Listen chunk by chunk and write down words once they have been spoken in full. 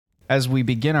as we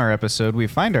begin our episode, we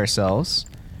find ourselves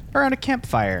around a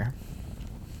campfire.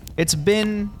 It's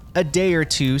been a day or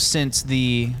two since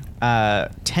the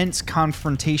tense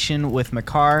confrontation with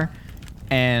Makar,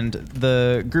 and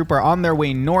the group are on their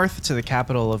way north to the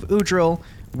capital of Udril,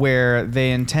 where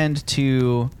they intend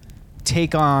to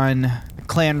take on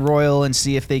Clan Royal and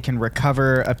see if they can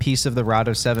recover a piece of the Rod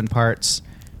of Seven Parts.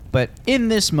 But in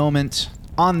this moment,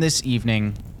 on this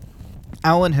evening,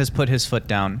 Alan has put his foot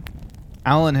down.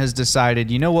 Alan has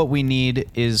decided, you know what we need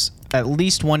is at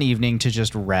least one evening to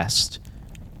just rest.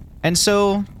 And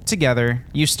so, together,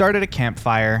 you started a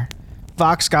campfire.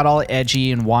 Vox got all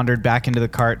edgy and wandered back into the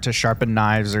cart to sharpen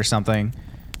knives or something.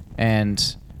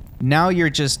 And now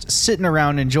you're just sitting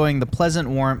around enjoying the pleasant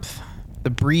warmth, the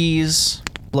breeze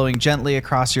blowing gently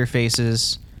across your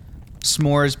faces,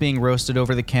 s'mores being roasted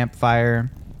over the campfire,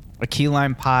 a key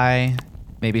lime pie,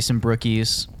 maybe some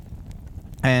brookies.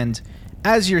 And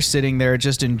as you're sitting there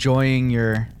just enjoying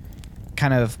your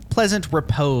kind of pleasant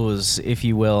repose, if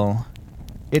you will,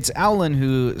 it's Alan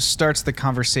who starts the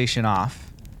conversation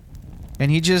off. And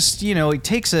he just, he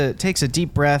takes a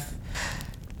deep breath,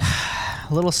 a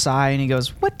little sigh, and he goes,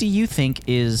 "What do you think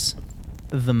is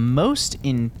the most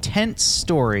intense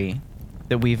story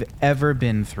that we've ever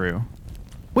been through?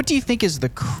 What do you think is the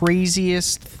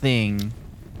craziest thing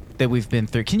that we've been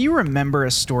through? Can you remember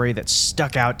a story that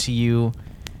stuck out to you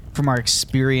from our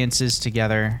experiences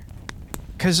together?"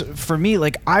 Because for me,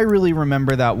 I really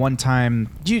remember that one time.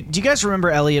 Do you guys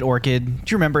remember Elliot Orchid?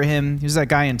 Do you remember him? He was that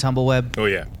guy in Tumbleweb. Oh,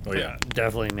 yeah.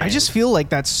 Definitely, man. I just feel like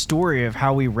that story of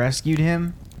how we rescued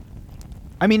him.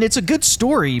 I mean, it's a good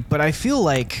story, but I feel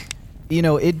like,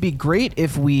 it'd be great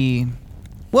if we...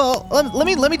 Well, let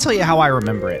me tell you how I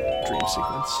remember it. Dream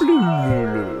sequence.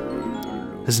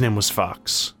 His name was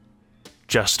Fox.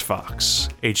 Just Fox.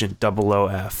 Agent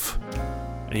 00F.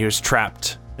 And he was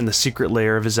trapped in the secret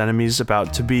lair of his enemies,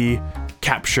 about to be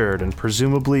captured and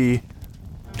presumably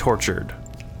tortured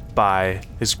by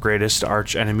his greatest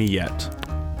arch enemy yet,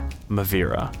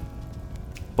 Mavira.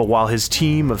 But while his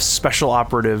team of special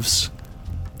operatives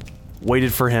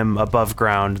waited for him above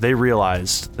ground, they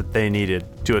realized that they needed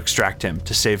to extract him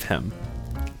to save him.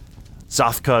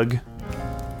 Zothkug,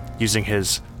 using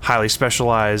his highly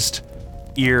specialized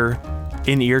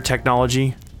in-ear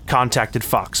technology, contacted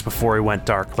Fox before he went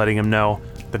dark, letting him know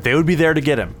that they would be there to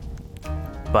get him,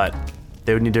 but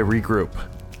they would need to regroup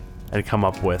and come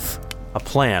up with a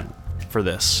plan for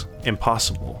this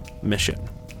impossible mission.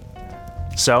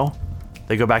 So,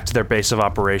 they go back to their base of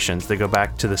operations, they go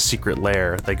back to the secret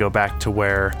lair, they go back to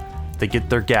where they get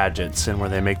their gadgets and where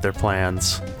they make their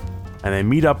plans, and they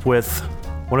meet up with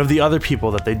one of the other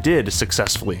people that they did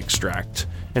successfully extract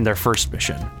in their first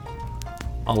mission,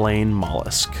 Elaine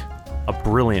Mollusk. A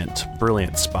brilliant,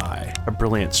 brilliant spy, a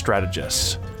brilliant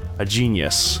strategist, a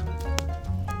genius,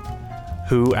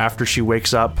 who, after she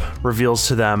wakes up, reveals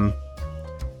to them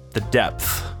the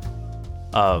depth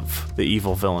of the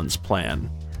evil villain's plan.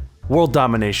 World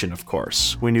domination, of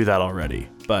course. We knew that already,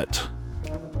 but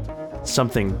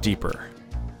something deeper.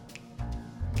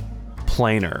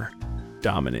 Planar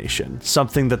domination.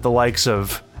 Something that the likes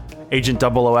of Agent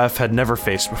 00F had never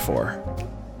faced before.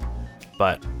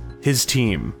 But his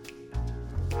team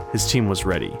was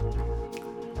ready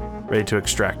to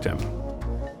extract him.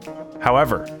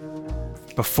 However,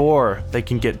 before they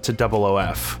can get to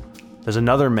 00F, there's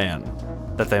another man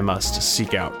that they must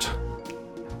seek out.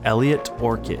 Elliot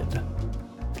Orchid,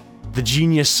 the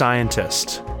genius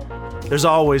scientist. There's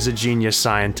always a genius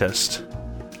scientist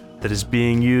that is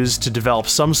being used to develop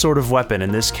some sort of weapon,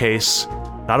 in this case,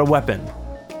 not a weapon,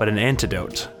 but an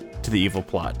antidote to the evil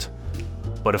plot.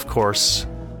 But of course,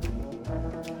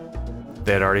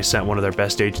 they had already sent one of their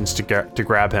best agents to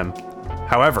grab him.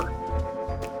 However,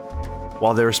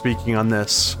 while they were speaking on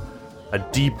this, a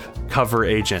deep cover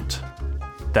agent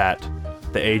that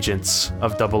the agents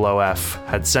of 00F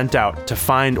had sent out to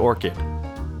find Orchid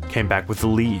came back with the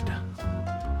lead.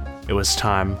 It was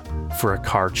time for a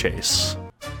car chase.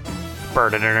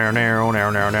 That's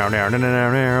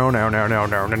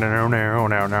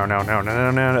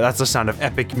the sound of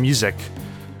epic music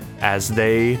as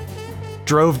they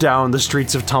drove down the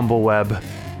streets of Tumbleweb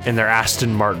in their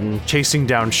Aston Martin, chasing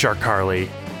down Shark Harley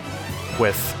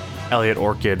with Elliot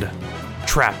Orchid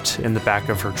trapped in the back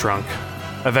of her trunk.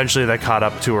 Eventually they caught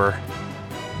up to her,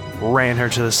 ran her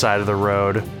to the side of the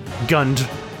road, gunned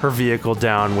her vehicle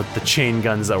down with the chain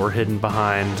guns that were hidden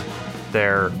behind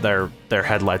their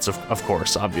headlights, of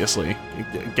course, obviously.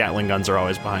 Gatling guns are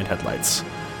always behind headlights.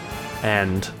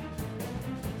 And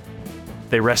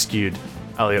they rescued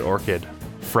Elliot Orchid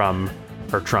from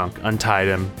her trunk, untied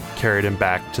him, carried him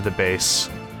back to the base,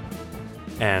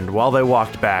 And while they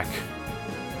walked back,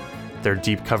 their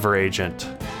deep cover agent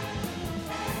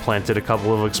planted a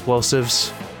couple of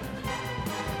explosives,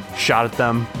 shot at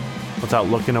them without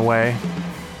looking away,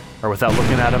 or without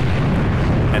looking at them,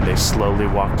 and they slowly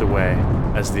walked away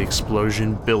as the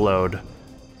explosion billowed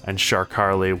and Shark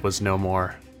Harley was no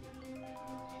more.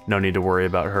 No need to worry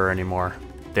about her anymore.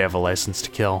 They have a license to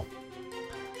kill.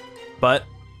 But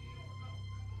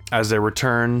as they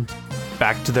return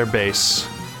back to their base,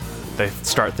 they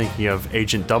start thinking of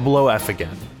Agent 00F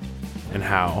again, and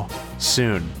how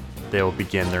soon they will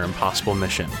begin their impossible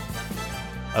mission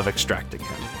of extracting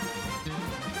him.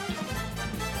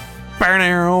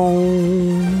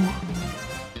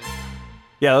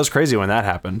 Yeah, that was crazy when that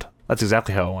happened. That's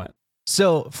exactly how it went.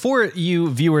 So for you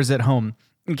viewers at home,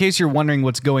 in case you're wondering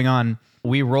what's going on,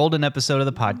 we rolled an episode of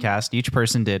the podcast, each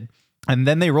person did, and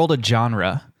then they rolled a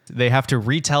genre. They have to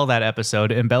retell that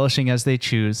episode, embellishing as they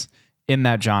choose in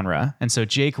that genre. And so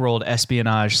Jake rolled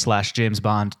espionage / James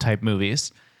Bond type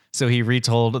movies. So he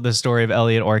retold the story of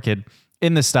Elliot Orchid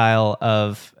in the style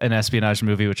of an espionage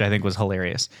movie, which I think was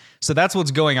hilarious. So that's what's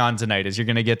going on tonight, is you're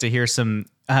going to get to hear some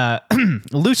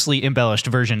loosely embellished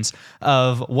versions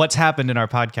of what's happened in our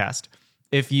podcast.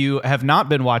 If you have not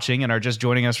been watching and are just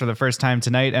joining us for the first time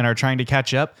tonight and are trying to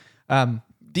catch up,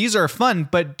 these are fun,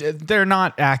 but they're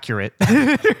not accurate.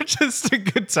 They're just a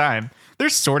good time. They're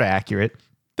sort of accurate.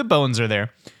 The bones are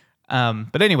there.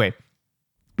 But anyway,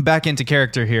 back into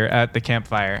character here at the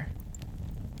campfire.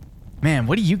 Man,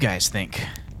 what do you guys think?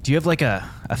 Do you have like a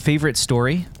favorite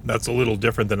story? That's a little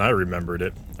different than I remembered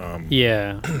it.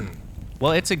 Yeah.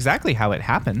 Well, it's exactly how it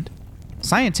happened.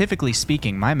 Scientifically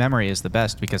speaking, my memory is the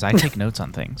best because I take notes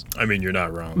on things. I mean, you're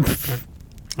not wrong.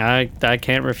 I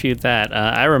can't refute that.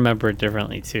 I remember it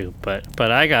differently too, but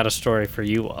I got a story for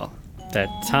you all. That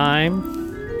time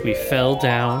we fell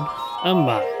down a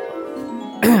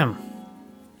mile.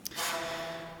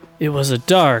 It was a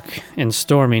dark and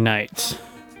stormy night.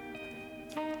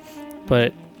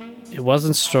 But it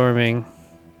wasn't storming,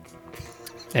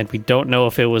 and we don't know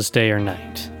if it was day or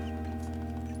night.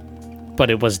 But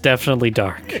it was definitely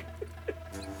dark.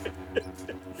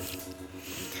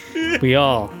 We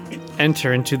all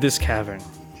enter into this cavern,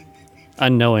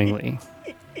 unknowingly,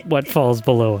 what falls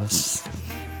below us.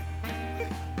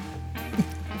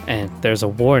 And there's a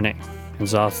warning, and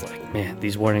Zoth's like, man,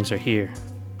 these warnings are here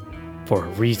for a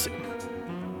reason.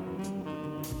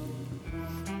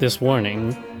 This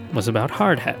warning was about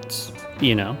hard hats.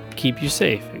 You know, keep you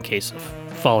safe in case of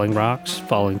falling rocks,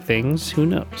 falling things, who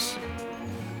knows.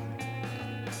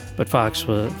 But Fox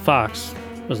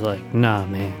was like, nah,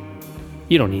 man,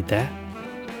 you don't need that.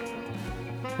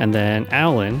 And then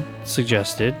Alan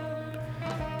suggested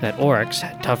that Oryx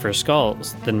had tougher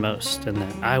skulls than most and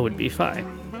that I would be fine.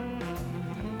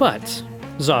 But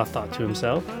Zoth thought to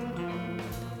himself,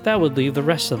 that would leave the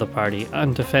rest of the party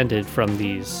undefended from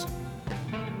these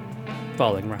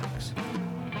falling rocks.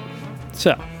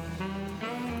 So,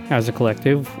 as a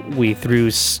collective, we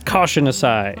threw caution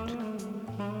aside,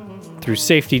 threw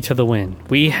safety to the wind.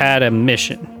 We had a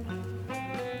mission.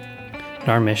 And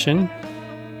our mission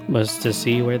was to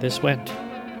see where this went,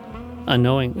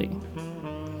 unknowingly.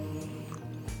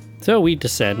 So we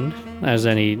descend, as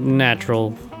any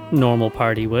natural, normal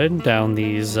party would, down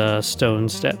these stone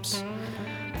steps.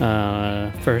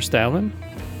 First Alan,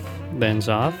 then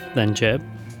Zoth, then Jeb.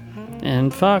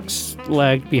 And Fox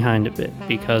lagged behind a bit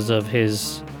because of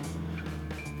his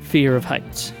fear of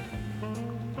heights,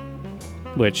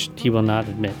 which he will not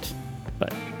admit,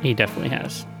 but he definitely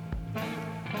has.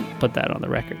 Put that on the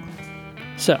record.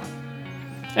 So,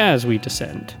 as we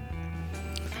descend,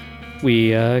 we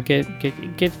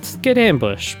get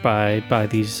ambushed by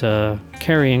these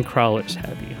carrion crawlers,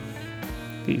 have you?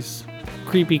 These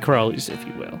creepy crawlies, if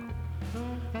you will.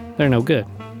 They're no good.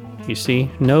 You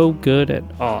see, no good at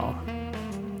all.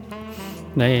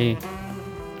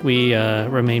 We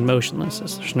remain motionless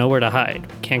as there's nowhere to hide.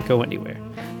 We can't go anywhere.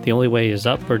 The only way is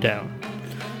up or down.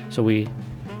 So we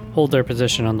hold their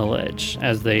position on the ledge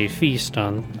as they feast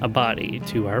on a body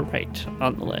to our right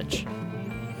on the ledge.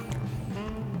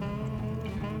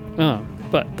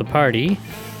 But the party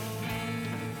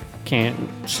can't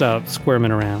stop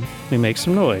squirming around. We make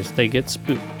some noise. They get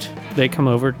spooked. They come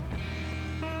over,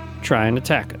 try and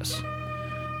attack us.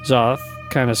 Zoth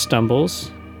kind of stumbles.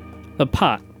 A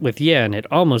pot with yen, it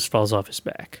almost falls off his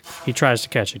back. He tries to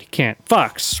catch it. He can't.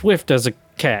 Fox, swift as a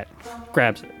cat,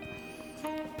 grabs it,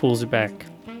 pulls it back.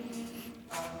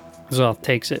 Zoth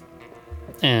takes it,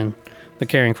 and the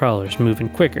carrion crawler's moving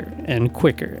quicker and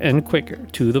quicker and quicker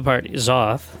to the party.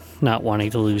 Zoth, not wanting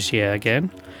to lose Ye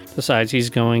again, decides he's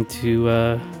going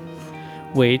to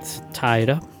wait, tie it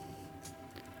up,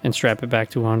 and strap it back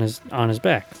to on his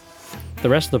back. The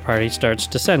rest of the party starts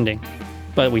descending,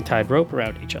 but we tied rope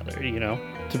around each other,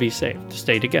 to be safe, to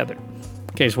stay together.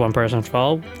 In case one person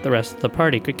fell, the rest of the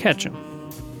party could catch him.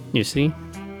 You see?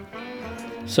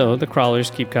 So the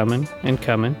crawlers keep coming and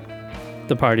coming.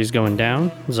 The party's going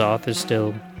down. Zoth is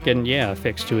still getting,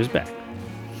 affixed to his back.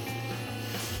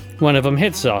 One of them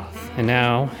hits Zoth, and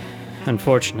now,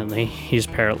 unfortunately, he's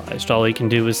paralyzed. All he can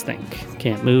do is think.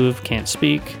 Can't move, can't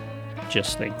speak,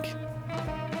 just think.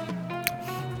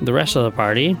 The rest of the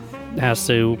party has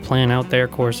to plan out their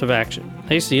course of action.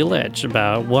 They see a ledge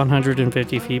about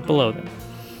 150 feet below them.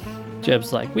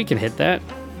 Jeb's like, we can hit that.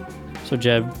 So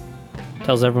Jeb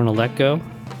tells everyone to let go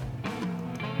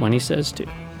when he says to.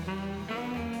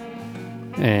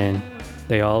 And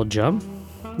they all jump,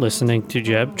 listening to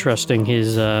Jeb, trusting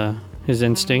his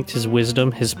instinct, his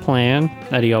wisdom, his plan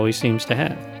that he always seems to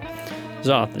have.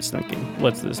 Zoth is thinking,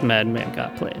 what's this madman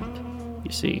got planned?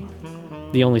 You see,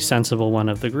 the only sensible one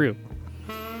of the group.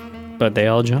 But they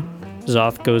all jump.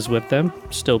 Zoth goes with them,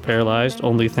 still paralyzed,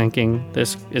 only thinking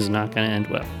this is not going to end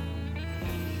well.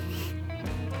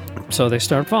 So they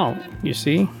start falling. You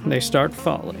see, they start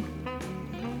falling.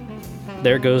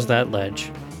 There goes that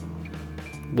ledge.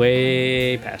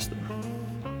 Way past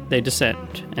them. They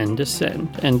descend and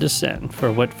descend and descend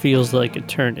for what feels like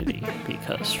eternity,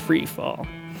 because free fall.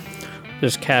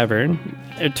 This cavern,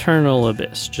 eternal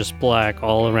abyss, just black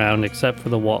all around except for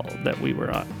the wall that we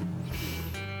were on.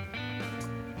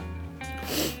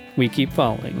 We keep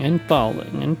falling and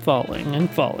falling and falling and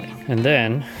falling. And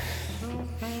then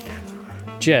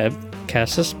Jeb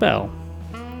casts a spell.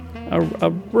 A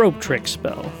rope trick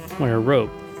spell, where a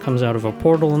rope comes out of a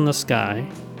portal in the sky.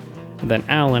 And then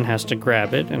Alan has to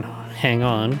grab it and hang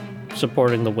on,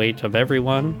 supporting the weight of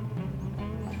everyone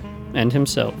and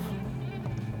himself.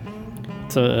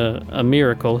 It's a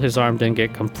miracle his arm didn't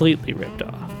get completely ripped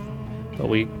off. But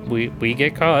we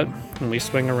get caught, and we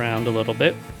swing around a little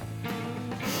bit,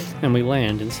 and we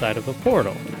land inside of a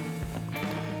portal.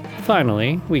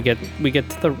 Finally, we get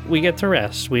to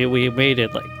rest. We made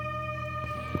it like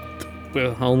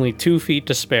with only 2 feet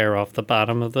to spare off the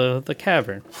bottom of the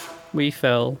cavern. We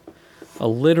fell a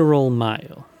literal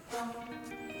mile,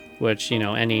 which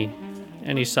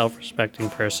any self-respecting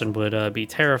person would be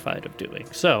terrified of doing.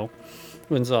 So,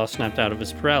 when Zoth snapped out of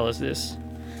his paralysis,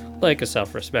 like a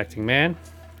self-respecting man,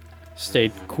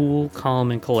 stayed cool,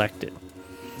 calm, and collected.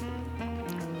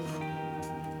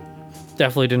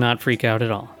 Definitely did not freak out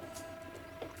at all.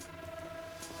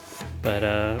 But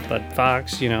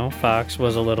Fox, Fox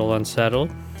was a little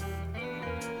unsettled.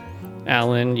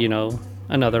 Alan,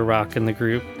 another rock in the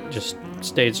group, just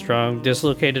stayed strong,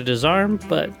 dislocated his arm,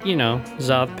 but,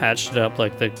 Zoth patched it up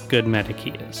like the good medic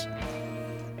he is.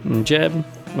 And Jeb,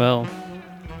 well,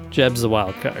 Jeb's the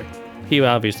wild card. He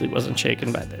obviously wasn't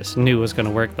shaken by this, knew it was going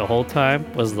to work the whole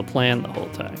time, was the plan the whole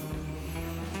time.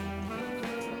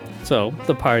 So,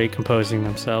 the party composing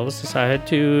themselves decided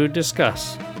to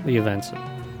discuss the events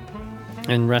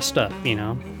and rest up,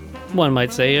 One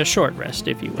might say a short rest,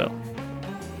 if you will.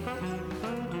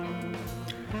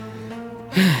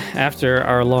 After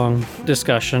our long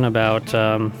discussion about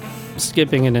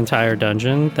skipping an entire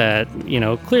dungeon that,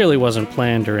 clearly wasn't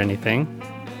planned or anything,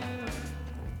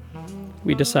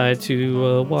 we decided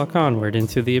to walk onward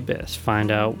into the abyss, find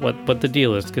out what the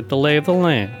deal is, get the lay of the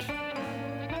land.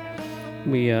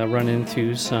 We run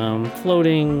into some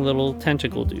floating little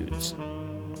tentacle dudes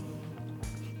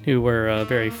who were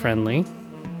very friendly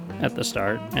at the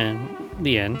start and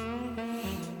the end.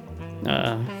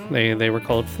 They were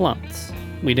called flumps.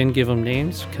 We didn't give them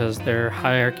names because their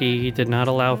hierarchy did not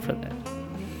allow for that.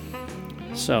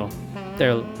 So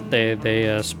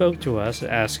they spoke to us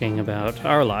asking about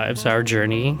our lives, our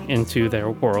journey into their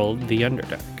world, the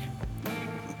Underdark.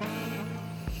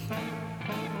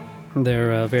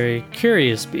 They're very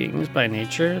curious beings by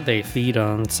nature. They feed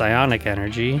on psionic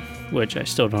energy, which I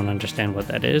still don't understand what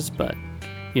that is, but,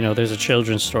 there's a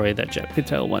children's story that Jeb could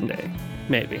tell one day.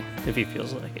 Maybe, if he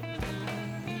feels like it.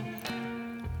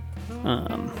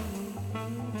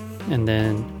 And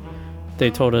then they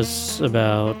told us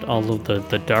about all of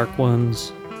the dark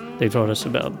ones. They told us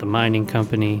about the mining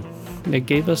company. They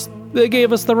gave us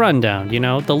the rundown,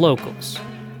 the locals.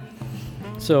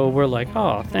 So we're like,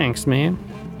 oh, thanks, man.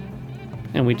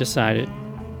 And we decided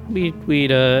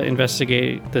we'd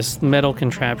investigate this metal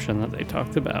contraption that they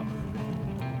talked about.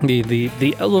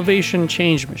 The elevation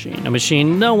change machine. A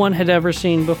machine no one had ever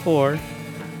seen before,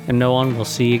 and no one will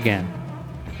see again.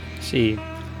 See,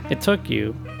 it took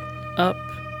you up,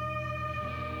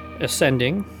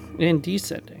 ascending, and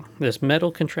descending. This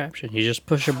metal contraption. You just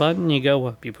push a button, you go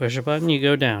up. You push a button, you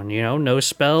go down. You know, no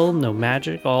spell, no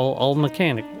magic, all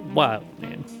mechanical. Wild,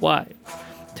 man. Wild.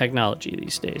 Technology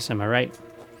these days, am I right?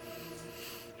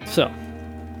 So,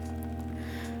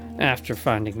 after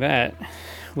finding that,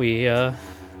 we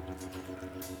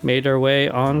made our way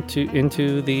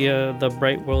into the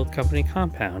Bright World Company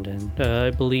compound, and I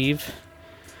believe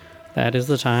that is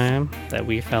the time that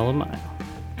we fell a mile.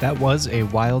 That was a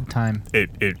wild time.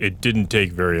 It didn't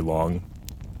take very long,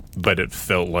 but it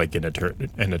felt like an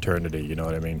eternity. You know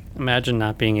what I mean? Imagine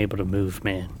not being able to move,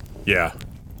 man. Yeah.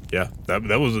 That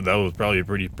was probably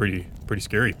pretty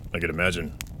scary. I could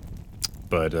imagine.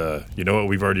 But you know what?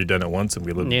 We've already done it once, and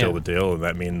we lived to tell the tale, and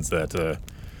that means that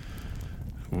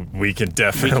we can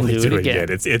definitely do it again.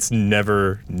 It's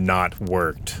never not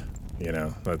worked. You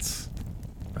know, that's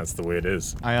the way it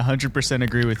is. I 100%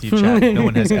 agree with you, Chad. No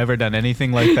one has ever done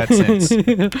anything like that since.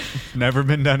 Never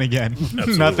been done again.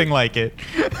 Nothing like it.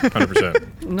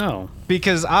 100%. No.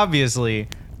 Because obviously,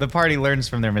 the party learns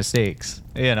from their mistakes.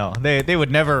 You know, they would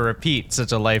never repeat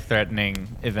such a life-threatening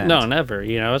event. No, never.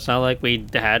 You know, it's not like we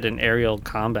had an aerial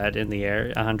combat in the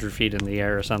air, 100 feet in the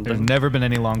air or something. There's never been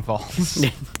any long falls.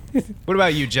 What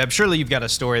about you, Jeb? Surely you've got a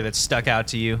story that stuck out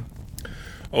to you.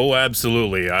 Oh,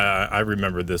 absolutely. I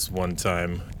remember this one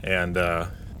time, and the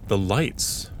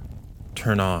lights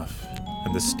turn off,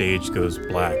 and the stage goes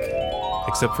black,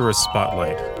 except for a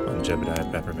spotlight on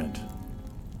Jebediah Peppermint.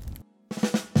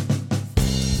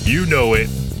 You know it.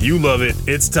 You love it.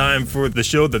 It's time for the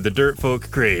show that the Dirt Folk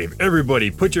crave.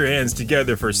 Everybody, put your hands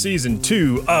together for Season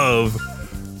 2 of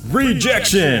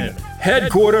Rejection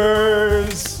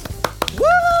Headquarters!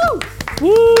 Woo!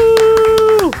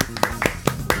 Woo!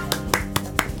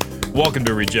 Welcome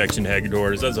to Rejection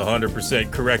Headquarters. That's 100%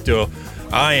 correcto.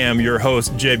 I am your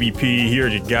host, Jebby P, here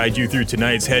to guide you through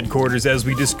tonight's headquarters as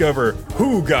we discover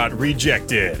who got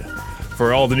rejected.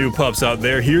 For all the new pups out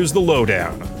there, here's the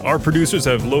lowdown. Our producers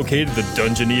have located the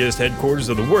dungeoniest headquarters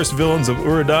of the worst villains of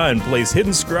Urada and placed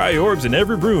hidden scry orbs in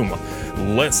every room.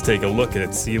 Let's take a look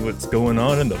and see what's going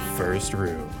on in the first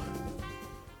room.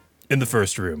 In the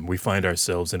first room, we find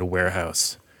ourselves in a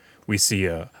warehouse. We see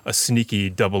a sneaky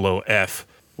 00F.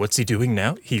 What's he doing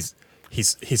now? He's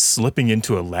slipping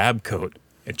into a lab coat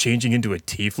and changing into a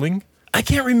tiefling? I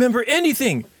can't remember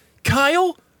anything!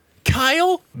 Kyle?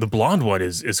 The blonde one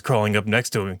is crawling up next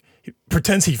to him. He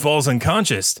pretends he falls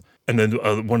unconscious. And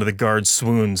then one of the guards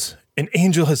swoons. An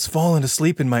angel has fallen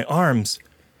asleep in my arms.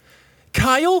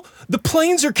 Kyle, the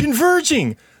planes are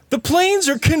converging! The planes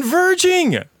are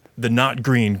converging! The not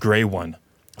green, gray one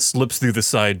slips through the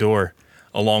side door,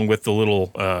 along with the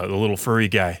little furry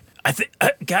guy. I think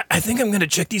I'm gonna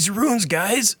check these runes,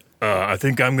 guys. I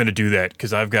think I'm gonna do that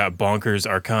because I've got bonkers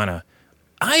arcana.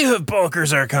 I have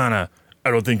bonkers arcana. I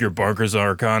don't think your bonkers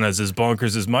arcana is as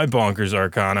bonkers as my bonkers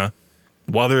arcana.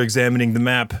 While they're examining the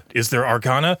map, is there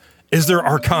arcana? Is there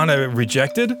arcana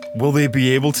rejected? Will they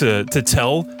be able to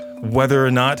tell whether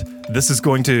or not this is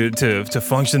going to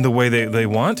function the way they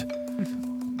want?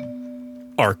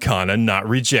 Arcana not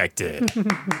rejected.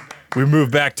 We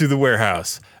move back to the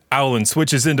warehouse. Owlin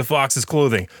switches into Fox's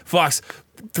clothing. Fox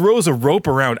throws a rope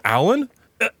around Owlin.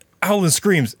 Owlin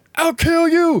screams, "I'll kill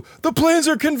you! The planes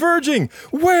are converging!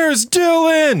 Where's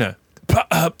Dylan?"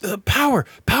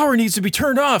 Power needs to be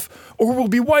turned off, or we'll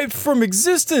be wiped from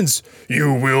existence.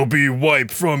 You will be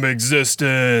wiped from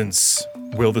existence.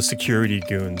 Will the security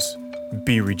goons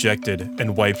be rejected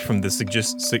and wiped from this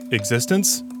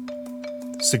existence?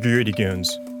 Security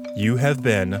goons, you have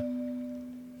been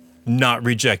not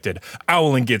rejected.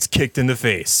 Owlin gets kicked in the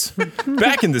face.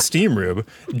 Back in the steam room,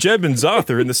 Jeb and Zoth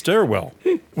are in the stairwell.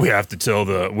 We have to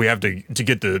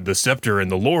get the scepter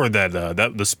and the lore that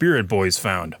the spirit boys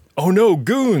found. Oh no,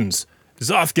 goons!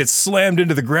 Zoth gets slammed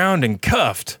into the ground and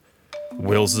cuffed.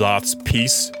 Will Zoth's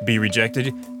peace be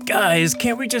rejected? Guys,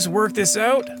 can't we just work this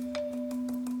out?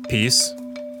 Peace,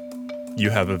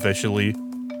 you have officially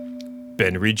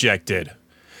been rejected.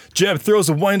 Jeb throws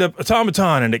a wind-up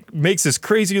automaton and it makes this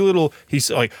crazy little,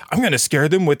 he's like, I'm going to scare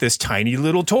them with this tiny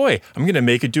little toy. I'm going to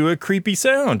make it do a creepy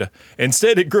sound.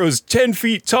 Instead, it grows 10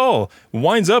 feet tall,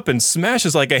 winds up and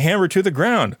smashes like a hammer to the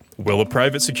ground. Will a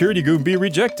private security goon be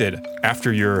rejected?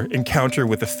 After your encounter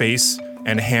with a face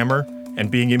and a hammer and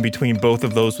being in between both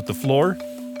of those with the floor,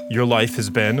 your life has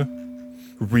been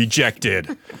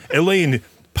rejected. Elaine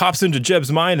pops into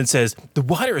Jeb's mind and says, the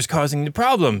water is causing the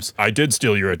problems. I did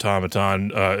steal your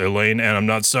automaton, Elaine, and I'm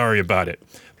not sorry about it.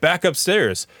 Back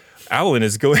upstairs, Alan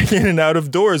is going in and out of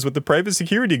doors with the private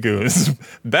security goons.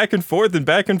 Back and forth and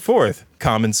back and forth.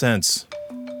 Common sense.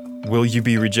 Will you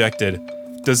be rejected?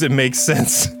 Does it make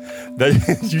sense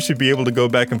that you should be able to go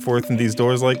back and forth in these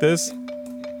doors like this?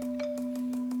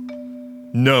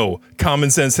 No, common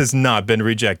sense has not been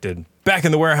rejected. Back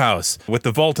in the warehouse, with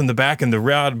the vault in the back and the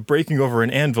rod breaking over an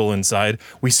anvil inside,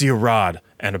 we see a rod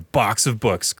and a box of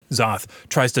books. Zoth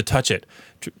tries to touch it.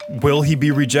 Will he be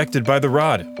rejected by the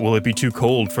rod? Will it be too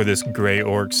cold for this gray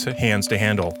orc's hands to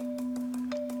handle?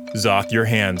 Zoth, your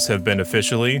hands have been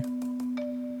officially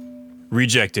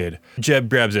rejected. Jeb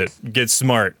grabs it. Gets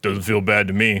smart. Doesn't feel bad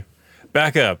to me.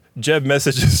 Back up. Jeb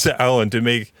messages to Alan to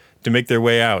make their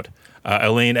way out.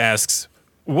 Elaine asks,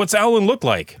 "What's Alan look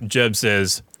like?" Jeb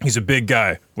says, "He's a big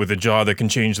guy with a jaw that can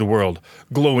change the world,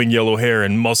 glowing yellow hair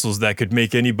and muscles that could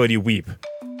make anybody weep."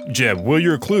 Jeb, will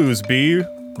your clues be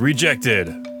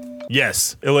rejected?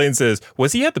 Yes. Elaine says,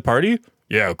 "Was he at the party?"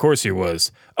 "Yeah, of course he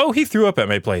was." "Oh, he threw up at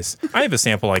my place. I have a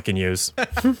sample I can use."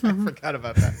 Forgot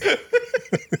about that.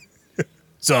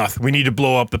 Zoth, we need to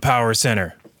blow up the power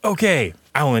center. Okay.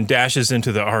 Alan dashes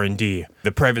into the R&D.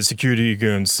 The private security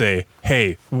goons say,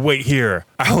 "Hey, wait here."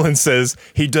 Alan says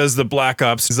he does the Black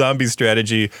Ops zombie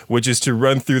strategy, which is to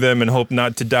run through them and hope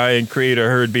not to die and create a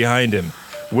herd behind him.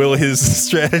 Will his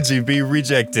strategy be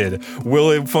rejected?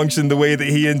 Will it function the way that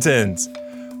he intends?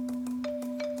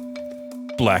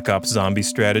 Black Ops zombie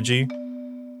strategy?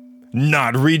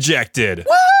 Not rejected.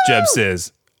 Woo! Jeb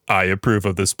says, "I approve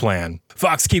of this plan."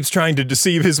 Fox keeps trying to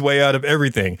deceive his way out of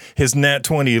everything. His nat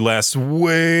 20 lasts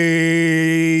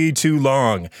way too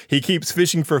long. He keeps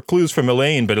fishing for clues from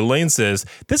Elaine, but Elaine says,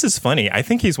 "This is funny. I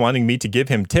think he's wanting me to give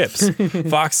him tips."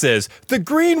 Fox says, "The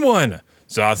green one."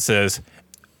 Zoth says,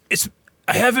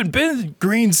 I haven't been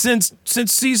green since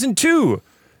season 2.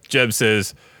 Jeb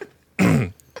says,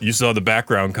 "You saw the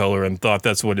background color and thought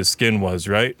that's what his skin was,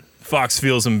 right?" Fox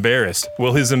feels embarrassed.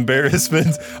 Will his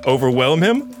embarrassment overwhelm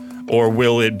him? Or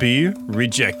will it be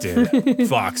rejected?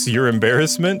 Fox, your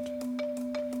embarrassment?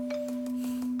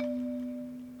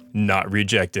 Not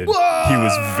rejected. Whoa! He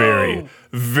was very,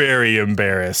 very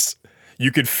embarrassed.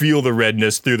 You could feel the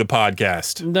redness through the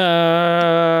podcast.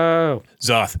 No.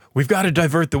 Zoth, we've got to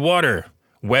divert the water.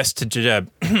 West to Jeb.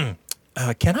 Can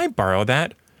I borrow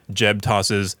that? Jeb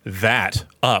tosses that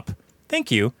up. Thank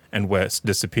you. And West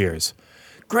disappears.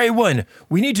 Gray one,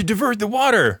 we need to divert the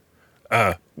water.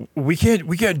 We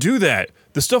can't do that.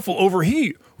 The stuff will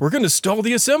overheat. We're going to stall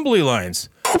the assembly lines.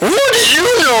 What do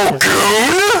you know,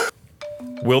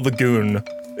 goon? Will the goon,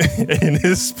 in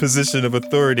his position of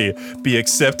authority, be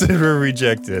accepted or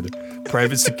rejected?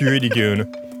 Private security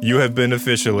goon, you have been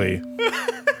officially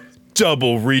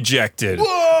double rejected.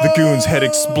 Whoa! The goon's head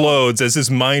explodes as his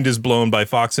mind is blown by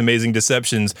Fox's amazing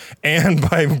deceptions and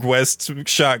by West's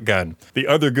shotgun. The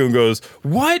other goon goes,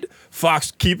 "What?"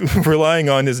 Fox, keep relying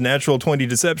on his natural 20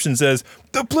 deception, says,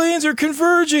 "The planes are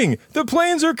converging! The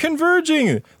planes are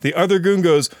converging!" The other goon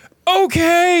goes,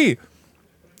 "Okay!"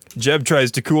 Jeb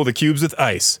tries to cool the cubes with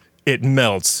ice. It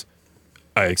melts.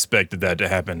 I expected that to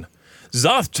happen.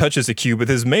 Zoth touches a cube with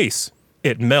his mace.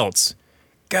 It melts.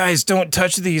 Guys, don't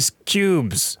touch these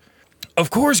cubes. Of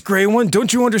course, Grey One,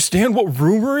 don't you understand what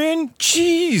room we're in?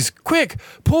 Jeez, quick,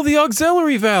 pull the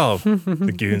auxiliary valve.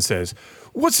 The goon says,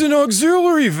 "What's an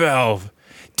auxiliary valve?"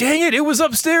 Dang it was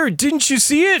upstairs, didn't you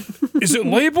see it? Is it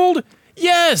labeled?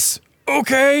 Yes,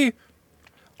 okay.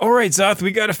 All right, Zoth,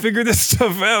 we gotta figure this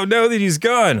stuff out now that he's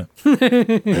gone.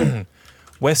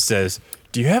 West says,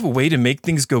 "Do you have a way to make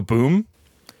things go boom?"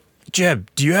 Jeb,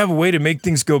 do you have a way to make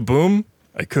things go boom?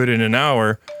 I could in an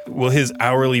hour. Will his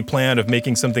hourly plan of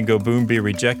making something go boom be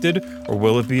rejected, or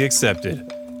will it be accepted?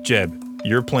 Jeb,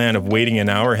 your plan of waiting an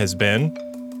hour has been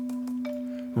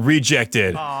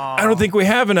rejected. Aww. I don't think we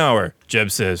have an hour. Jeb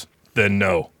says, then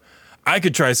no. I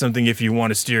could try something if you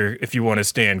want to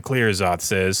stand clear, Zoth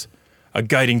says. A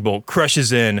guiding bolt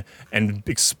crushes in and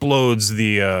explodes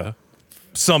the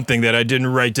something that I didn't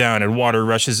write down, and water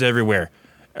rushes everywhere.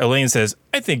 Elaine says,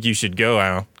 I think you should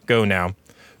go now.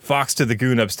 Fox to the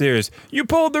goon upstairs, you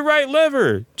pulled the right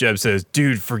lever. Jeb says,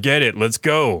 dude, forget it, let's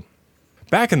go.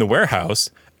 Back in the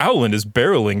warehouse, Owlin is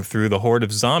barreling through the horde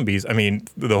of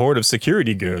the horde of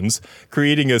security goons,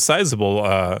 creating a sizable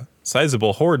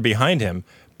horde behind him,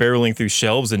 barreling through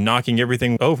shelves and knocking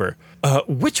everything over.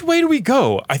 Which way do we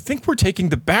go? I think we're taking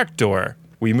the back door.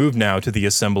 We move now to the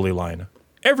assembly line.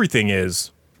 Everything is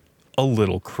a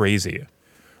little crazy.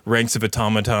 Ranks of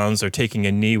automatons are taking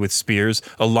a knee with spears.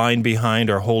 A line behind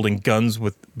are holding guns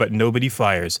but nobody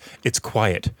fires. It's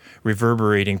quiet.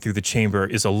 Reverberating through the chamber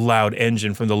is a loud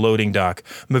engine from the loading dock.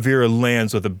 Mavira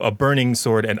lands with a burning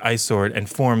sword and ice sword and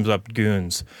forms up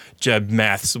goons. Jeb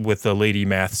maths with the lady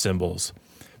math symbols.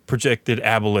 Projected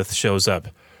Aboleth shows up.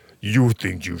 You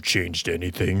think you've changed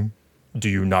anything? Do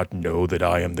you not know that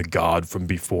I am the god from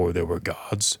before there were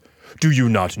gods? Do you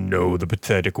not know the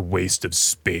pathetic waste of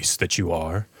space that you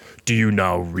are? Do you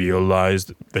now realize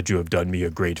that you have done me a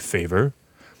great favor?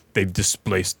 They've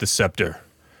displaced the scepter.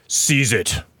 Seize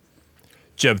it.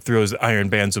 Jeb throws the iron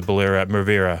bands of Bolera at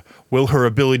Mervera. Will her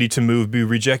ability to move be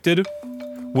rejected?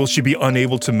 Will she be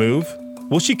unable to move?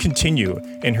 Will she continue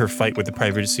in her fight with the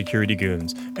private security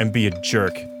goons and be a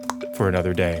jerk for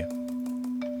another day?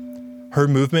 Her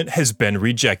movement has been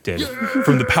rejected.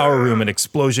 From the power room, an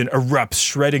explosion erupts,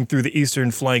 shredding through the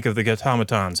eastern flank of the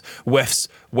automatons. West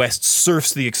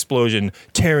surfs the explosion,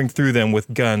 tearing through them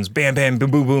with guns. Bam, bam,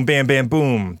 boom, boom, boom, bam, bam,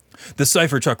 boom. The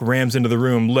cipher truck rams into the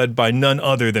room, led by none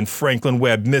other than Franklin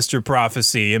Webb, Mr.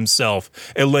 Prophecy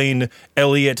himself, Elaine,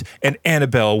 Elliot, and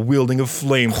Annabelle wielding a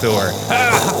flamethrower.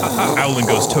 Owlin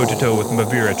goes toe-to-toe with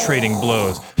Mavira, trading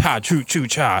blows.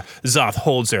 Ha-choo-choo-cha. Zoth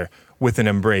holds her with an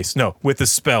embrace. No, with a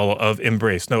spell of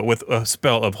embrace. No, with a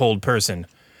spell of hold person.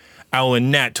 Owlin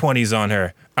nat 20s on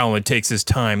her. Owlin takes his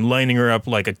time, lining her up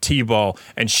like a T-ball,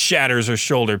 and shatters her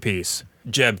shoulder piece.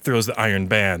 Jeb throws the iron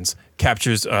bands,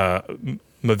 captures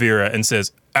Mavira, and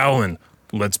says, Owlin,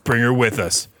 let's bring her with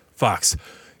us. Fox,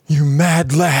 you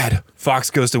mad lad.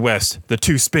 Fox goes to West. The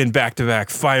two spin back to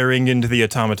back, firing into the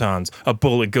automatons. A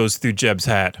bullet goes through Jeb's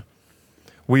hat.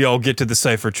 We all get to the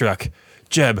cipher truck.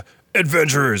 Jeb,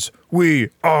 adventurers, we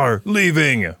are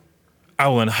leaving.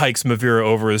 Owlin hikes Mavira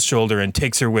over his shoulder and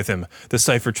takes her with him. The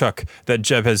cipher truck that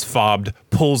Jeb has fobbed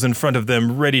pulls in front of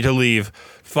them, ready to leave.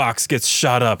 Fox gets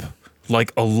shot up,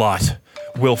 like a lot.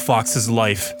 Will Fox's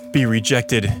life be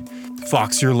rejected?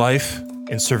 Fox, your life,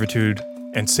 in servitude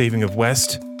and saving of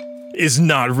West, is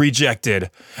not rejected.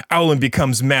 Owlin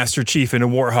becomes Master Chief in a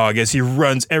warthog as he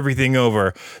runs everything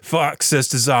over. Fox says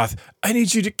to Zoth, I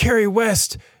need you to carry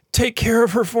West. Take care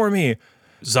of her for me.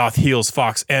 Zoth heals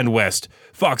Fox and West.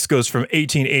 Fox goes from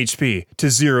 18 HP to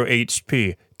 0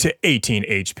 HP to 18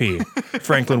 HP.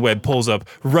 Franklin Webb pulls up,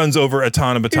 runs over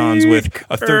automatons with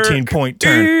a 13-point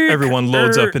turn. Everyone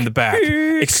loads up in the back.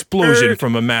 Explosion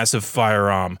from a massive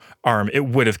firearm. It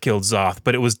would have killed Zoth,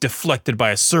 but it was deflected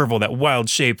by a serval that wild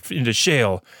shaped into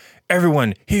shale.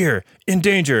 Everyone here, in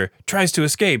danger, tries to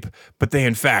escape, but they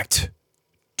in fact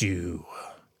do.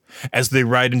 As they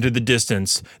ride into the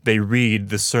distance, they read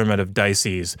the Sermon of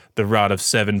Dices, the Rod of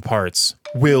 7 Parts.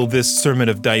 Will this Sermon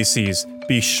of Dices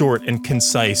be short and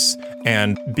concise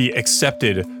and be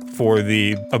accepted for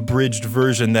the abridged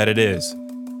version that it is?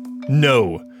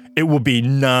 No, it will be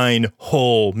 9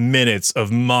 whole minutes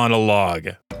of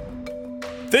monologue.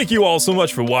 Thank you all so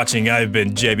much for watching. I've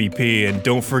been Jebby P, and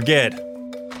don't forget,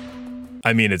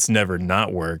 I mean, it's never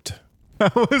not worked.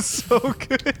 That was so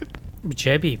good.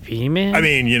 Jebby P, man? I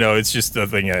mean, it's just the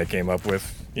thing I came up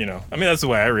with, I mean, that's the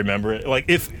way I remember it. Like,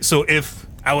 if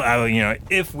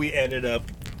we ended up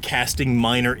casting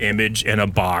Minor Image in a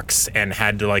box and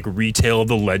had to, like, retell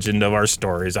the legend of our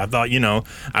stories, I thought,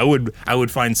 I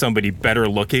would find somebody better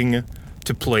looking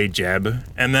to play Jeb,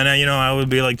 and then, I would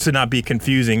be like, to not be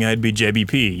confusing, I'd be Jebby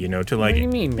P, to like... What do you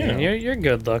mean, man? You're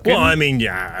good looking. Well, I mean,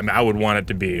 yeah, I would want it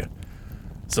to be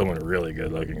someone really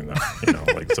good looking, though,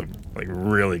 like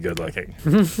really good looking,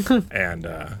 and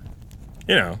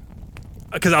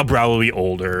because I'll probably be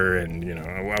older, and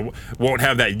I won't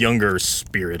have that younger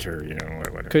spirit, or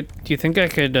whatever. Do you think I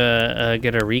could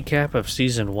get a recap of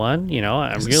season 1?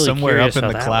 I'm really somewhere curious up in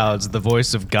how the that clouds, the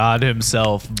voice of God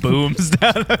himself booms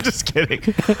down. I'm just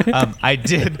kidding. I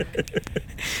did.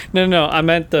 No, I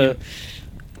meant the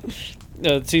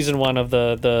season 1 of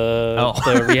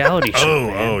the reality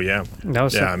show. Oh, yeah. That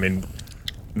was I mean,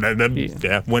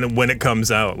 when it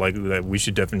comes out, like, we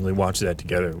should definitely watch that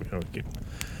together.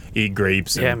 Eat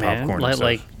grapes and popcorn. And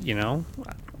stuff.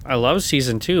 I love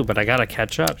season 2, but I gotta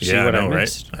catch up. See what I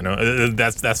missed. Right? I know.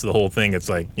 That's the whole thing. It's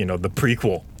like, the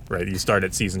prequel. Right, you start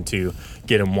at season 2,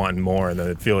 get them wanting more, and then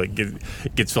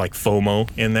it gets like FOMO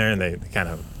in there, and they kind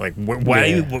of like,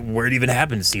 where it even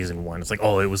happened in season 1? It's like,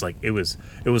 it was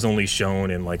only shown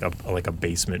in like a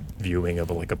basement viewing of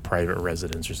a private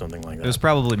residence or something like that. It was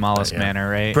probably Mollusk Manor,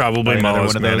 right? Probably like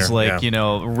Mollusk one of those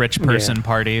Manor, rich person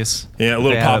parties. Yeah, a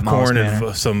little popcorn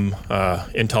and some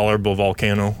intolerable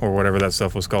volcano or whatever that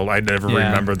stuff was called. I never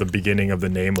remember the beginning of the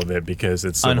name of it because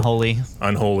it's so unholy.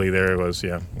 There it was.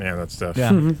 Yeah, that stuff.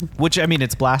 Yeah. Which, I mean,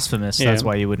 it's blasphemous. Yeah. That's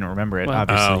why you wouldn't remember it.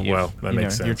 Obviously, that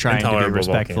makes sense. You're trying to be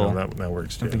respectful. That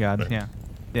works too. Of the god. Yeah.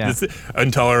 This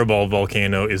Intolerable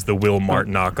Volcano is the Will Mart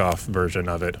knockoff version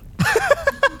of it.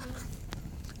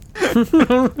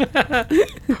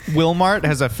 Wilmart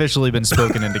has officially been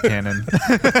spoken into canon.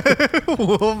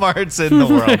 Wilmart's in the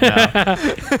world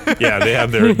now. Yeah, they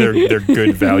have their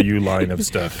good value line of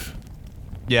stuff.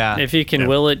 Yeah. If you can Yeah.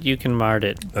 will it, you can mart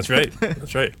it. That's right.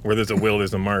 That's right. Where there's a will,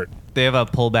 there's a mart. They have a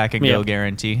pull back and go Yeah.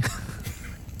 guarantee.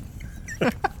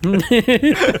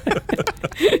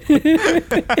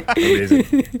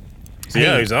 Amazing. So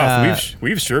yeah, he's off. Hey,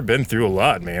 We've sure been through a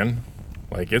lot, man.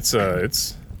 Like it's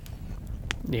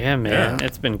Yeah, man. Yeah.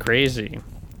 It's been crazy.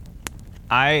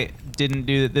 I didn't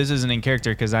do this. Isn't in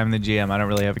character because I'm the GM. I don't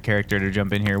really have a character to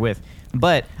jump in here with.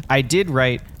 But I did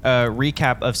write a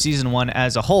recap of season 1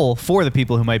 as a whole for the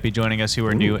people who might be joining us who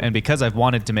are new, and because I've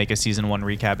wanted to make a season 1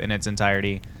 recap in its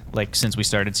entirety, like since we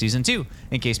started season 2,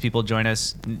 in case people join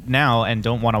us now and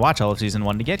don't want to watch all of season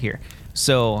 1 to get here.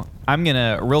 So I'm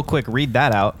gonna real quick read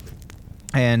that out,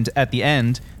 and at the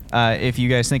end, if you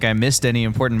guys think I missed any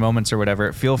important moments or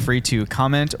whatever, feel free to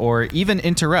comment or even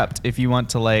interrupt if you want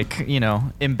to, like, you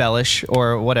know, embellish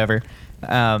or whatever.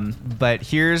 But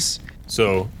here's.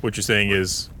 So what you're saying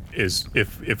is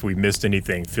if we missed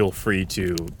anything, feel free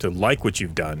to like what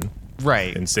you've done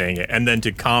Right. in saying it, and then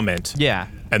to comment, Yeah.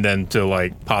 and then to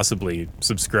like possibly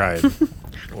subscribe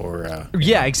or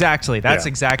Yeah, exactly. That's Yeah.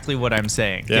 exactly what I'm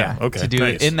saying. Yeah, okay, To do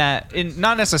nice. it in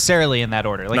not necessarily in that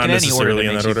order, like Not in any order necessarily that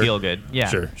in makes that you order. feel good. Yeah.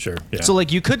 Sure, yeah. So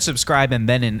like you could subscribe and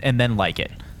then like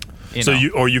it. So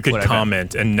you could what I meant.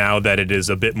 comment, and now that it is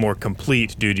a bit more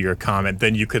complete due to your comment,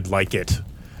 then you could like it,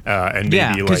 and maybe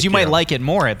Yeah, because you might know, like it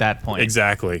more at that point.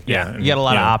 exactly. Yeah, Yeah, you got a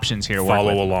lot and, of you know, options here to work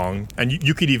Follow with. along, and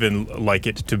you could even like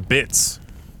it to bits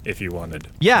if you wanted.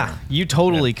 Yeah, you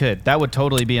totally could. That would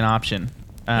totally be an option.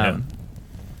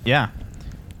 Yeah.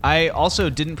 I also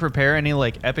didn't prepare any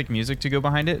like epic music to go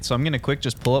behind it, so I'm gonna quick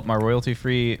just pull up my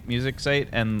royalty-free music site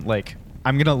and like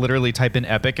I'm gonna literally type in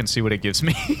epic and see what it gives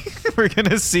me. We're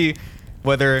gonna see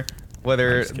whether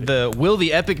will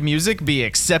the epic music be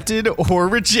accepted or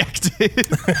rejected.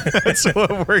 That's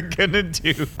what we're gonna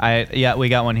do. We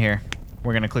got one here.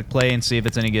 We're gonna click play and see if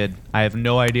it's any good. I have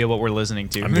no idea what we're listening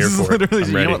to. I'm This here is for it. literally- I'm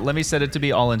you know ready. what? Let me set it to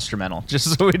be all instrumental,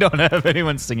 just so we don't have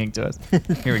anyone singing to us.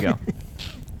 Here we go.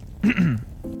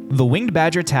 The Winged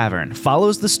Badger Tavern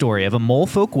follows the story of a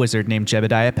molefolk wizard named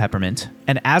Jebediah Peppermint,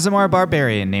 an Azamar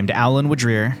barbarian named Owlin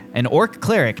Wadrir, an orc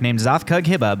cleric named Zothkug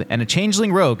Hibub, and a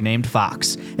changeling rogue named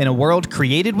Fox, in a world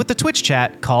created with the Twitch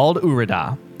chat called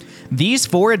Urada. These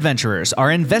 4 adventurers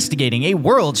are investigating a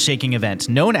world-shaking event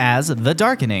known as the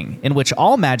Darkening, in which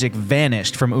all magic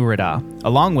vanished from Urada,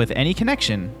 along with any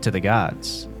connection to the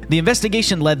gods. The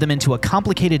investigation led them into a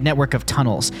complicated network of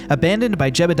tunnels abandoned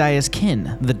by Jebediah's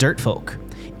kin, the Dirtfolk.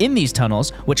 In these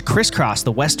tunnels, which crisscross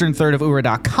the western third of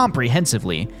Urada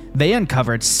comprehensively, they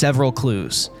uncovered several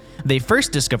clues. They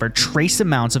first discovered trace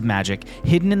amounts of magic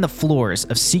hidden in the floors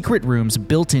of secret rooms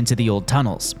built into the old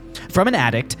tunnels. From an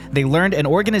addict, they learned an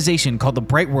organization called the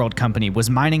Bright World Company was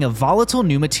mining a volatile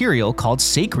new material called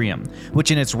sacrium,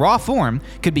 which in its raw form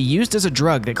could be used as a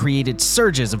drug that created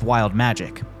surges of wild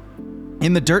magic.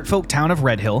 In the dirtfolk town of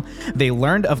Red Hill, they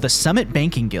learned of the Summit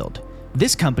Banking Guild.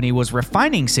 This company was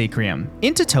refining sacrium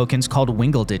into tokens called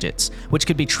Wingle Digits, which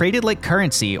could be traded like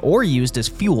currency or used as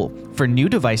fuel for new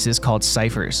devices called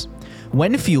ciphers.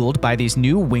 When fueled by these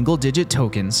new Wingle Digit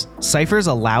tokens, ciphers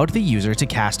allowed the user to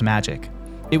cast magic.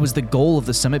 It was the goal of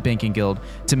the Summit Banking Guild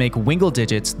to make Wingle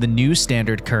Digits the new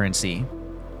standard currency.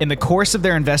 In the course of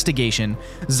their investigation,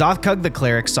 Zothkug the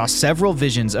cleric saw several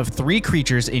visions of 3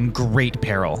 creatures in great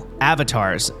peril,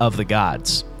 avatars of the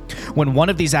gods. When one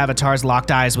of these avatars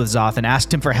locked eyes with Zoth and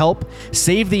asked him for help,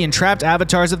 Save the Entrapped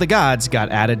Avatars of the Gods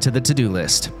got added to the to-do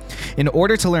list. In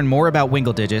order to learn more about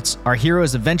Wingle Digits, our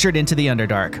heroes ventured into the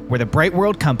Underdark, where the Bright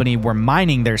World Company were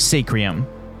mining their sacrium.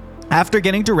 After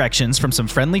getting directions from some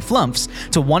friendly flumps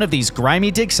to one of these grimy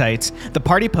dig sites, the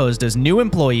party posed as new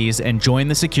employees and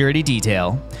joined the security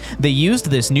detail. They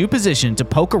used this new position to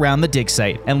poke around the dig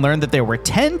site and learned that there were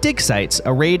 10 dig sites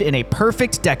arrayed in a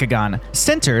perfect decagon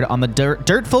centered on the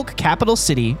dirtfolk capital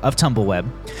city of Tumbleweb.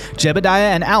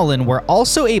 Jebediah and Owlin were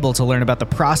also able to learn about the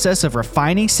process of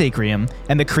refining sacrium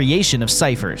and the creation of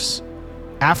ciphers.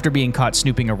 After being caught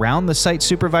snooping around the site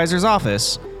supervisor's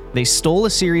office, they stole a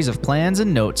series of plans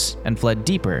and notes and fled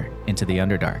deeper into the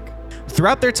Underdark.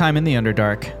 Throughout their time in the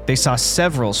Underdark, they saw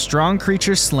several strong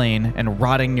creatures slain and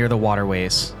rotting near the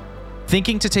waterways.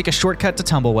 Thinking to take a shortcut to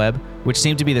Tumbleweb, which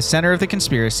seemed to be the center of the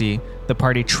conspiracy, the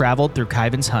party traveled through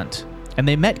Kyvan's hunt, and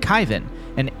they met Kyvan,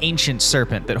 an ancient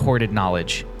serpent that hoarded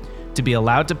knowledge. To be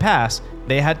allowed to pass,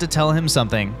 they had to tell him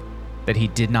something that he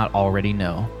did not already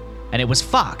know. And it was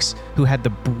Fox who had the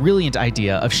brilliant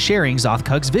idea of sharing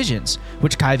Zothkug's visions,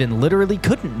 which Kyvan literally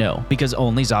couldn't know because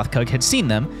only Zothkug had seen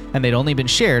them, and they'd only been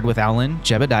shared with Owlin,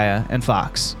 Jebediah, and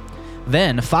Fox.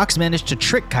 Then, Fox managed to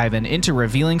trick Khyven into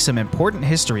revealing some important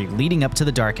history leading up to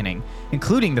the Darkening,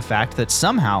 including the fact that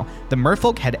somehow the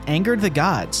merfolk had angered the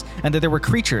gods, and that there were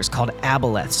creatures called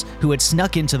aboleths who had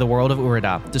snuck into the world of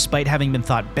Urda, despite having been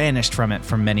thought banished from it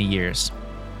for many years.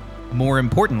 More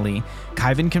importantly,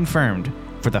 Khyven confirmed,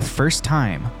 for the first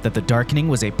time, that the Darkening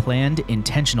was a planned,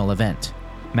 intentional event.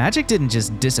 Magic didn't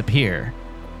just disappear,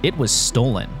 it was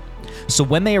stolen. So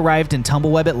when they arrived in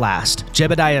Tumbleweb at last,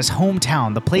 Jebediah's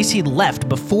hometown, the place he'd left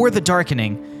before the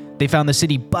Darkening, they found the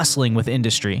city bustling with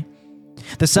industry.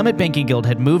 The Summit Banking Guild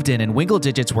had moved in, and Wingle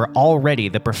digits were already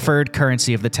the preferred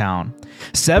currency of the town.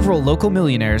 Several local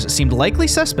millionaires seemed likely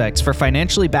suspects for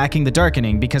financially backing the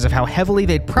Darkening because of how heavily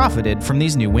they'd profited from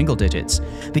these new Wingle digits.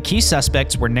 The key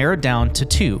suspects were narrowed down to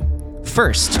two.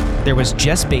 First, there was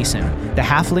Jess Basin, the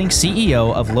halfling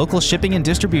CEO of local shipping and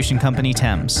distribution company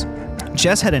Thames.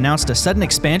 Jess had announced a sudden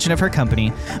expansion of her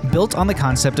company built on the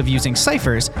concept of using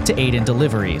ciphers to aid in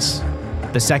deliveries.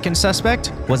 The second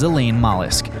suspect was Elaine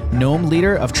Mollusk, gnome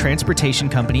leader of transportation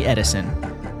company Edison.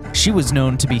 She was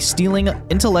known to be stealing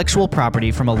intellectual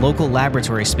property from a local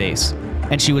laboratory space,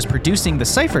 and she was producing the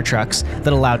cipher trucks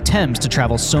that allowed Thames to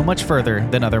travel so much further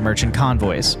than other merchant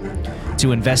convoys.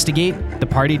 To investigate, the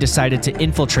party decided to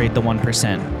infiltrate the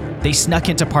 1%. They snuck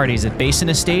into parties at Basin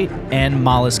Estate and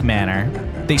Mollusk Manor.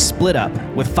 They split up,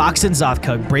 with Fox and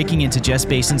Zothkug breaking into Jess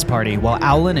Basin's party while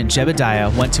Owlin and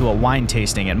Jebediah went to a wine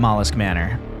tasting at Mollusk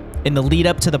Manor. In the lead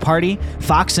up to the party,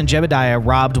 Fox and Jebediah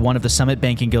robbed one of the Summit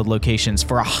Banking Guild locations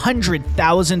for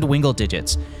 100,000 Wingle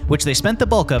digits, which they spent the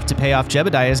bulk of to pay off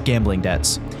Jebediah's gambling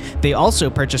debts. They also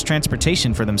purchased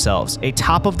transportation for themselves, a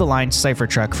top-of-the-line cipher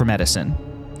truck from Edison.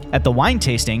 At the wine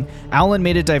tasting, Owlin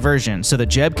made a diversion so that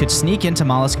Jeb could sneak into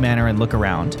Mollusk Manor and look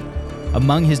around.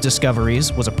 Among his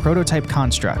discoveries was a prototype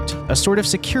construct, a sort of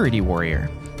security warrior,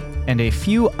 and a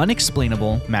few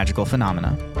unexplainable magical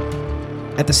phenomena.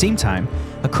 At the same time,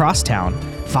 across town,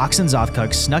 Fox and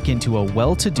Zothkug snuck into a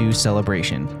well-to-do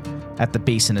celebration at the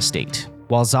Basin Estate.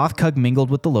 While Zothkug mingled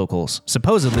with the locals,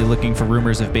 supposedly looking for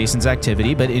rumors of Basin's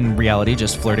activity, but in reality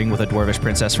just flirting with a dwarvish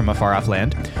princess from a far-off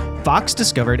land, Fox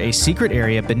discovered a secret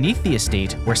area beneath the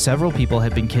estate where several people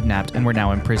had been kidnapped and were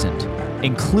now imprisoned,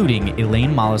 including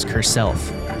Elaine Mollusk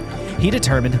herself. He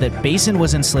determined that Basin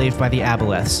was enslaved by the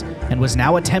aboleths and was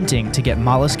now attempting to get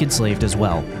Mollusk enslaved as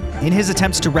well. In his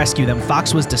attempts to rescue them,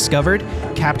 Fox was discovered,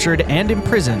 captured, and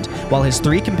imprisoned, while his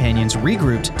three companions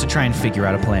regrouped to try and figure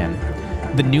out a plan.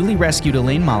 The newly rescued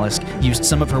Elaine Mollusk used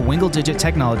some of her Wingle digit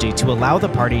technology to allow the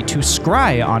party to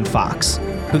scry on Fox,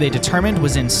 who they determined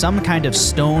was in some kind of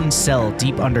stone cell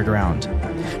deep underground.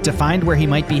 To find where he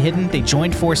might be hidden, they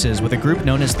joined forces with a group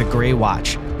known as the Grey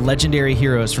Watch, legendary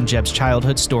heroes from Jeb's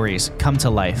childhood stories come to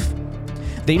life.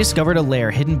 They discovered a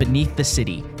lair hidden beneath the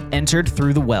city, entered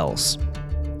through the wells.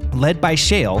 Led by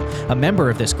Shale, a member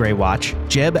of this Grey Watch,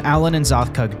 Jeb, Owlin, and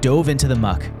Zothkug dove into the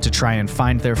muck to try and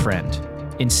find their friend.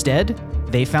 Instead,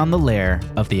 they found the lair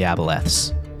of the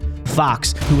aboleths.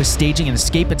 Fox, who was staging an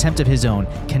escape attempt of his own,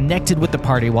 connected with the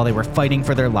party while they were fighting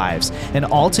for their lives, and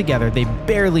all together they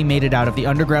barely made it out of the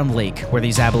underground lake where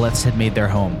these aboleths had made their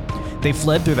home. They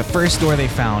fled through the first door they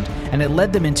found, and it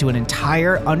led them into an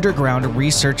entire underground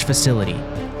research facility.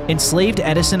 Enslaved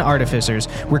Edison artificers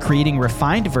were creating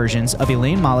refined versions of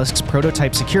Elaine Mollusk's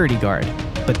prototype security guard,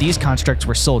 but these constructs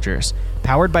were soldiers,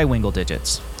 powered by Wingle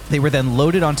digits. They were then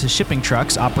loaded onto shipping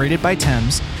trucks operated by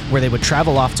Thames, where they would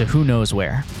travel off to who knows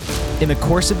where. In the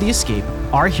course of the escape,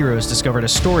 our heroes discovered a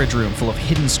storage room full of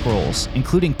hidden scrolls,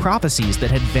 including prophecies that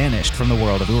had vanished from the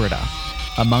world of Urda.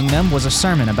 Among them was a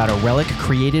sermon about a relic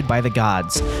created by the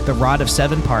gods, the Rod of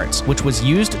Seven Parts, which was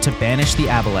used to banish the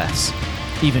aboleths.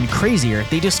 Even crazier,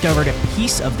 they discovered a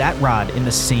piece of that rod in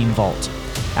the same vault.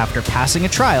 After passing a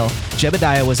trial,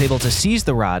 Jebediah was able to seize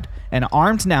the rod, and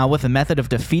armed now with a method of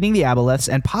defeating the aboleths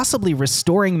and possibly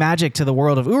restoring magic to the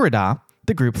world of Urda,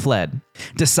 the group fled.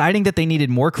 Deciding that they needed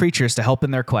more creatures to help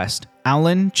in their quest,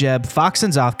 Owlin, Jeb, Fox,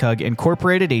 and Zothkug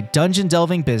incorporated a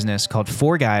dungeon-delving business called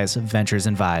Four Guys Ventures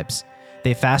and Vibes.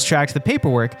 They fast-tracked the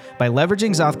paperwork by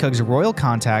leveraging Zothkug's royal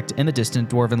contact in the distant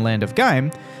dwarven land of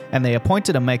Gaim, and they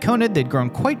appointed a Myconid they'd grown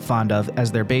quite fond of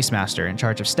as their base master in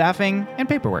charge of staffing and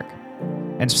paperwork.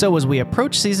 And so as we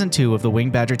approach Season 2 of the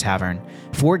Winged Badger Tavern,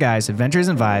 Four Guys Adventures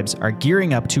and Vibes are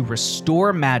gearing up to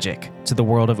restore magic to the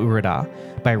world of Urda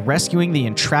by rescuing the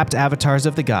entrapped avatars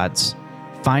of the gods,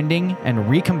 finding and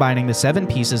recombining the 7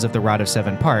 pieces of the Rod of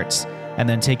Seven Parts, and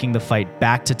then taking the fight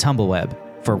back to Tumbleweb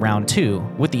for round 2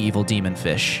 with the evil demon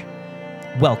fish.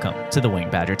 Welcome to the Winged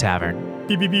Badger Tavern.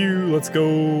 Pew, pew, pew, let's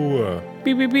go.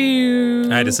 Beep, beep,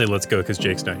 beep. I had to say let's go because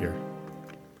Jake's not here.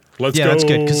 Let's Yeah, go. that's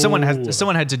good because someone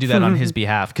had to do that on his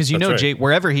behalf. Because That's right. Jake,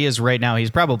 wherever he is right now,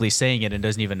 he's probably saying it and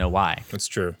doesn't even know why. That's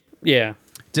true. Yeah.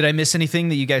 Did I miss anything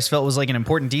that you guys felt was like an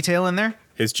important detail in there?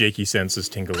 His Jakey sense is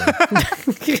tingling.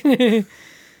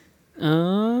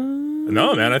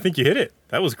 No, man, I think you hit it.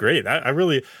 That was great. I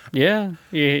really Yeah.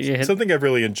 You hit, something I've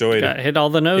really enjoyed hit all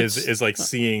the notes. is like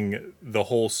seeing the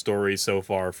whole story so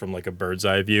far from like a bird's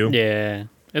eye view. Yeah.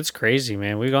 It's crazy,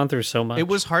 man. We've gone through so much. It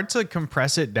was hard to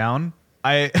compress it down.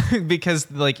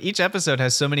 Because like each episode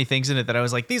has so many things in it that I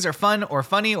was like, these are fun or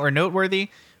funny or noteworthy.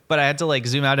 But I had to like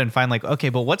zoom out and find like, okay,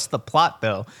 but what's the plot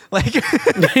though? Like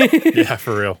Yeah,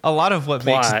 for real. a lot of what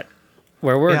plot. makes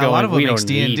Where we're a going, lot of what we makes don't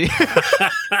D&D. need.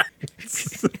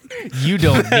 You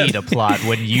don't need a plot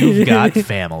when you've got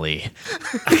family.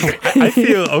 I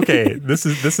feel okay. This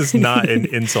is not an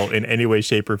insult in any way,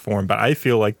 shape, or form, but I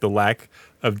feel like the lack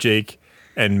of Jake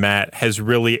and Matt has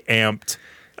really amped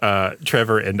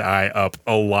Trevor and I up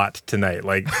a lot tonight.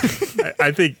 Like,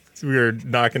 I think we're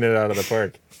knocking it out of the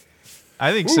park.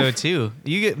 I think so too.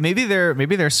 Maybe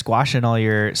they're squashing all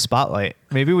your spotlight.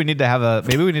 Maybe we need to have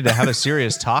a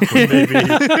serious talk with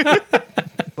them.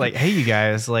 Like, hey, you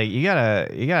guys, like you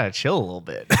gotta chill a little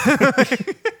bit.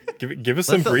 Give us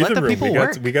some let breathing the room. people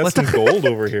work. We got some gold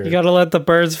over here. You got to let the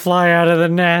birds fly out of the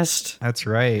nest. That's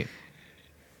right.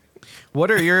 What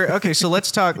are your so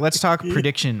let's talk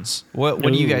predictions. What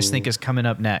do you guys think is coming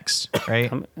up next?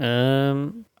 Right?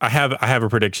 I have a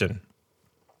prediction.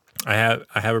 I have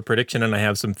a prediction and I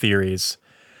have some theories.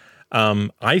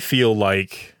 I feel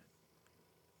like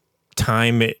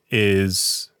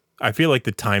I feel like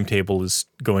the timetable is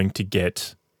going to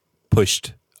get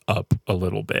pushed up a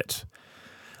little bit.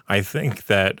 I think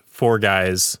that Four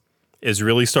Guys is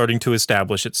really starting to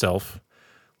establish itself.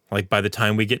 Like by the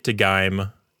time we get to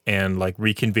Geim and like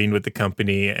reconvene with the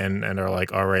company and are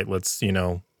like, all right, let's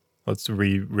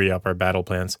re-up our battle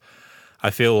plans. I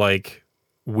feel like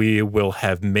we will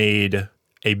have made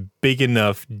a big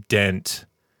enough dent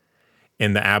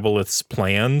in the Aboleth's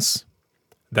plans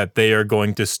that they are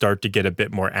going to start to get a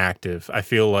bit more active. I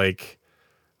feel like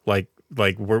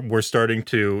we're starting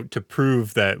to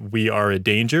prove that we are a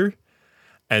danger.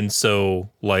 And so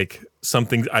like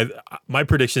my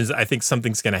prediction is I think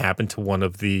something's going to happen to one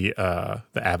of the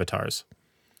avatars.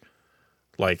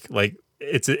 Like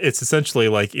it's essentially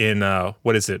like in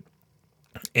what is it?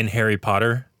 In Harry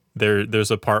Potter,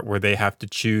 there's a part where they have to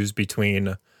choose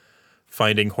between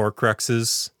finding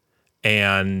Horcruxes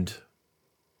and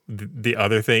the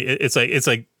other thing. It's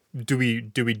like do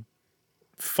we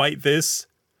fight this?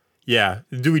 Yeah.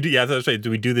 That's right. Do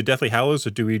we do the Deathly Hallows or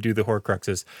do we do the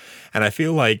Horcruxes? And I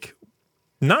feel like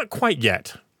not quite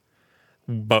yet,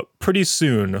 but pretty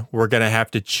soon we're gonna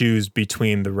have to choose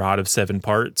between the Rod of Seven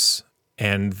Parts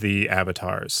and the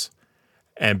avatars.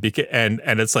 And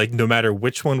it's like no matter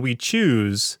which one we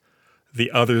choose,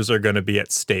 the others are going to be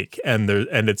at stake, and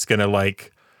it's going to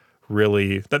like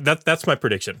really that's my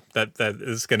prediction.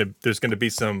 There's going to be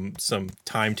some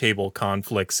timetable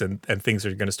conflicts and things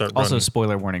are going to start. Also, running.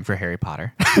 spoiler warning for Harry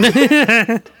Potter.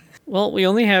 Well, we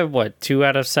only have 2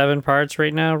 out of 7 parts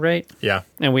right now, right? Yeah,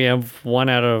 And we have 1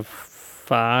 out of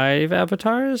 5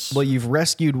 avatars. Well, you've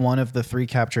rescued one of the 3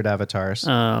 captured avatars,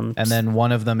 and then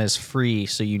one of them is free,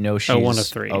 so you know she's 1 of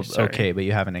 3. Sorry. okay, but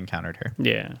you haven't encountered her.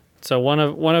 Yeah. So one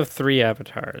of 3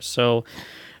 avatars. So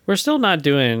we're still not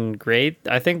doing great.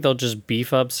 I think they'll just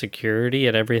beef up security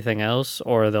and everything else,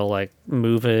 or they'll like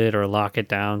move it or lock it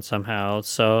down somehow.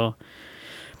 So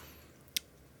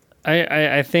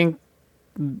I think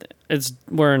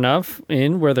we're enough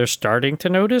in where they're starting to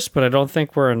notice, but I don't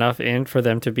think we're enough in for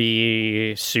them to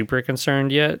be super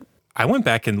concerned yet. I went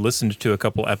back and listened to a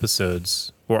couple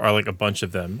episodes, or like a bunch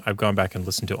of them. I've gone back and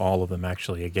listened to all of them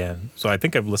actually again. So I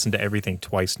think I've listened to everything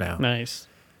twice now. Nice.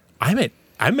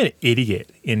 I'm an idiot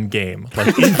in game.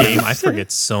 Like in game, I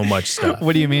forget so much stuff.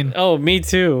 What do you mean? Oh, me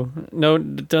too. No,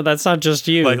 that's not just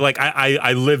you. Like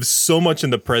I live so much in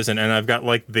the present, and I've got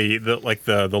like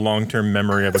the long term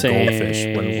memory of a Same.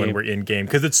 goldfish when we're in game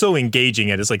because it's so engaging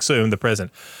and it's like so in the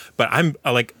present. But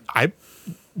I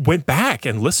went back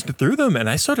and listened through them, and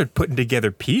I started putting together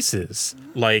pieces.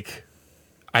 Like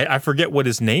I forget what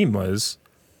his name was,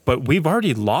 but we've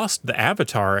already lost the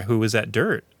avatar who was at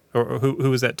Dirt or who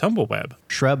was at Tumbleweb.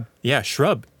 Shrub. Yeah,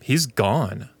 Shrub. He's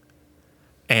gone.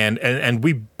 And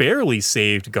we barely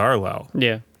saved Garlow.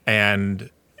 Yeah. And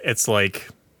it's like,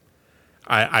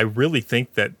 I really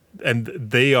think that, and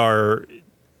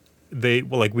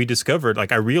we discovered,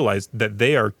 like I realized that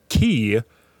they are key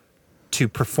to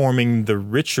performing the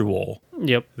ritual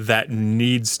Yep. that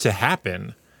needs to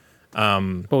happen.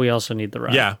 But we also need the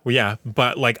rod. Yeah.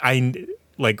 But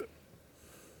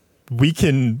we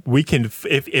can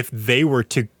if they were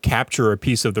to capture a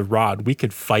piece of the rod, we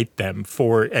could fight them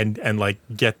for and like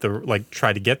get the like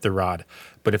try to get the rod.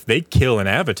 But if they kill an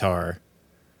avatar,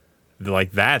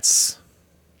 like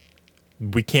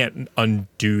we can't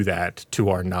undo that to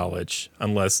our knowledge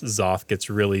unless Zoth gets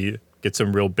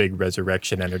some real big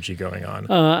resurrection energy going on.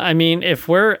 I mean, if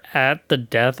we're at the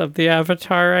death of the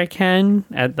Avatar, I can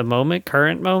at the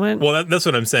current moment. Well, that's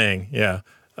what I'm saying. Yeah.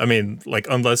 I mean, like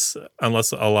unless a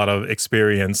lot of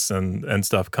experience and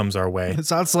stuff comes our way. It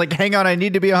sounds like, hang on, I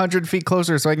need to be 100 feet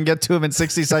closer so I can get to him in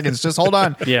 60 seconds. Just hold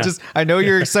on. Yeah. I know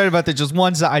you're excited about that. Just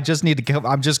once, I just need to go.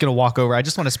 I'm just going to walk over. I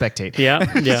just want to spectate. Yeah.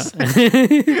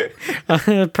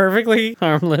 Perfectly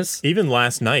harmless. Even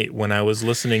last night when I was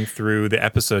listening through the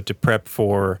episode to prep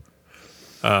for,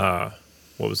 what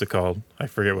was it called? I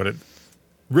forget what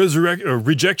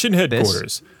Rejection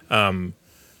Headquarters. I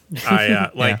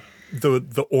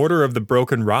the Order of the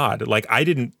Broken Rod. Like I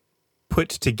didn't put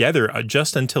together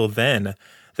just until then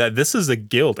that this is a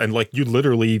guild, and like you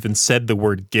literally even said the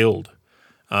word guild.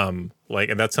 And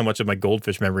that's how much of my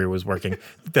goldfish memory was working.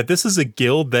 That this is a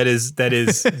guild that is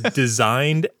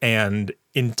designed and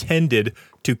intended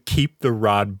to keep the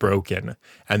rod broken,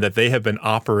 and that they have been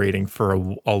operating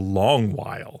for a long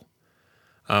while.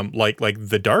 Like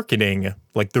the darkening,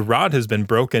 like the rod has been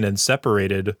broken and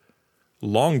separated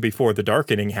long before the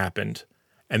darkening happened,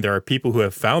 and there are people who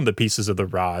have found the pieces of the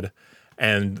rod,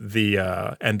 and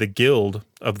the guild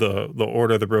of the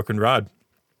Order of the Broken Rod,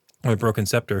 or the Broken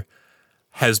Scepter,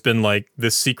 has been like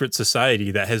this secret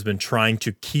society that has been trying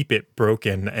to keep it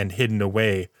broken and hidden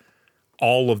away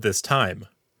all of this time.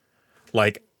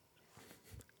 Like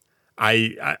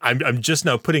I'm just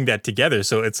now putting that together,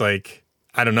 so it's like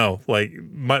I don't know, like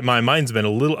my mind's been a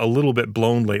little bit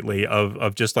blown lately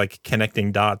of just like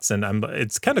connecting dots, and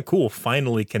it's kind of cool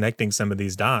finally connecting some of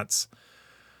these dots.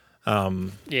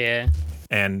 Yeah.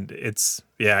 And it's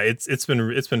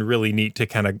been really neat to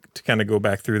kind of go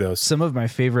back through those. Some of my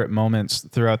favorite moments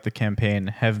throughout the campaign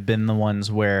have been the ones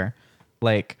where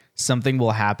like something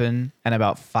will happen and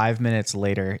about 5 minutes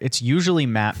later, it's usually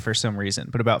Matt for some reason,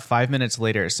 but about 5 minutes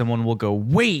later, someone will go,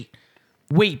 wait,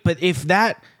 but if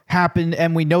that happened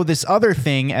and we know this other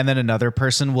thing, and then another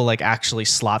person will like actually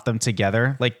slot them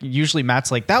together. Like usually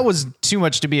Matt's like, that was too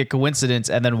much to be a coincidence,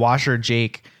 and then Washer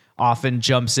Jake often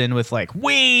jumps in with like,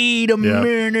 wait a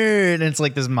minute, and it's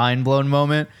like this mind blown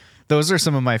moment. Those are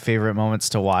some of my favorite moments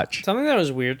to watch. Something that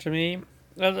was weird to me,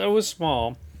 it was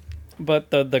small, but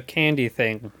the candy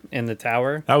thing in the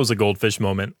tower. That was a goldfish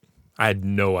moment. I had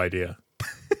no idea.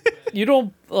 You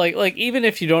don't like even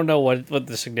if you don't know what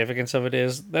the significance of it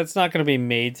is, that's not going to be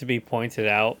made to be pointed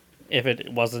out if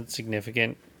it wasn't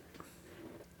significant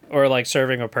or like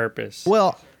serving a purpose.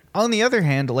 Well, on the other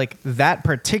hand, like that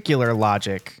particular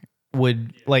logic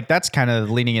would like that's kind of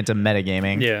leaning into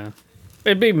metagaming. Yeah.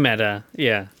 It'd be meta.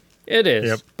 Yeah. It is.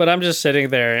 Yep. But I'm just sitting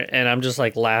there and I'm just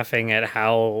like laughing at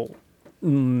how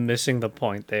missing the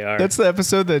point they are. That's the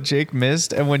episode that Jake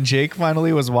missed, and when Jake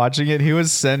finally was watching it, he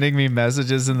was sending me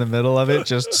messages in the middle of it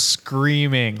just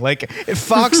screaming like, if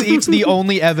Fox eats the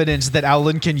only evidence that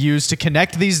Owlin can use to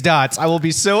connect these dots, I will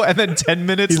be so. And then 10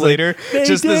 minutes later,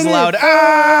 just this loud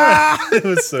It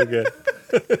was so good.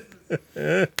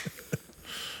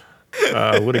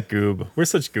 What a goob. We're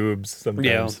such goobs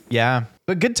sometimes. Yeah,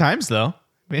 but good times though.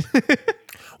 I mean,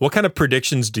 What kind of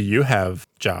predictions do you have,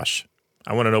 Josh?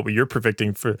 I want to know what you're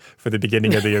predicting for the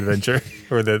beginning of the adventure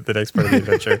or the next part of the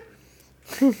adventure.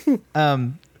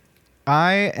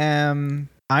 I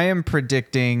am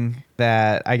predicting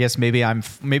that I guess maybe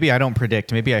I don't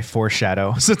predict, maybe I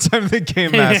foreshadow since I'm the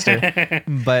game master.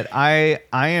 But I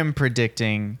am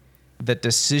predicting that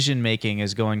decision making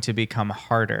is going to become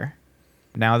harder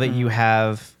now that you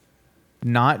have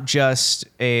not just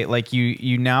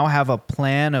you now have a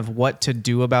plan of what to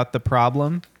do about the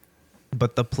problem.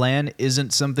 But the plan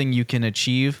isn't something you can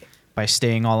achieve by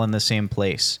staying all in the same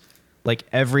place. Like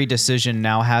every decision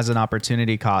now has an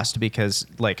opportunity cost because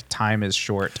like time is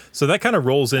short. So that kind of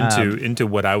rolls into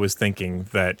what I was thinking,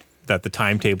 that the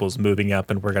timetable is moving up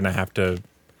and we're going to have to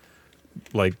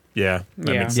makes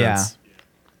sense. Yeah.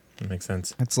 That makes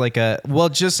sense. It's like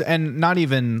and not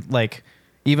even like,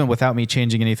 even without me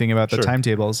changing anything about the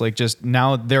timetables, like just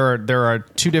now there are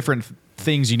two different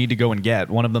things you need to go and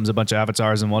get. One of them's a bunch of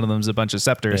avatars and one of them's a bunch of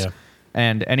scepters. Yeah.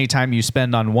 And any time you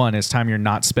spend on one is time you're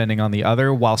not spending on the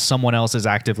other while someone else is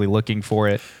actively looking for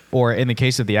it. Or in the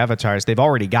case of the avatars, they've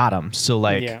already got them. So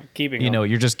like,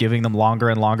 you're just giving them longer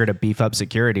and longer to beef up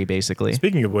security, basically.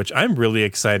 Speaking of which, I'm really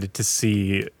excited to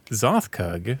see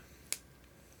Zothkug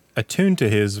attuned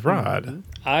to his rod.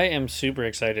 I am super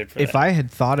excited for that. If I had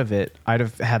thought of it, I'd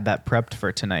have had that prepped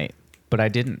for tonight, but I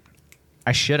didn't.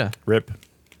 I shoulda. Rip.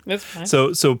 It's fine.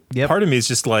 So Yep. part of me is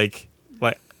just like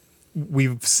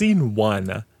we've seen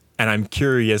one, and I'm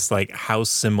curious like how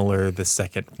similar the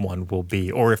second one will be,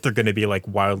 or if they're going to be like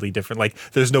wildly different. Like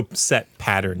there's no set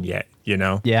pattern yet, you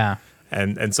know? Yeah.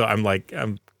 And so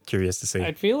I'm curious to see.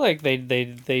 I'd feel like they'd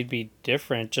be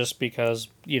different just because,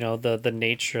 you know, the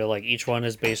nature, like each one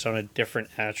is based on a different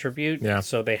attribute. Yeah.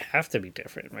 So they have to be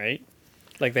different, right?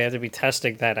 Like they have to be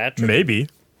testing that attribute. Maybe.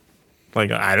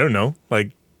 Like I don't know.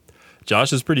 Like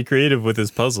Josh is pretty creative with his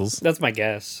puzzles. That's my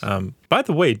guess. By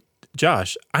the way,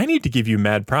 Josh, I need to give you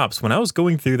mad props. When I was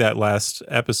going through that last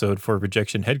episode for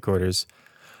Rejection Headquarters,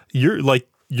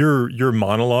 your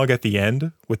monologue at the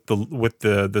end with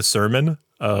the sermon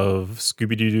of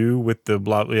Scooby Doo with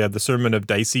the sermon of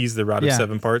Dicey's, the Rod of Yeah.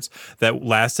 Seven Parts, that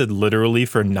lasted literally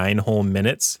for 9 whole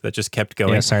minutes. That just kept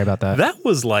going. Yeah, sorry about that. That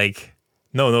was like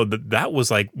that was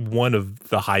like one of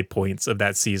the high points of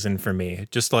that season for me.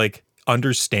 Just like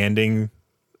understanding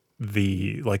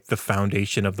the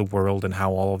foundation of the world and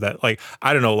how all of that, like,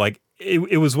 I don't know, like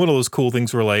it was one of those cool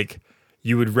things where like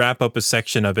you would wrap up a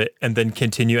section of it and then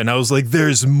continue, and I was like,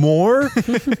 there's more.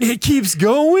 It keeps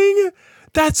going.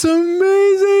 That's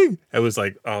amazing. I was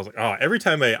like, oh, every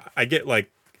time I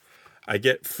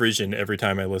get frisson every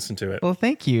time I listen to it. Well,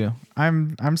 thank you.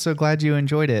 I'm so glad you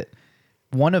enjoyed it.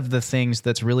 One of the things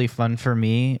that's really fun for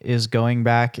me is going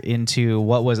back into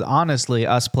what was honestly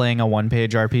us playing a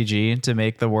 1-page RPG to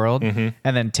make the world, and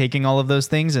then taking all of those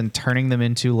things and turning them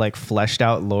into like fleshed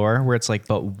out lore where it's like,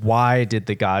 but why did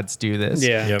the gods do this?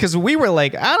 Yeah. Yep. Because we were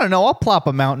like, I don't know, I'll plop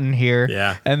a mountain here.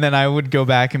 Yeah. And then I would go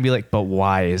back and be like, but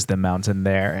why is the mountain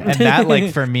there? And that,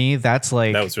 like, for me, that's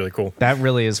like, That was really cool. that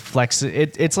really is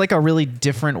it's like a really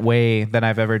different way than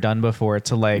I've ever done before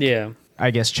to like, Yeah. I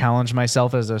guess, challenge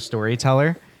myself as a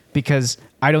storyteller, because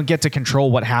I don't get to control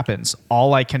what happens.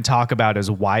 All I can talk about is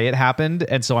why it happened.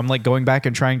 And so I'm like going back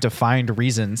and trying to find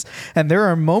reasons. And there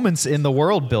are moments in the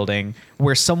world building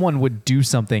where someone would do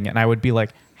something and I would be like,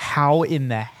 how in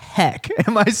the heck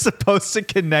am I supposed to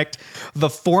connect the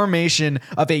formation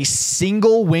of a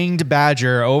single winged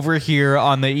badger over here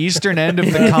on the eastern end of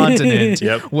the continent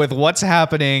Yep. with what's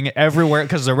happening everywhere?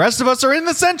 Because the rest of us are in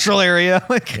the central area.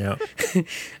 Like, Yeah.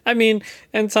 I mean,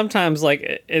 and sometimes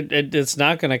like it's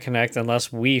not going to connect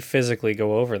unless we physically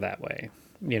go over that way.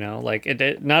 You know, like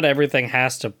not everything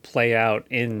has to play out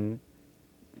in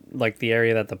like the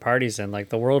area that the party's in. Like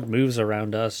the world moves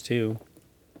around us too.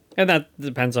 And that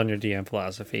depends on your DM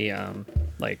philosophy.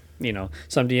 Like, you know,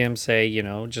 some DMs say, you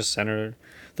know, just center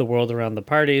the world around the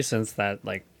party, since that,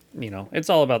 like, you know, it's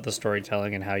all about the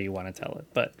storytelling and how you want to tell it.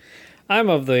 But I'm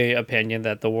of the opinion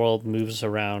that the world moves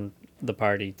around the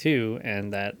party too,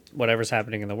 and that whatever's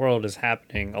happening in the world is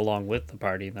happening along with the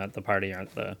party, not the party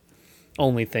aren't the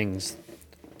only things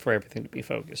for everything to be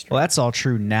focused. well, that's all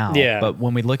true now. Yeah. But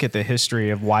when we look at the history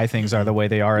of why things are the way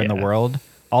they are in the Yeah. world,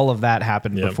 all of that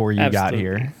happened Yep. before you got Absolutely.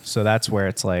 here. So that's where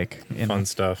it's like, you know, Fun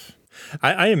stuff.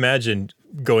 I imagine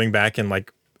going back and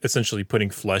like essentially putting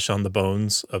flesh on the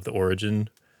bones of the origin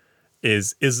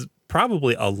is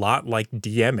probably a lot like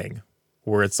DMing,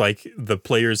 where it's like the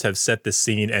players have set the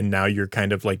scene and now you're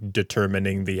kind of like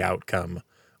determining the outcome,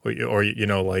 or you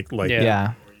know, like Yeah.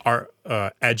 yeah. are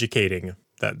educating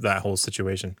that whole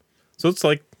situation. So it's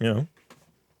like, you know,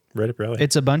 right up your alley.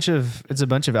 It's a bunch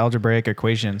of algebraic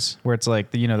equations where it's like,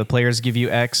 you know, the players give you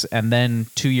X and then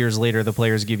 2 years later the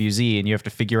players give you Z and you have to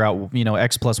figure out, you know,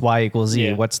 X plus Y equals Z.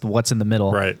 Yeah. What's in the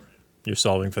middle? Right. You're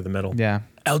solving for the middle. Yeah.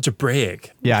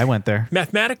 Algebraic. Yeah, I went there.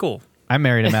 Mathematical. I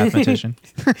married a mathematician.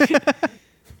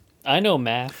 I know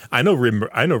math. I know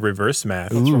reverse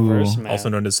math. It's reverse math. Also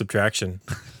known as subtraction.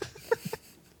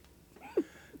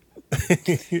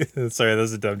 Sorry, that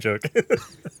was a dumb joke.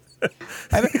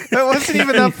 That wasn't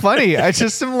even that funny. I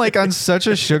just am like on such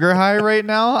a sugar high right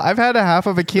now. I've had a half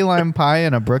of a key lime pie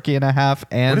and a brookie and a half,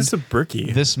 and What is a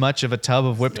brookie? this much of a tub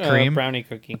of whipped cream. Brownie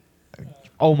cookie.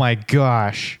 Oh my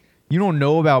gosh. You don't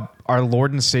know about our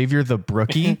Lord and Savior, the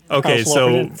brookie? Okay, Our so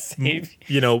Lord and Savior.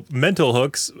 you know, mental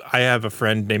hooks. I have a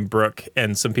friend named Brooke,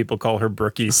 and some people call her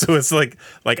Brookie. So it's like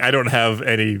I don't have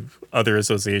any other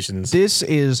associations. This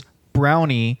is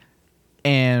brownie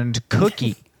and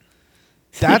cookie.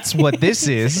 That's what this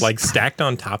is. Like stacked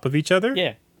on top of each other.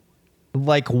 Yeah.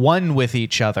 Like one with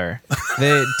each other.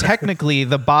 Technically,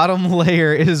 the bottom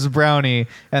layer is brownie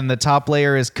and the top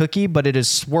layer is cookie, but it is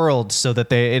swirled so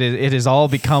that it has all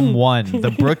become one. The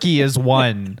brookie is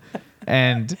one,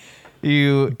 and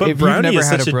you. But if brownie you've never is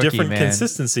had such a brookie, different man,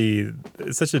 consistency.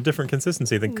 It's such a different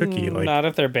consistency than cookie. Like, Not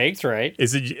if they're baked right.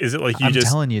 is it like you I'm just?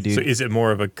 telling you, dude. So is it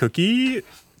more of a cookie It's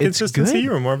consistency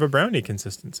good. or more of a brownie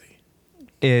consistency?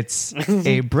 It's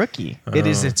a brookie. It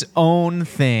is its own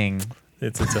thing.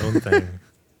 It's its own thing.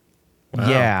 Wow.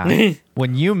 Yeah.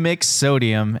 When you mix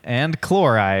sodium and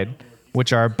chloride,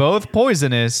 which are both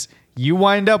poisonous, you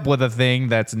wind up with a thing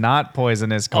that's not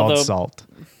poisonous called Although- salt.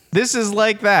 This is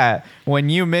like that when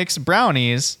you mix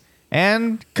brownies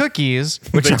and cookies,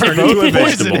 which They are turn into a both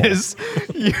vegetable. poisonous,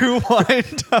 you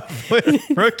wind up with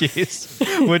rookies,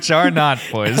 which are not I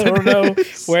poisonous. don't know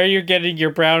where you're getting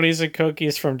your brownies and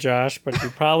cookies from, Josh, but you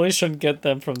probably shouldn't get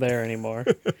them from there anymore.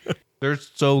 They're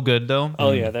so good though.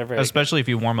 Oh yeah, they're very Especially if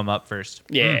you warm them up first.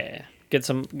 good. Yeah. Get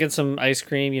some ice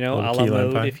cream, A a little la key lime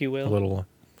mode, pie, if you will. A little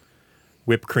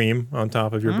whipped cream on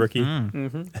top of your brookie.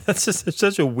 That's just it's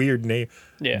such a weird name.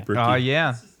 Yeah. Brookie. Oh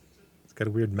yeah. It's got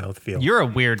a weird mouthfeel. You're a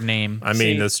weird name. I mean,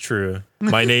 See- that's true.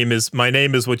 My name is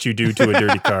what you do to a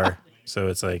dirty car. So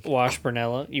it's like Wash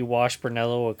Brunello. You wash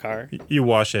Brunello a car. you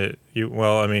wash it.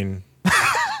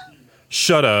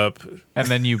 Shut up. And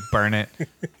then you burn it.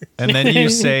 And then you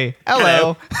say,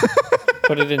 hello.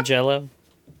 Put it in Jello.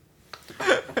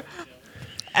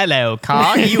 Hello,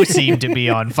 car. You seem to be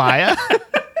on fire.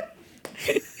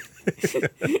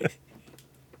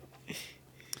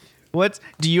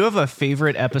 Do you have a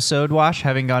favorite episode, Wash,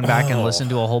 having gone back and listened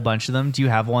to a whole bunch of them? Do you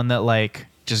have one that like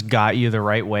just got you the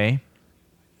right way?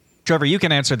 Trevor, you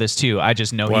can answer this too. I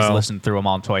just know he's Well, listened through them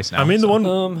all twice now. I mean, the one,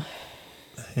 Um,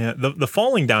 yeah, the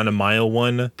falling down a mile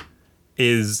one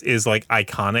is like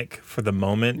iconic for the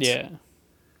moment. yeah.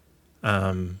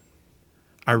 I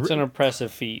It's an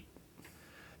impressive feat.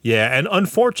 Yeah, and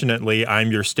unfortunately,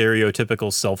 I'm your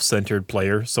stereotypical self-centered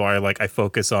player, so I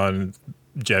focus on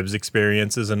Jeb's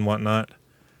experiences and whatnot.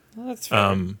 Well, that's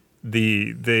fair.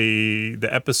 The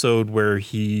episode where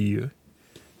he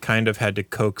kind of had to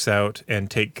coax out and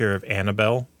take care of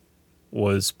Annabelle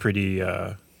was pretty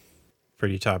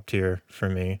top tier for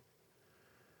me.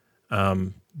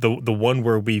 The one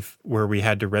where we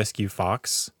had to rescue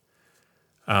Fox,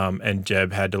 and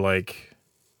Jeb had to like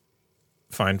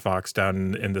find Fox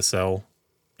down in the cell,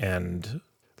 and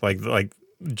like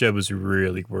Jeb was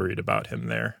really worried about him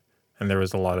there, and there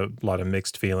was a lot of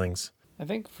mixed feelings. I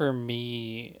think for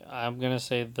me, I'm gonna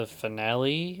say the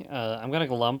finale. I'm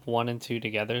gonna lump 1 and 2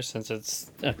 together since it's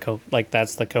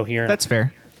that's the coherent That's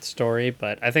fair. story.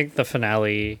 But I think the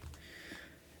finale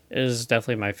is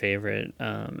definitely my favorite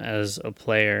as a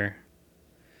player.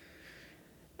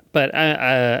 But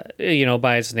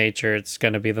by its nature, it's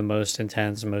gonna be the most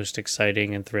intense, most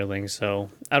exciting, and thrilling. So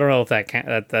I don't know if that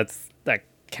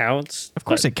counts. Of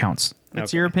course it counts.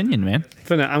 That's Okay. your opinion, man.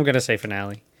 I'm gonna say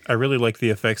finale. I really like the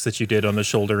effects that you did on the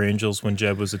shoulder angels when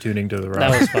Jeb was attuning to the rock.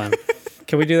 That was fun.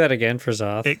 Can we do that again for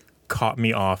Zoth? It caught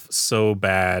me off so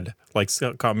bad,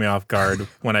 caught me off guard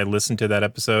when I listened to that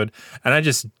episode, and I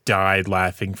just died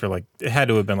laughing for it had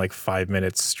to have been 5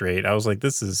 minutes straight. I was like,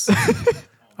 this is,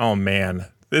 oh man,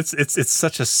 it's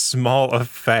such a small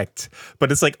effect,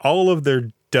 but it's like all of their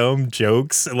dumb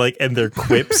jokes, and their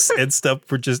quips and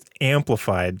stuff were just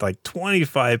amplified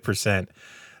 25%.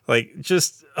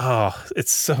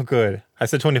 It's so good. I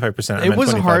said 25%. It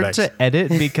was hard 25x. to edit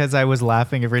because I was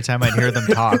laughing every time I'd hear them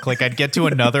talk. I'd get to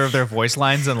another of their voice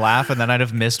lines and laugh, and then I'd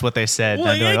have missed what they said. And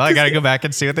Well, I'd be yeah, like, I 'cause gotta go back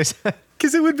and see what they said.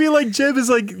 Because it would be like Jeb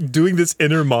is doing this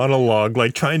inner monologue,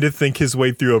 trying to think his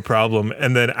way through a problem,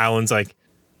 and then Alan's like,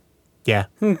 yeah.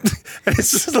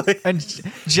 It's just And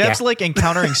Jeff's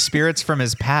encountering spirits from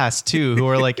his past too, who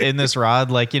are in this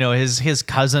rod. His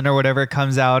cousin or whatever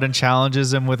comes out and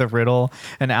challenges him with a riddle,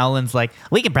 and Alan's like,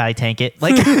 "We can probably tank it."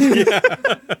 I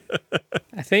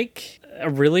think a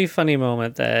really funny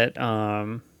moment that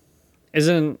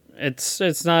isn't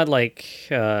it's not like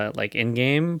in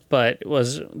game, but it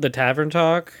was the tavern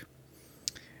talk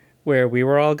where we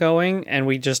were all going and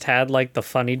we just had the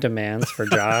funny demands for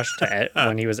Josh to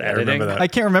when he was editing. remember that. I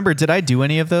can't remember. Did I do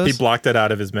any of He those? blocked it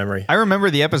out of his memory. I remember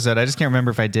the episode. I just can't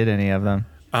remember if I did any of them.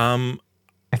 I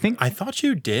think I thought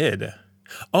you did.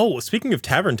 Oh, speaking of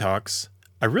tavern talks,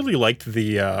 I really liked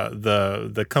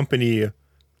the company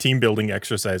team building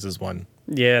exercises one.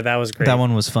 Yeah, that was great. that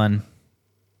one was fun.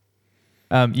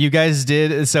 You guys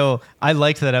did. So I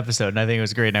liked that episode, and I think it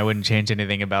was great, and I wouldn't change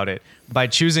anything about it. By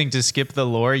choosing to skip the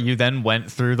lore, you then went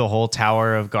through the whole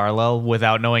Tower of Garlel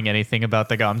without knowing anything about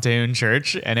the Gomteun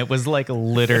Church, and it was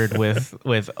littered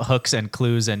with hooks and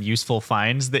clues and useful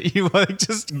finds that you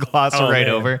just gloss right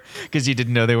man. over because you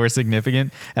didn't know they were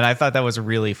significant. And I thought that was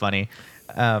really funny.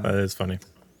 That is funny.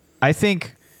 I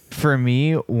think for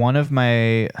me, one of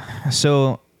my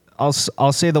I'll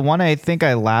say the one I think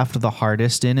I laughed the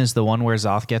hardest in is the one where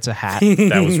Zoth gets a hat.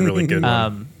 That was a really good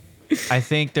one. I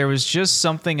think there was just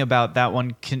something about that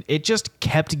one. It just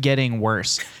kept getting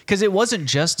worse because it wasn't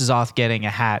just Zoth getting a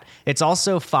hat. It's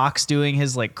also Fox doing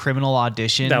his like criminal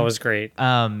audition. That was great.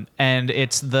 And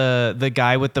it's the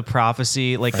guy with the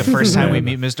prophecy, like the first time we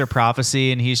meet Mr.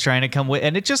 Prophecy, and he's trying to come with,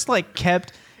 and it just like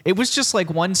kept. It was just like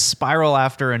one spiral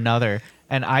after another,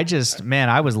 and I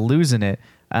was losing it.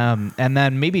 And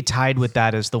then maybe tied with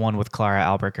that is the one with Clara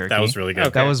Albuquerque. That was really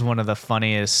good. That was one of the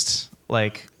funniest,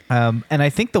 like. And I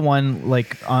think the one,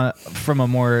 like, from a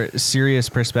more serious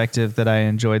perspective that I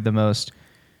enjoyed the most,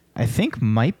 I think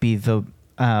might be the,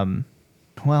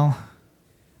 well,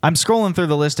 I'm scrolling through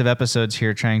the list of episodes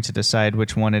here trying to decide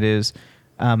which one it is.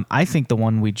 I think the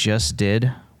one we just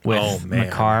did with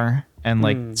Makar and,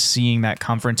 like, seeing that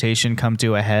confrontation come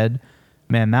to a head,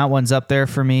 man, that one's up there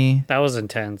for me. That was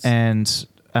intense. And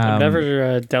I've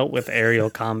never dealt with aerial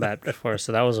combat before,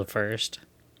 so that was a first.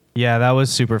 Yeah, that was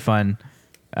super fun.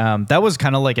 That was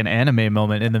kind of like an anime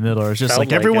moment in the middle. It was just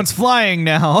like everyone's flying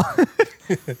now.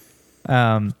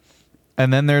 And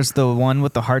then there's the one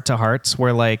with the heart to hearts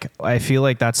where like I feel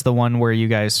like that's the one where you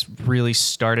guys really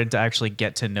started to actually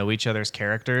get to know each other's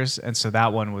characters, and so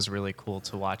that one was really cool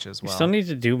to watch as well. We still need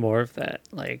to do more of that.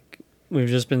 Like we've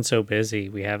just been so busy,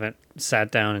 we haven't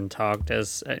sat down and talked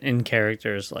as in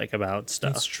characters like about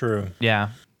stuff. That's true. Yeah,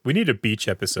 We need a beach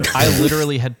episode. I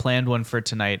literally had planned one for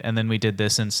tonight, and then we did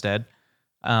this instead.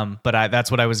 But that's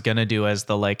what I was gonna do as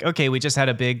the like, okay, we just had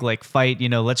a big like fight,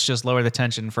 let's just lower the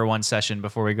tension for one session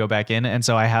before we go back in. And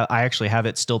so I actually have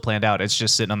it still planned out. It's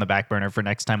just sitting on the back burner for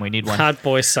next time we need one. Hot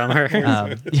boy summer.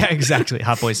 Yeah, exactly.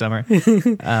 Hot boy summer.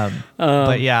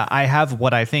 But yeah, I have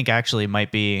what I think actually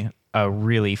might be a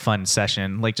really fun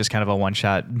session, like just kind of a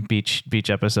one-shot beach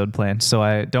episode planned.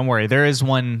 So don't worry, there is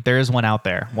one out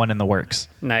there, one in the works.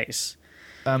 Nice.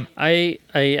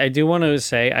 I do want to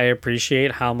say I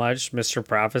appreciate how much Mr.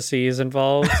 Prophecy is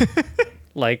involved.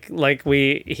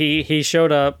 he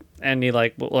showed up and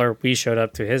we showed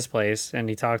up to his place and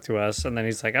he talked to us and then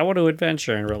he's like, I want to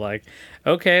adventure, and we're like,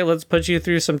 okay, let's put you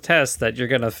through some tests that you're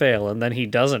gonna fail, and then he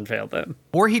doesn't fail them.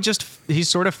 Or he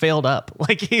sort of failed up.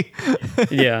 Like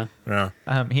Yeah.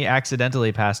 He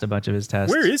accidentally passed a bunch of his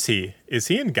tests. Where is he? Is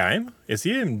he in Gaim? Is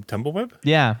he in Tumbleweb?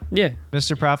 Yeah. Yeah.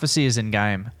 Mr. Prophecy is in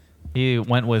Gaim. He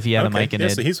went with the Mike and yeah,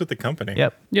 so he's with the company.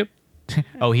 Yep.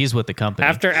 Oh, he's with the company.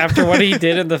 After what he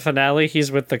did in the finale,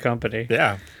 he's with the company.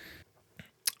 Yeah.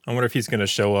 I wonder if he's going to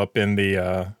show up in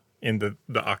the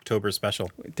October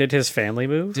special. Did his family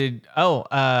move?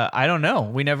 I don't know.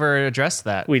 We never addressed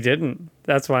that. We didn't.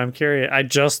 That's why I'm curious. I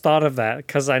just thought of that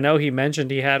because I know he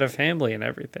mentioned he had a family and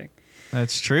everything.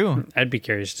 That's true. I'd be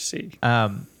curious to see.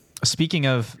 Speaking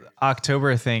of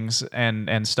October things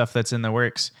and stuff that's in the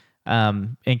works,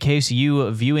 in case you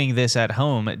viewing this at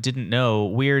home didn't know,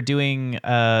 we're doing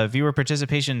viewer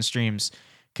participation streams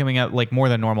coming up like more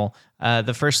than normal.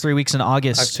 The first 3 weeks in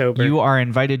August, October. You are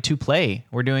invited to play.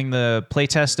 We're doing the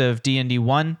playtest of D&D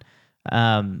 1,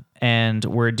 and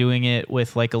we're doing it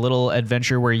with like a little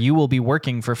adventure where you will be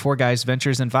working for Four Guys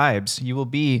Ventures and Vibes. You will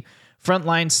be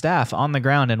frontline staff on the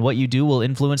ground, and what you do will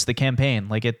influence the campaign.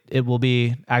 Like it will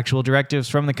be actual directives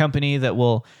from the company that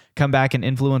will come back and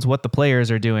influence what the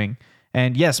players are doing.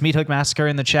 And yes, Meat Hook Massacre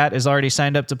in the chat is already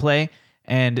signed up to play,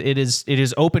 and it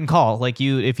is open call. Like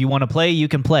if you want to play, you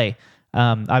can play.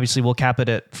 Obviously, we'll cap it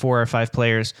at 4 or 5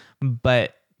 players,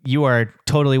 but you are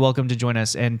totally welcome to join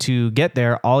us. And to get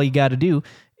there, all you got to do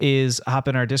is hop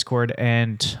in our Discord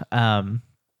and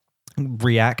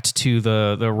react to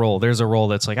the role. There's a role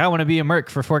that's like, I want to be a merc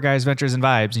for Four Guys, Ventures, and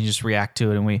Vibes, and you just react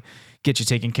to it, and we get you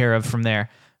taken care of from there.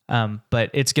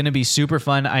 But it's going to be super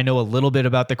fun. I know a little bit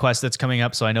about the quest that's coming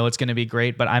up, so I know it's going to be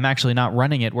great, but I'm actually not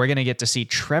running it. We're going to get to see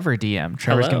Trevor DM.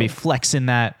 Trevor's going to be flexing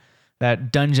that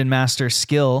dungeon master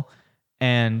skill,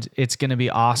 and it's going to be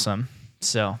awesome.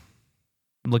 So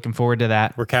I'm looking forward to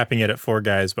that. We're capping it at 4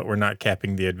 guys, but we're not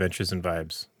capping the Adventures and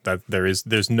Vibes.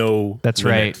 There's no That's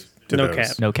limit right. to No those.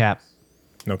 cap. No cap.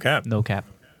 No cap. No cap.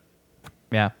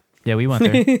 Yeah, we went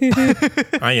there.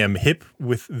 I am hip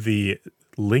with the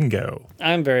lingo.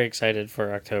 I'm very excited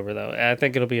for October, though. I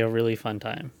think it'll be a really fun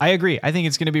time. I agree. I think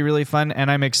it's going to be really fun,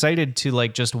 and I'm excited to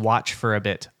like just watch for a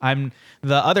bit. The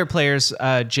other players,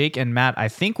 Jake and Matt, I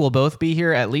think will both be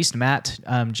here. At least Matt.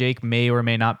 Jake may or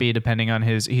may not be, depending on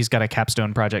he's got a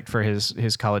capstone project for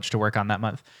his college to work on that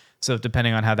month. So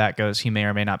depending on how that goes, he may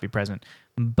or may not be present.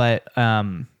 But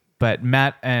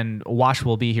Matt and Wash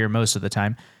will be here most of the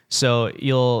time. So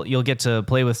you'll get to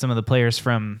play with some of the players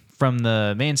from from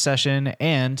the main session,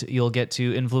 and you'll get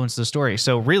to influence the story.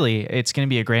 So really, it's going to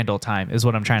be a grand old time, is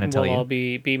what I'm trying to tell We'll you. all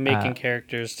be making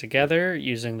characters together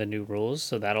using the new rules,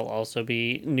 so that'll also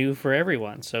be new for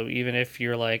everyone. So even if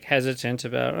you're like hesitant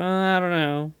about, I don't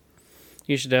know,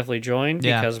 you should definitely join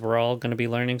because we're all going to be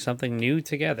learning something new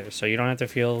together. So you don't have to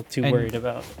feel too worried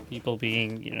about people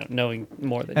being, knowing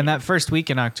more than And you. that first week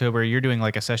in October, you're doing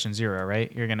like a session 0,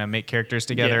 right? You're gonna make characters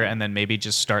together and then maybe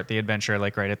just start the adventure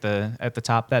like right at the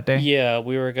top that day. Yeah,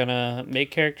 we were gonna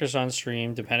make characters on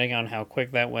stream, depending on how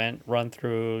quick that went. Run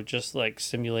through just like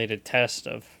simulated test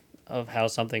of how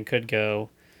something could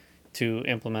go, to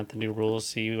implement the new rules,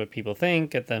 see what people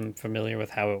think, get them familiar with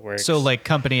how it works. So like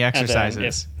company then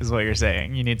exercises is what you're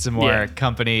saying. You need some more Yeah.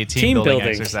 company team building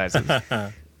exercises.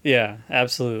 Yeah,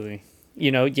 absolutely.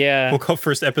 Yeah. We'll call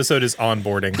first episode is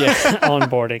onboarding. Yeah,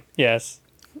 onboarding. Yes.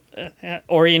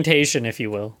 Orientation, if you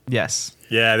will. Yes.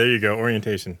 Yeah, there you go.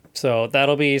 Orientation. So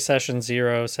that'll be session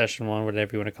 0, session 1, whatever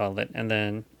you want to call it, and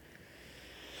then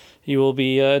you will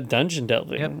be dungeon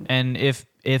delving. Yep. And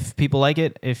if people like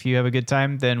it, if you have a good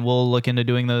time, then we'll look into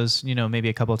doing those, maybe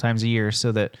a couple of times a year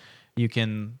so that you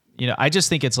can, I just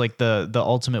think it's like the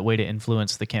ultimate way to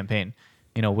influence the campaign.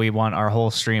 We want our whole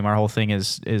stream, our whole thing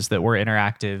is that we're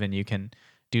interactive and you can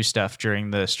do stuff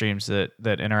during the streams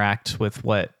that interact with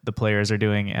what the players are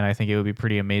doing. And I think it would be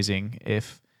pretty amazing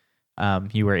if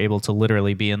you were able to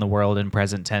literally be in the world in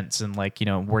present tense and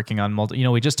working on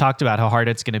we just talked about how hard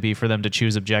it's going to be for them to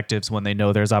choose objectives when they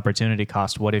know there's opportunity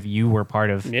cost. What if you were part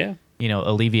of,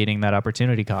 alleviating that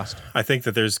opportunity cost? I think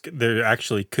that there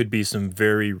actually could be some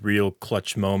very real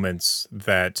clutch moments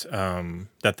that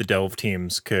that the delve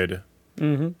teams could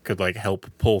like help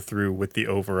pull through with the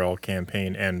overall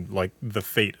campaign and like the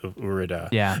fate of Urida.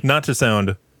 Yeah. Not to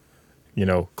sound,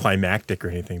 climactic or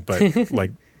anything, but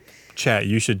like, chat,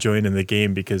 you should join in the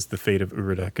game because the fate of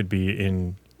Urida could be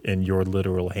in your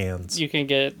literal hands. You can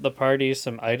get the party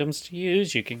some items to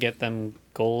use. You can get them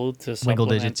gold to Wiggle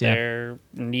supplement digits, yeah. their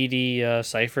needy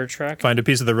cipher truck. Find a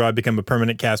piece of the rod, become a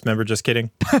permanent cast member. Just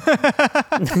kidding.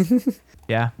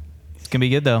 Yeah. It's going to be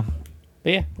good though.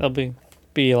 But yeah, that'll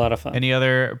be a lot of fun. Any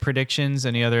other predictions?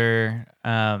 Any other,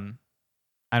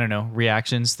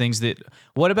 reactions?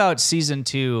 What about season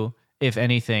 2, if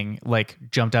anything, like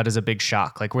jumped out as a big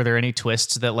shock? Like, were there any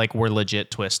twists that like were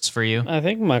legit twists for you? I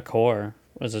think Makor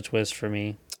was a twist for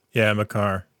me. Yeah,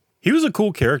 Makar. He was a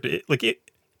cool character.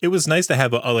 It was nice to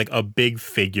have a big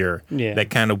figure that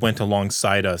kind of went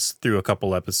alongside us through a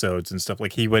couple episodes and stuff.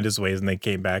 Like he went his ways and then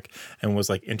came back and was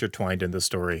like intertwined in the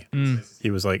story.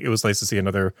 He was like, it was nice to see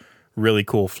another really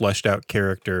cool fleshed out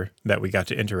character that we got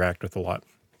to interact with a lot.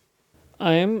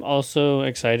 I am also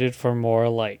excited for more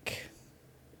like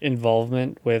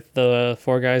involvement with the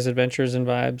Four Guys Adventures and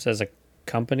Vibes as a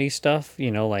company stuff.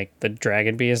 Like the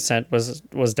dragon being sent was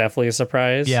definitely a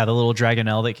surprise. Yeah, the little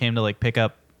dragonelle that came to like pick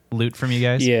up loot from you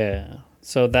guys. Yeah.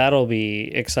 So that'll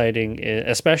be exciting,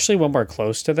 especially when we're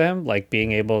close to them, like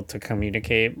being able to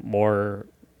communicate more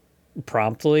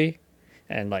promptly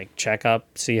and like check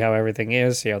up, see how everything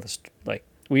is, see how this like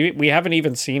we haven't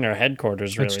even seen our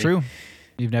headquarters really. That's true.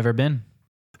 You've never been.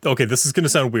 Okay, this is going to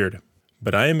sound weird,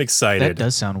 but I am excited. That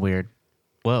does sound weird.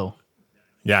 Whoa.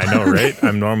 Yeah, I know, right?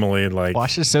 I'm normally like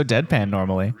Wash is so deadpan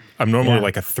normally. I'm normally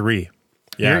like a 3.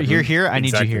 Yeah, you're here. I need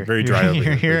exactly. you here. Very dry over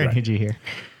You're here. here. I need you here.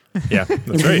 Yeah,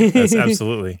 that's right. That's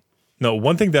absolutely. No,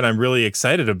 one thing that I'm really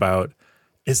excited about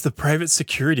is the private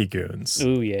security goons.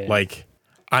 Ooh, yeah. Like,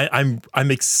 I'm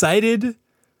excited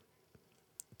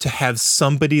to have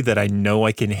somebody that I know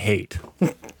I can hate.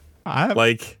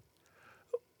 Like,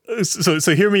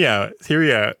 so hear me out. Hear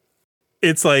me out.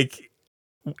 It's like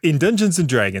in Dungeons and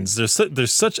Dragons,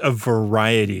 there's such a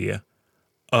variety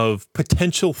of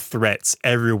potential threats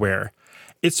everywhere.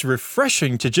 It's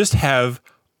refreshing to just have,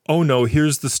 oh no,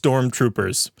 here's the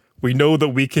stormtroopers. We know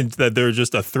that they're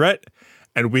just a threat,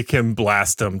 and we can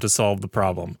blast them to solve the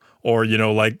problem. Or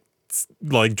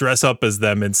like dress up as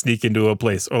them and sneak into a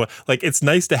place. Or like it's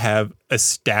nice to have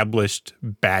established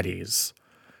baddies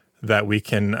that we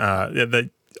can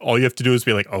that all you have to do is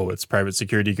be like, oh, it's private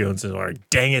security goons, and like,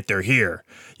 dang it, they're here.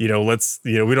 We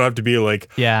don't have to be like,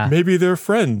 Yeah. maybe they're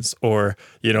friends, or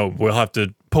we'll have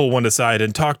to pull one aside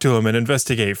and talk to them and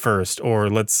investigate first, or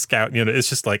let's scout. It's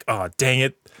just like, oh, dang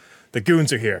it, the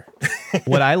goons are here.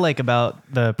 What I like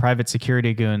about the private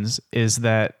security goons is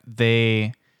that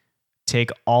they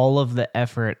take all of the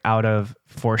effort out of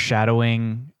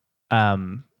foreshadowing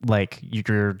like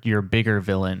your bigger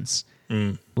villains.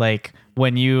 Like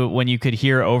when you could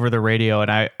hear over the radio,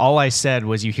 and all I said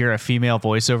was you hear a female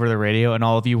voice over the radio, and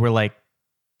all of you were like,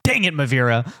 dang it,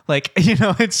 Mavira. Like,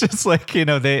 it's just like,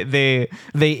 they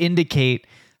indicate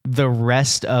the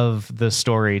rest of the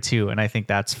story too, and I think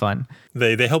that's fun.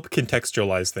 They help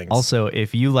contextualize things. Also,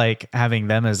 if you like having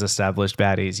them as established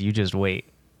baddies, you just wait.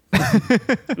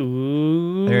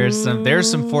 Ooh. There's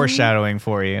some foreshadowing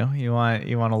for you. You want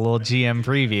a little GM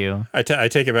preview. I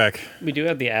take it back. We do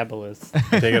have the aboleth.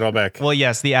 I take it all back. Well,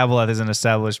 yes, the Aboleth is an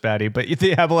established baddie, but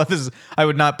the Aboleth is... I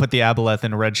would not put the Aboleth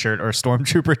in red shirt or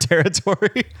stormtrooper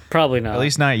territory. Probably not. At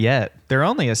least not yet. They're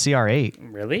only a CR8.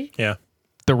 Really? Yeah.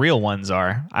 The real ones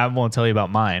are. I won't tell you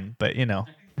about mine, but you know.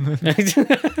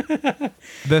 The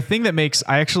thing that makes...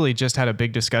 I actually just had a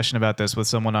big discussion about this with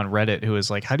someone on Reddit who was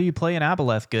like, how do you play an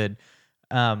Aboleth good?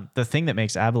 The thing that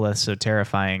makes Aboleth so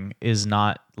terrifying is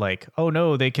not like, oh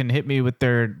no, they can hit me with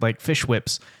their like fish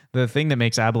whips. The thing that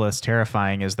makes Aboleths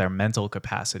terrifying is their mental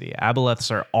capacity.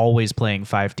 Aboleths are always playing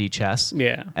 5D chess.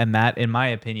 Yeah. And that, in my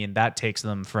opinion, that takes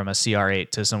them from a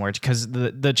CR8 to somewhere, because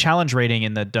the challenge rating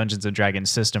in the Dungeons and Dragons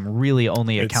system really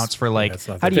only accounts for like, it's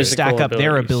not how do you physical stack up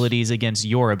their abilities. abilities against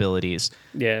your abilities?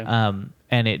 Yeah.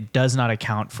 And it does not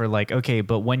account for like, okay,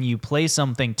 but when you play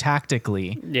something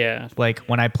tactically, Yeah. like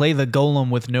when I play the golem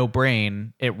with no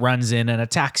brain, it runs in and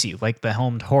attacks you, like the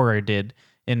Helmed Horror did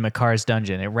in Makar's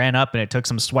dungeon. It ran up and it took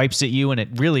some swipes at you, and it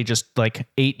really just like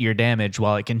ate your damage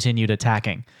while it continued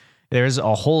attacking. There's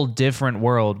a whole different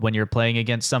world when you're playing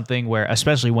against something where,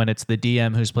 especially when it's the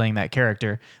DM who's playing that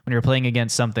character, when you're playing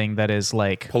against something that is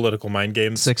like Political mind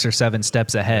games. 6 or 7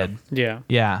 steps ahead. Yeah.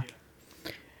 Yeah.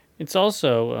 It's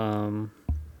also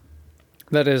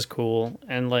that is cool,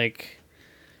 and like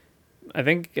I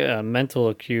think mental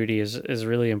acuity is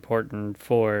really important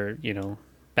for, you know,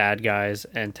 bad guys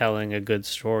and telling a good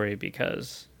story,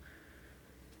 because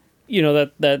you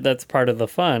know that's part of the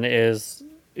fun is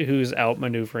who's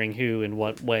outmaneuvering who in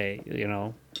what way. You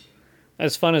know,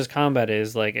 as fun as combat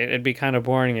is, like it'd be kind of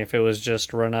boring if it was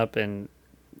just run up and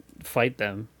fight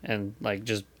them and like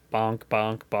just bonk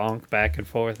bonk bonk back and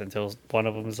forth until one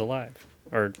of them is alive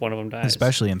or one of them dies.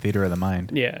 Especially in Theater of the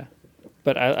Mind. Yeah.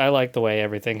 But I like the way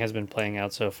everything has been playing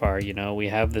out so far. You know, we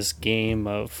have this game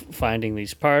of finding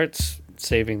these parts,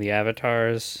 saving the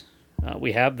avatars.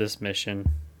 We have this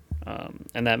mission,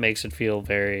 and that makes it feel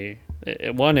very...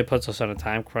 it puts us on a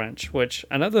time crunch, which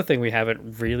another thing we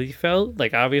haven't really felt.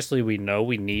 Like, obviously, we know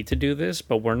we need to do this,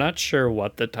 but we're not sure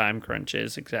what the time crunch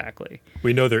is exactly.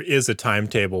 We know there is a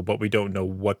timetable, but we don't know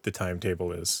what the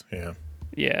timetable is. Yeah.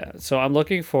 Yeah, so I'm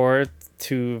looking forward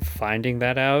to finding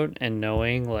that out and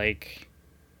knowing, like,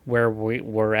 where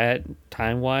we're at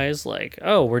time-wise. Like,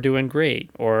 oh, we're doing great.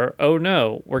 Or, oh,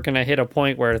 no, we're going to hit a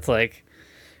point where it's like,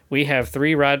 we have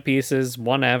 3 rod pieces,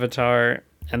 1 avatar,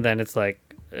 and then it's like,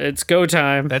 it's go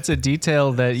time. That's a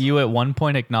detail that you at one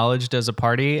point acknowledged as a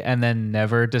party and then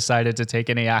never decided to take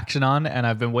any action on, and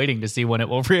I've been waiting to see when it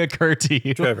will reoccur to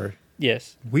you. Trevor,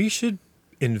 Yes. we should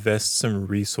invest some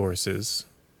resources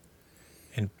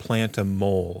and plant a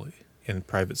mole in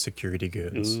private security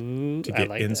goods Ooh, to I get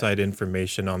like inside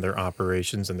information on their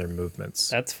operations and their movements.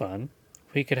 That's fun.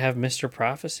 We could have Mr.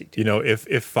 Prophecy too. You know,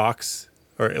 if Fox,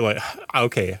 or like,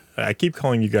 okay, I keep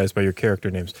calling you guys by your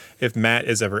character names. If Matt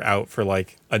is ever out for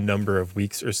like a number of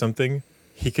weeks or something,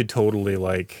 he could totally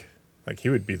like he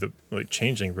would be the like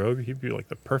changing rogue. He'd be like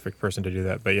the perfect person to do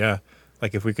that. But yeah,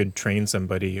 like if we could train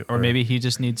somebody, Or maybe he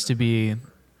just needs to be...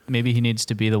 Maybe he needs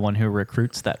to be the one who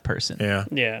recruits that person. yeah,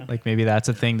 Yeah. Like maybe that's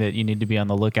a thing that you need to be on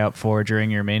the lookout for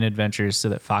during your main adventures, so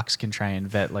that Fox can try and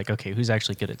vet like, okay, who's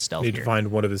actually good at stealth need to here?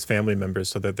 find one of his family members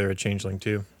so that they're a changeling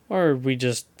too. Or we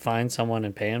just find someone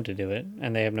and pay them to do it,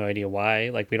 and they have no idea why.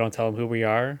 Like, we don't tell them who we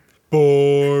are.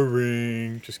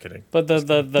 Boring. Just kidding. But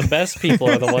the best people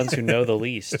are the ones who know the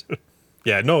least.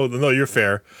 Yeah, no, you're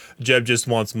fair. Jeb just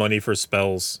wants money for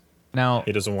spells. Now,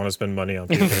 He doesn't want to spend money on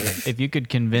people. if you could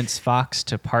convince Fox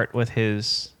to part with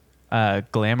his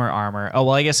glamour armor... Oh,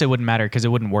 well, I guess it wouldn't matter because it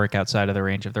wouldn't work outside of the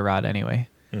range of the rod anyway.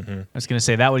 I was going to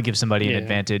say that would give somebody an Yeah.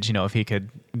 advantage, you know, if he could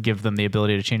give them the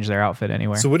ability to change their outfit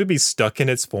anywhere. So would it be stuck in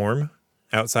its form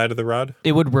outside of the rod?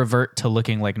 It would revert to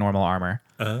looking like normal armor.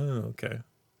 Oh, okay.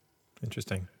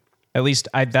 Interesting. At least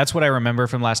that's what I remember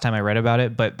from last time I read about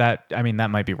it, but that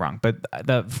might be wrong. But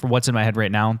for what's in my head right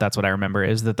now, that's what I remember,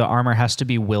 is that the armor has to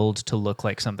be willed to look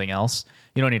like something else.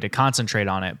 You don't need to concentrate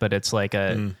on it, but it's like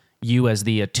you as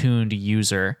the attuned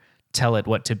user tell it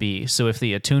what to be. So if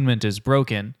the attunement is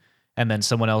broken and then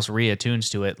someone else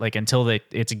reattunes to it, like until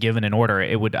it's given an order,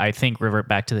 it would, I think, revert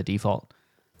back to the default.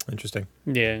 Interesting.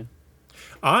 Yeah.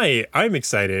 I'm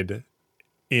excited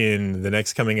in the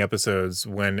next coming episodes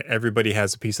when everybody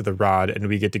has a piece of the rod and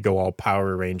we get to go all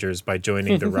Power Rangers by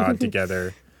joining the rod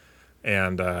together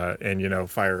and you know,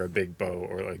 fire a big bow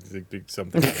or like big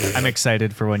something. I'm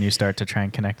excited for when you start to try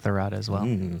and connect the rod as well.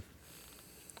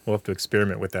 Well, We'll have to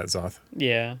experiment with that, Zoth.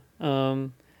 Yeah.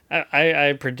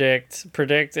 I predict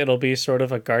it'll be sort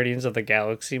of a Guardians of the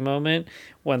Galaxy moment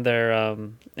when they're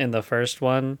in the first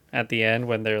one at the end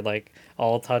when they're like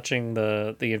all touching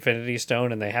the Infinity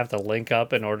Stone and they have to link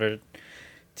up in order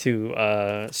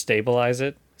to stabilize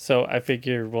it. So I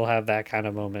figure we'll have that kind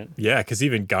of moment. Yeah, because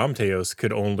even Gamteos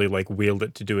could only like wield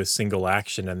it to do a single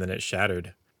action and then it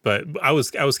shattered. But I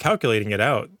was calculating it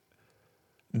out.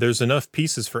 There's enough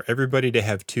pieces for everybody to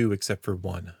have 2 except for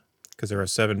 1. Because there are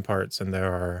 7 parts and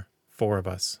there are 4 of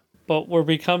us. But we're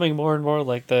becoming more and more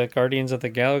like the Guardians of the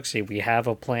Galaxy. We have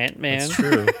a plant man. That's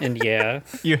true. And yeah.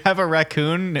 You have a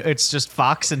raccoon. It's just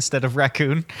fox instead of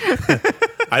raccoon.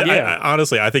 I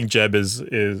honestly, I think Jeb is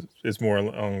more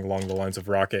along the lines of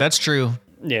Rocket. That's true.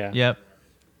 Yeah. Yep.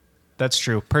 That's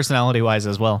true. Personality-wise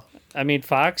as well. I mean,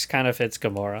 Fox kind of fits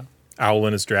Gamora.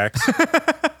 Owlin is Drax.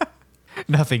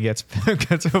 Nothing gets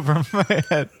over my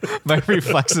head. My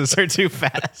reflexes are too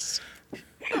fast.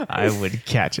 I would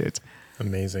catch it.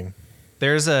 Amazing.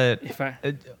 There's do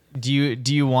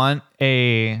you want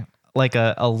a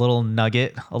little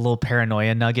nugget, a little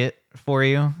paranoia nugget for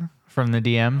you from the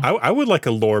DM? I would like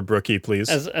a lore brookie, please.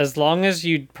 As long as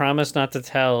you promise not to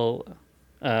tell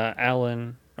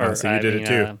Alan or so you did it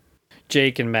too.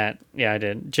 Jake and Matt. Yeah, I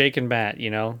did. Jake and Matt,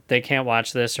 they can't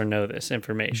watch this or know this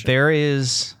information. There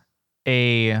is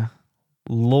a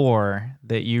lore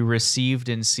that you received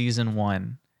in season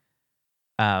 1.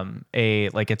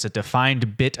 It's a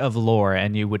defined bit of lore,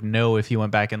 and you would know if you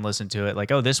went back and listened to it,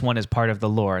 like, oh, this one is part of the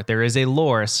lore. There is a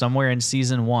lore somewhere in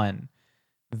season 1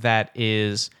 that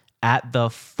is at the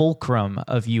fulcrum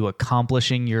of you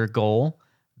accomplishing your goal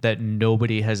that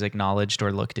nobody has acknowledged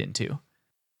or looked into.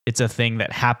 It's a thing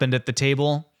that happened at the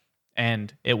table,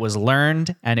 and it was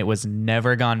learned, and it was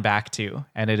never gone back to,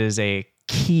 and it is a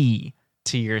key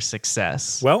to your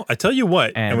success. Well, I tell you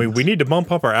what, And we need to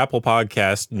bump up our Apple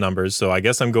Podcast numbers, so I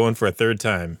guess I'm going for a 3rd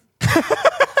time.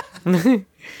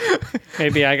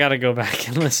 Maybe I gotta go back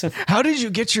and listen. How did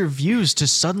you get your views to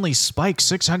suddenly spike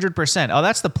 600%? Oh,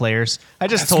 that's the players. I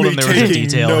just That's told them me there was a taking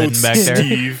detail notes, hidden back there.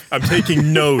 Steve. I'm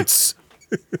taking notes.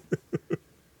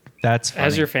 That's funny.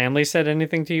 Has your family said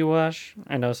anything to you, Wash?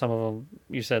 I know some of them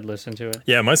you said listen to it.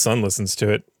 Yeah, my son listens to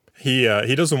it. He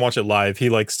doesn't watch it live. He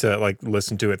likes to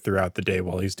listen to it throughout the day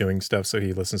while he's doing stuff, so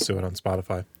he listens to it on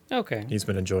Spotify. Okay. He's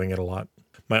been enjoying it a lot.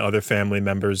 My other family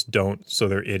members don't, so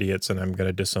they're idiots, and I'm going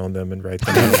to disown them and write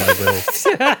them out of my will.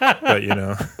 But,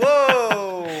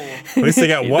 Whoa! at least they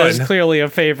got one. There's clearly a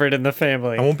favorite in the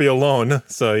family. I won't be alone,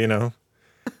 so,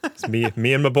 it's me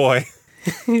and my boy.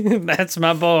 That's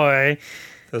my boy.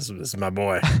 This is my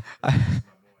boy. I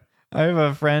have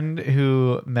a friend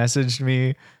who messaged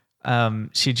me.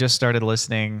 She just started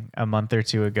listening a month or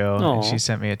 2 ago, and Aw. she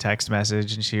sent me a text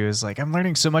message, and she was like, I'm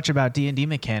learning so much about D&D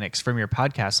mechanics from your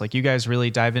podcast. Like, you guys really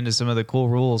dive into some of the cool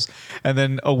rules. And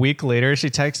then a week later,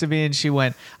 she texted me, and she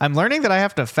went, I'm learning that I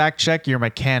have to fact check your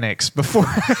mechanics before.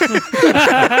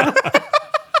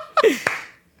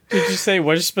 Did you say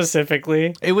what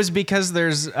specifically? It was because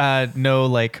there's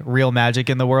no real magic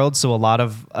in the world, so a lot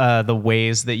of the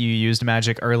ways that you used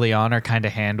magic early on are kind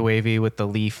of hand wavy with the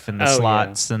leaf and the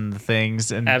slots and the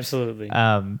things. And Absolutely.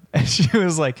 and she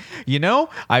was like,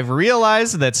 I've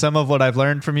realized that some of what I've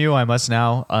learned from you, I must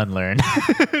now unlearn.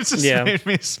 It just made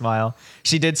me smile.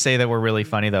 She did say that we're really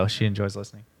funny, though. She enjoys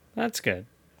listening. That's good.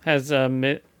 Has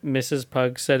Mrs.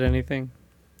 Pug said anything?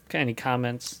 Any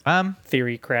comments?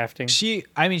 Theory crafting?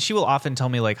 She will often tell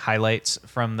me highlights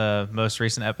from the most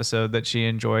recent episode that she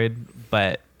enjoyed,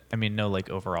 but no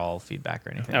overall feedback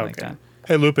or anything like that.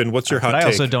 Hey, Lupin, what's your hot But take? I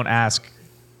also don't ask.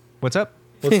 What's up?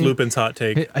 What's Lupin's hot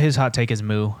take? His hot take is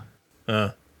moo.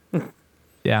 Yeah.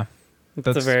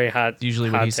 That's a very hot. Usually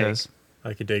hot what he take. says.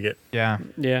 I could dig it. Yeah.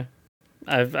 Yeah,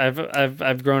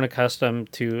 I've grown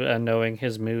accustomed to knowing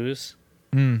his moves.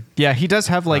 Yeah, he does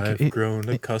have I've grown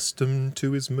accustomed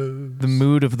to his moves. the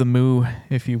mood of the moo,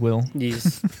 if you will.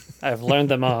 I've learned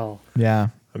them all. Yeah.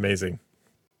 Amazing.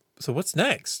 So what's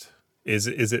next? Is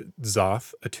it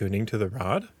Zoth attuning to the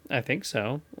rod? I think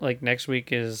so. Next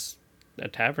week is a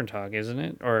tavern talk, isn't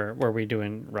it? Or were we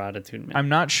doing rod attunement? I'm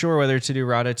not sure whether to do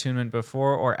rod attunement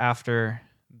before or after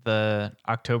the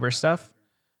October stuff.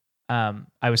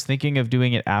 I was thinking of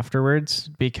doing it afterwards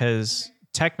because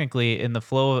technically in the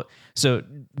flow. So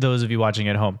those of you watching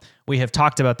at home, we have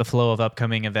talked about the flow of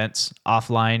upcoming events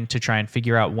offline to try and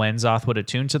figure out when Zoth would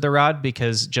attune to the rod,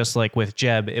 because just like with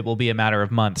Jeb, it will be a matter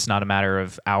of months, not a matter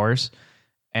of hours.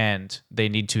 And they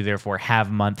need to therefore have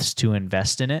months to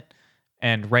invest in it.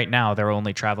 And right now they're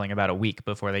only traveling about a week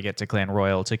before they get to Clan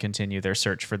Royal to continue their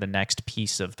search for the next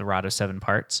piece of the Rod of 7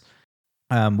 Parts.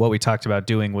 What we talked about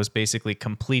doing was basically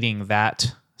completing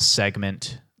that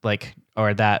segment, like,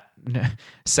 or that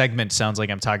segment sounds like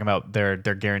I'm talking about they're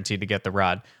guaranteed to get the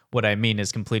rod. What I mean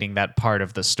is completing that part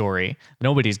of the story.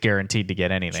 Nobody's guaranteed to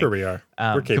get anything. Sure we are.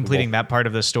 We're capable. Completing that part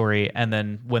of the story, and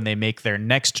then when they make their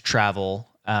next travel,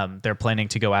 they're planning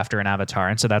to go after an avatar,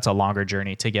 and so that's a longer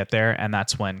journey to get there, and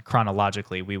that's when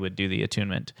chronologically we would do the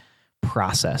attunement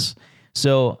process.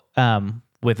 So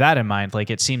with that in mind, like,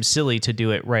 it seems silly to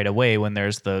do it right away when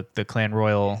there's the clan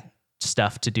royal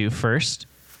stuff to do first.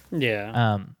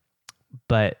 Yeah.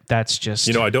 But that's just,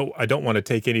 I don't want to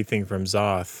take anything from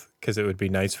Zoth, because it would be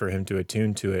nice for him to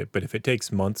attune to it. But if it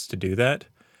takes months to do that,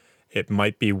 it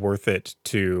might be worth it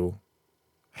to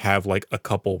have like a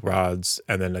couple rods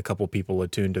and then a couple people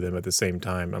attuned to them at the same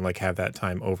time, and like have that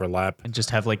time overlap. and just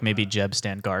have like maybe Jeb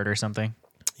stand guard or something.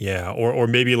 Yeah, or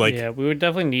maybe like yeah, we would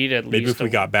definitely need at maybe least. if we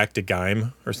got back to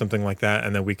Gaim or something like that,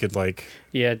 and then we could like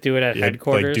do it at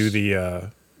headquarters.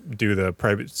 Like do the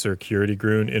private security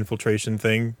groon infiltration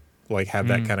thing, like have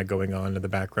that kind of going on in the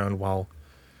background while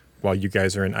you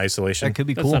guys are in isolation. That could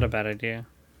be That's cool. not a bad idea.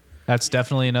 That's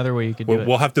definitely another way you could do it.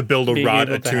 We'll have to build a Being rod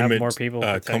able to have more attunement people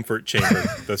protect. comfort chamber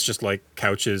that's just like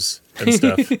couches and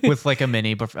stuff. With like a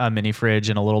mini fridge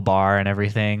and a little bar and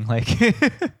everything. Like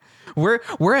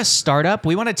we're a startup.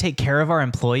 We want to take care of our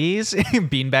employees.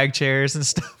 Beanbag chairs and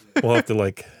stuff. We'll have to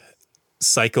like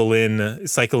cycle in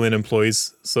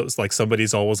employees, so it's like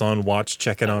somebody's always on watch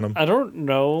checking on them. I don't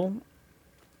know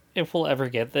if we'll ever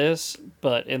get this,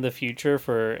 but in the future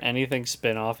for anything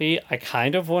spin-offy, I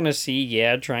kind of want to see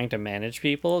Yad trying to manage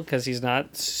people, because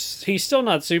he's still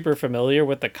not super familiar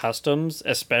with the customs,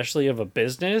 especially of a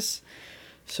business.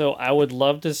 So I would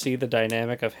love to see the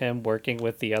dynamic of him working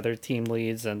with the other team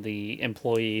leads and the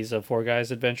employees of Four Guys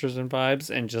Adventures and Vibes,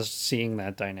 and just seeing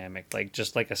that dynamic, like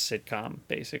just like a sitcom,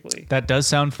 basically. That does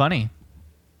sound funny.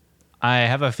 I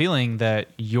have a feeling that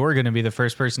you're going to be the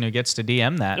first person who gets to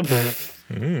DM that.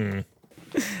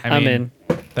 I'm in.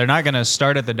 They're not going to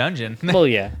start at the dungeon. Well,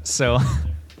 yeah. So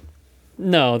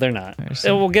No, they're not.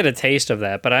 some- We'll get a taste of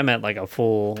that, but I meant like a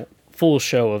full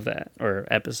show of that, or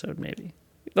episode maybe.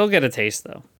 They'll get a taste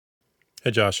though.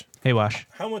 Hey Josh, hey, Wash,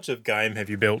 how much of Gaim have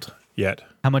you built yet?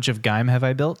 how much of Gaim have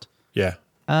I built? Yeah.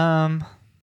 I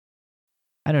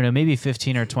don't know, maybe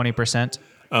 15 or 20%.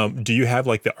 Do you have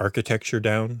like the architecture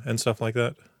down and stuff like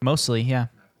that, Mostly, yeah.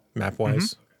 map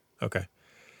wise? Okay.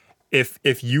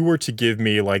 If you were to give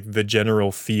me like the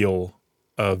general feel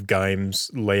of Gaim's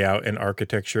layout and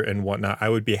architecture and whatnot, I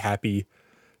would be happy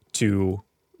to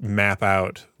map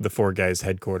out the Four Guys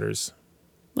headquarters.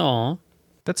 Aw.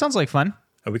 That sounds like fun.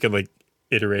 And we could like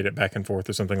iterate it back and forth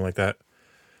or something like that.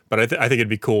 But I think it'd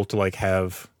be cool to like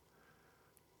have,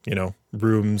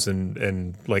 rooms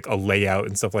and like a layout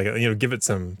and stuff like that. Give it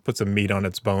put some meat on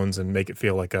its bones and make it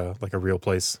feel like a real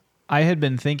place. I had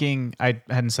been thinking, I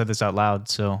hadn't said this out loud,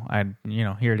 so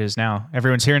here it is now.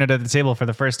 Everyone's hearing it at the table for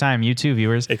the first time. You too,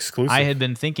 viewers. Exclusive. I had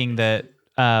been thinking that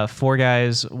Four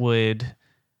Guys would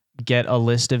get a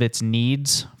list of its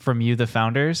needs from you, the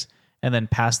founders, and then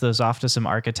pass those off to some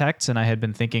architects. And I had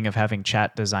been thinking of having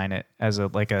chat design it as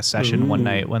a session one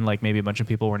night when like maybe a bunch of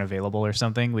people weren't available or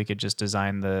something. We could just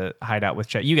design the hideout with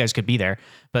chat. You guys could be there,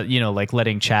 but like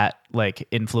letting chat like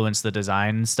influence the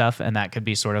design and stuff. And that could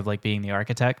be sort of like being the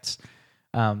architects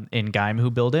in Gaim who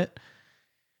build it.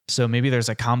 So maybe there's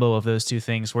a combo of those two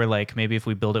things where like maybe if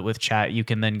we build it with chat, you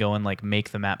can then go and like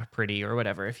make the map pretty or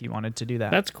whatever if you wanted to do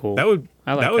that. That's cool. That would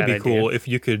be idea. cool if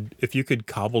you could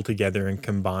cobble together and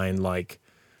combine like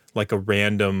a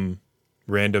random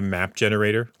map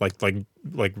generator,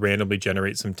 like randomly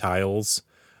generate some tiles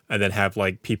and then have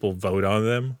like people vote on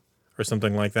them or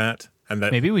something like that. And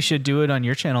that Maybe we should do it on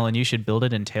your channel and you should build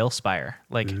it in Tailspire,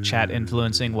 like chat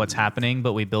influencing what's happening,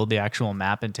 but we build the actual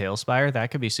map in Tailspire.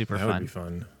 That could be super that fun. would be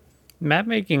fun. Map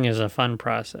making is a fun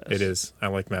process. It is. I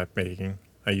like map making.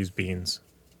 I use beans.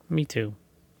 Me too.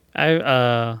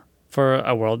 I for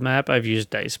a world map, I've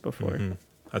used dice before.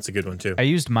 That's a good one too. I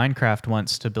used Minecraft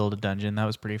once to build a dungeon. That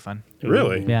was pretty fun.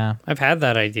 Really? Yeah. I've had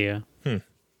that idea.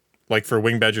 Like for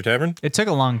Wing Badger Tavern? It took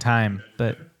a long time,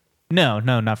 but no,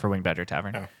 not for Wing Badger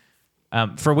Tavern.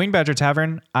 Oh. For Wing Badger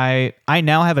Tavern, I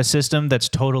now have a system that's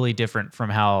totally different from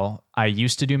how I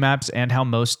used to do maps and how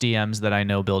most DMs that I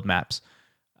know build maps.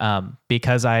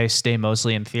 Because I stay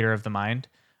mostly in theater of the mind,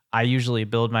 I usually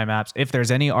build my maps. If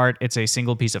there's any art, it's a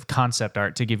single piece of concept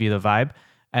art to give you the vibe.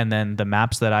 And then the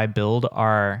maps that I build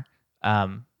are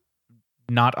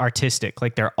not artistic.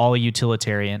 Like they're all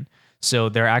utilitarian. So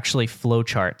they're actually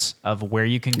flowcharts of where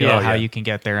you can go, how you can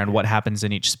get there, and what happens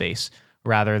in each space,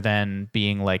 rather than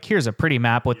being like, here's a pretty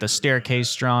map with the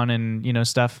staircase drawn and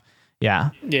stuff.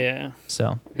 Yeah. Yeah.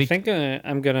 So I think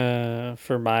I'm gonna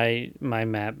for my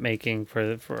map making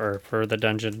for the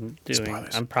dungeon doing.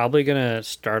 Spoilers. I'm probably gonna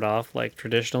start off like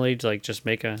traditionally, to, like just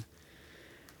make a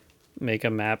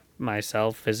map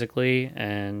myself physically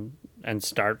and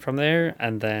start from there,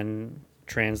 and then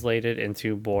translate it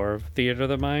into more of Theater of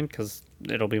the Mind, because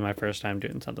it'll be my first time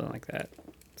doing something like that.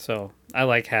 So I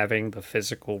like having the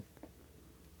physical,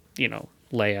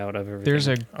 layout of everything. there's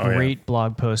a Oh, great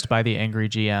blog post by the Angry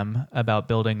GM about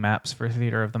building maps for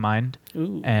Theater of the Mind.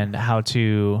 Ooh. And how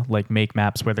to like make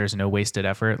maps where there's no wasted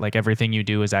effort. Like everything you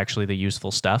do is actually the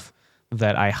useful stuff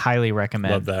that I highly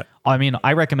recommend. Love that. I mean,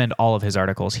 I recommend all of his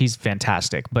articles. He's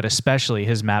fantastic, but especially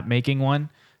his map making one,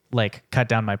 like cut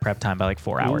down my prep time by like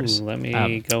 4 hours. Ooh, let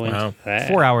me go into wow. that.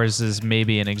 4 hours is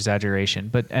maybe an exaggeration,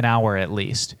 but an hour at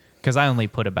least. Because I only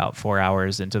put about 4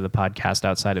 hours into the podcast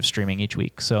outside of streaming each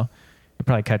week. So I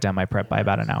probably cut down my prep by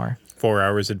about an hour. 4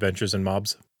 hours adventures and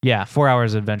mobs. Yeah, 4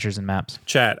 hours adventures and maps.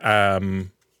 Chat,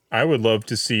 I would love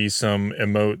to see some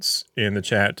emotes in the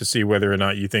chat to see whether or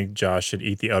not you think Josh should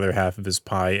eat the other half of his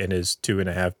pie and his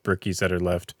 2.5 brickies that are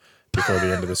left before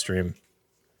the end of the stream.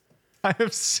 I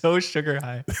am so sugar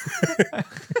high.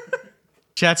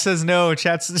 Chat says no.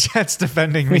 Chat's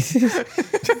defending me.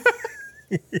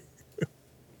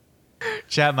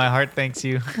 Chat, my heart thanks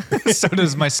you. So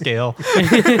does my scale.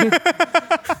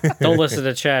 Don't listen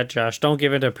to chat, Josh. Don't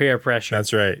give in to peer pressure.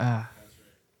 That's right.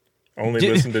 Only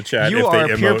listen to chat You if they are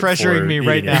peer emote pressuring for me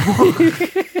right eating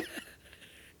it.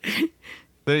 now.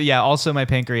 But yeah, also my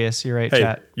pancreas. You're right, Hey,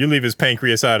 chat. you leave his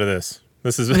pancreas out of this.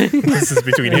 This is this is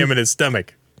between him and his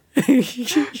stomach.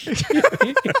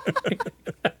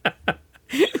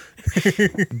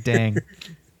 Dang.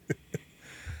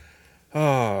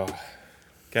 Oh,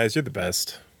 guys, you're the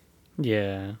best.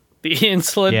 Yeah. The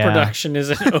insulin Yeah. production is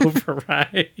an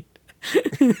override.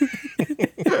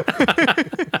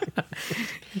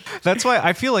 That's why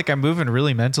I feel like I'm moving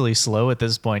really mentally slow at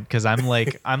this point because I'm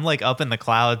like up in the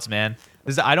clouds, man.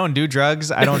 I don't do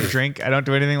drugs, I don't drink, I don't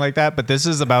do anything like that. But this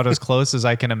is about as close as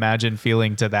I can imagine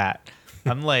feeling to that.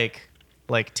 I'm like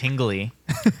tingly.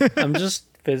 I'm just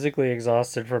physically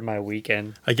exhausted from my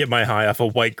weekend. I get my high off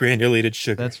of white granulated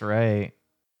sugar. That's right.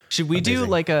 Should we do Amazing.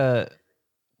 like a?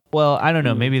 Well, I don't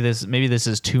know. Maybe this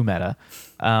is too meta.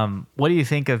 What do you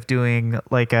think of doing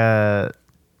like a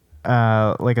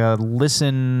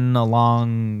listen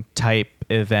along type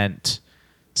event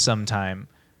sometime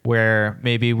where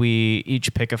maybe we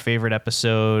each pick a favorite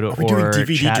episode we doing or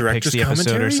DVD chat picks director's the episode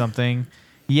commentary? or something.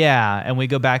 Yeah, and we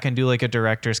go back and do like a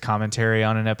director's commentary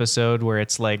on an episode where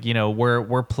it's like,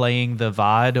 we're playing the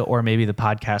VOD or maybe the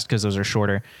podcast because those are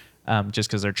shorter. Just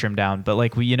because they're trimmed down, but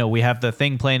like we have the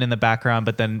thing playing in the background,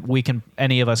 but then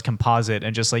any of us can pause it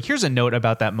and just like, here's a note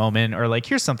about that moment, or like,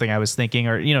 here's something I was thinking,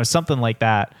 or something like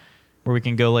that, where we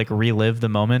can go like relive the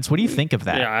moments. What do you think of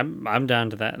that? Yeah, I'm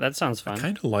down to that. That sounds fun.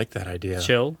 kind of like that idea.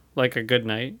 Chill, like a good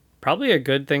night. Probably a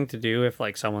good thing to do if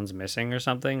like someone's missing or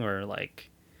something, or like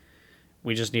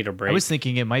we just need a break. I was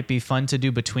thinking it might be fun to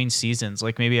do between seasons.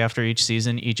 Like maybe after each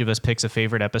season, each of us picks a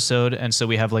favorite episode. And so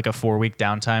we have like a 4-week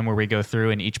downtime where we go through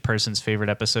and each person's favorite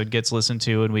episode gets listened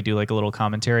to and we do like a little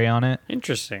commentary on it.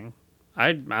 Interesting.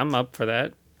 I'm up for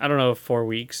that. I don't know if 4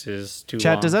 weeks is too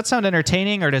Chat, long. does that sound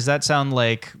entertaining or does that sound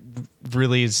like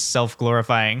really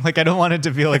self-glorifying? Like I don't want it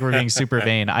to feel like we're being super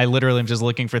vain. I literally am just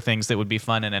looking for things that would be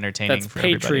fun and entertaining That's for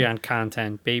everybody. Patreon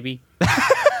content, baby.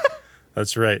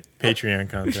 That's right. Patreon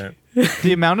content.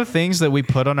 The amount of things that we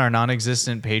put on our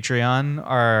non-existent Patreon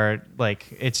are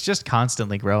like, it's just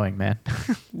constantly growing, man.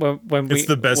 When It's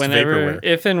the best whenever, vaporware.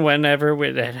 if and whenever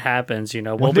it happens,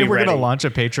 we'll One day be we're ready. going to launch a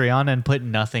Patreon and put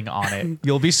nothing on it.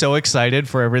 You'll be so excited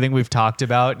for everything we've talked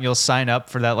about. You'll sign up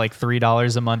for that like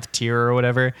 $3 a month tier or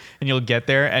whatever, and you'll get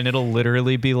there and it'll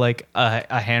literally be like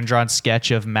a hand-drawn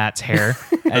sketch of Matt's hair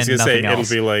and I was gonna say nothing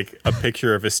else. it'll be like a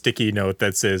picture of a sticky note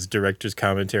that says "Director's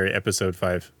Commentary, Episode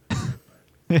 5."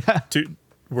 To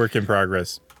work in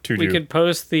progress. To We do. could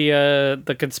post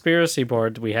the conspiracy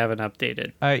board we haven't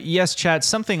updated. Yes, chat,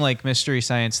 something like Mystery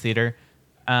Science Theater.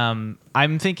 I'm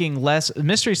thinking less.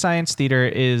 Mystery Science Theater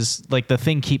is like the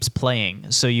thing keeps playing,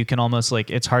 so you can almost like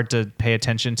it's hard to pay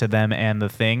attention to them and the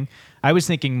thing. I was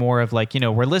thinking more of like,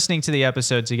 we're listening to the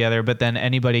episode together, but then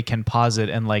anybody can pause it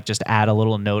and like just add a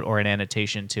little note or an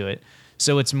annotation to it.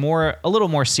 So it's a little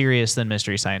more serious than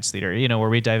Mystery Science Theater, where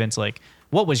we dive into like,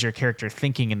 what was your character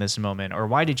thinking in this moment? Or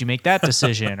why did you make that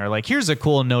decision? Or like, here's a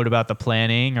cool note about the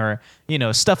planning or,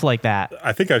 stuff like that.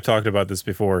 I think I've talked about this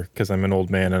before because I'm an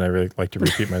old man and I really like to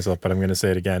repeat myself, but I'm going to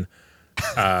say it again.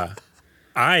 I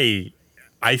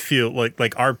feel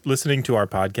like our listening to our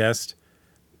podcast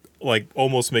like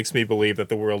almost makes me believe that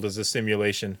the world is a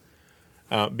simulation.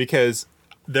 because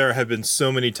there have been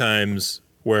so many times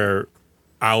where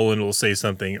Owlin will say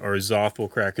something, or Zoth will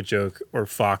crack a joke, or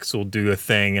Fox will do a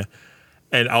thing,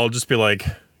 and I'll just be like,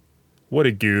 "What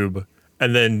a goob!"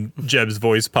 And then Jeb's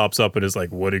voice pops up and is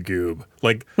like, "What a goob!"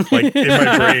 Like in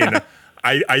my brain,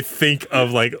 I think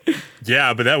of like,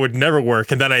 "Yeah, but that would never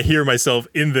work," and then I hear myself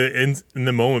in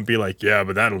the moment be like, "Yeah,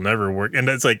 but that'll never work," and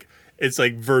it's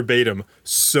like verbatim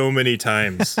so many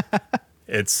times.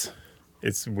 It's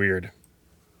weird.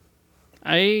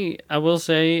 I will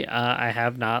say I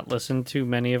have not listened to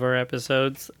many of our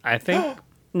episodes. I think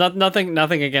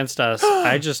nothing against us.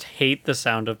 I just hate the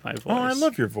sound of my voice. Oh, I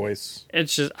love your voice.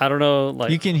 It's just I don't know.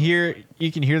 Like You can hear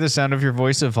the sound of your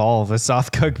voice evolve as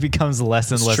Sothkug becomes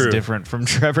less and less true. different from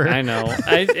Trevor. I know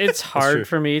it's true. hard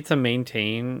for me to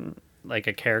maintain like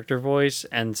a character voice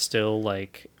and still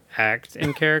like act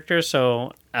in character.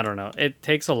 So I don't know. It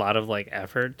takes a lot of like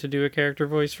effort to do a character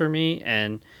voice for me,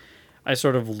 and I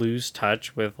sort of lose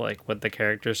touch with like what the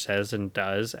character says and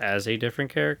does as a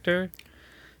different character.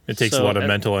 It takes a lot of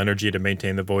mental energy to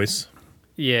maintain the voice.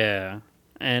 Yeah.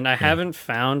 And I haven't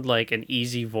found like an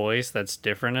easy voice that's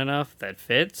different enough that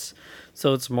fits.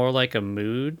 So it's more like a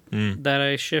mood that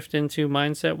I shift into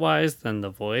mindset wise than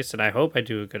the voice. And I hope I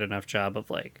do a good enough job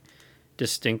of like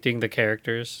distincting the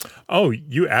characters. Oh,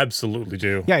 you absolutely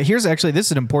do. Yeah, this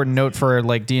is an important note for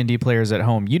like D&D players at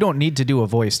home. You don't need to do a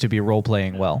voice to be role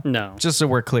playing well. No. Just so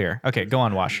we're clear. Okay, go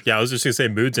on, Wash. Yeah, I was just gonna say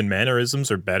moods and mannerisms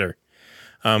are better.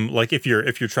 Like if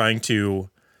you're trying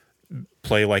to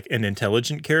play like an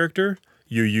intelligent character,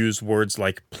 you use words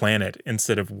like planet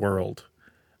instead of world.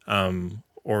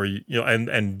 Or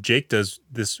and Jake does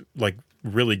this like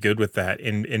really good with that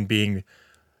in being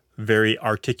very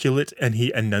articulate, and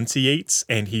he enunciates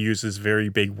and he uses very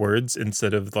big words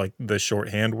instead of like the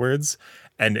shorthand words,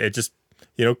 and it just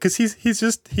because he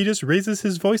just raises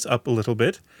his voice up a little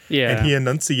bit, and he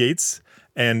enunciates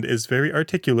and is very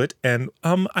articulate, and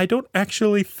I don't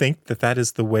actually think that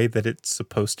is the way that it's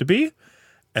supposed to be,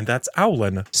 and that's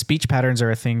Owlin. Speech patterns are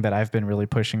a thing that I've been really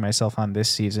pushing myself on this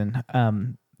season.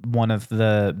 One of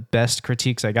the best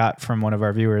critiques I got from one of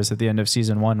our viewers at the end of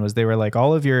season 1 was they were like,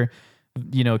 all of your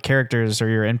characters or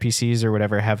your NPCs or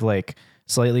whatever have like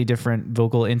slightly different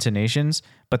vocal intonations,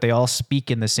 but they all speak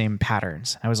in the same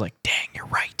patterns. I was like, dang, you're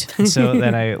right. And so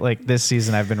then I like this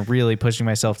season, I've been really pushing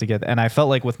myself to get, and I felt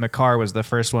like with Makar was the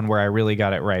first one where I really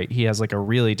got it right. He has like a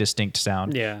really distinct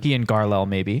sound. Yeah. He and Garlel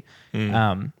maybe.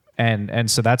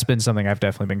 And so that's been something I've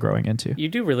definitely been growing into. You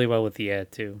do really well with the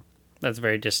ad too. That's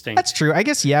very distinct. That's true. I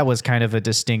guess was kind of a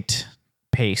distinct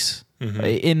pace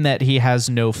in that he has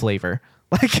no flavor.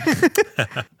 Like,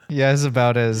 is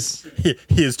about as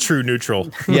He is true neutral.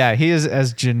 yeah, he is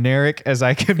as generic as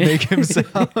I can make him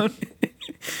sound.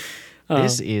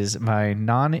 This is my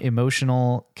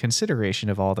non-emotional consideration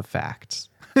of all the facts.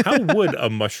 How would a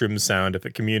mushroom sound if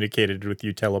it communicated with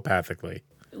you telepathically?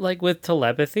 Like with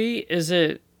telepathy, is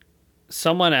it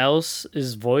someone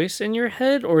else's voice in your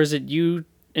head, or is it you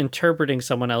interpreting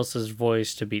someone else's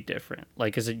voice to be different?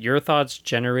 Like, is it your thoughts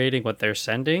generating what they're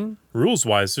sending? Rules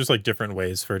wise, there's like different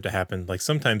ways for it to happen. Like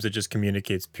sometimes it just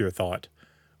communicates pure thought,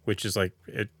 which is like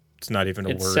it's not even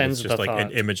a It word. sends It's just the like an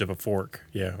thought. image of a fork.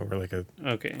 Yeah, or like a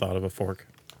thought of a fork.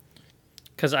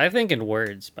 Because I think in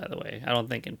words, by the way. I don't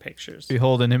think in pictures.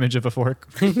 Behold an image of a fork.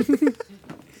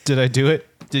 Did I do it?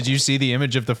 Did you see the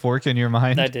image of the fork in your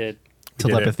mind? I did.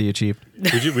 Telepathy achieved.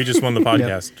 We just won the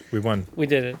podcast. We won. We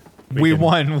did it. We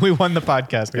won. We won the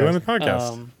podcast. We won Guys. the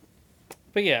podcast.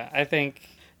 But yeah, I think,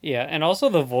 and also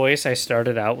the voice I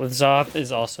started out with Zoth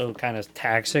is also kind of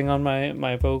taxing on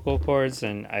my vocal cords,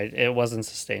 and it wasn't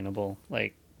sustainable.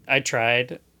 Like, I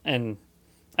tried, and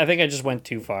I think I just went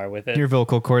too far with it. Your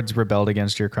vocal cords rebelled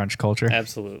against your crunch culture.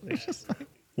 Absolutely.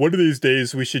 One of these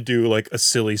days we should do like a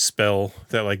silly spell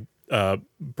that like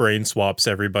brain swaps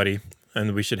everybody,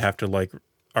 and we should have to like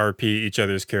RP each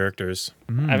other's characters.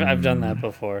 I've done that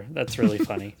before. That's really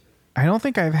funny. I don't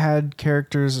think I've had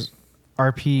characters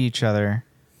RP each other,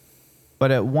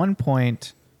 but at one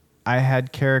point I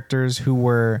had characters who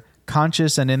were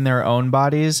conscious and in their own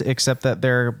bodies, except that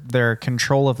their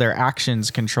control of their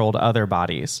actions controlled other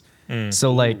bodies.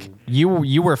 So like you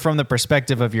were from the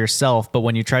perspective of yourself, but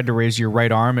when you tried to raise your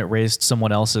right arm, it raised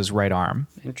someone else's right arm.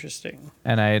 Interesting.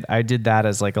 And I did that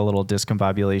as like a little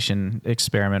discombobulation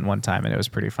experiment one time, and it was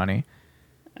pretty funny.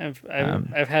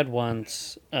 I've had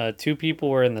once 2 people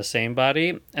were in the same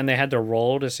body, and they had to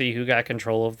roll to see who got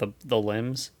control of the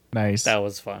limbs. Nice. That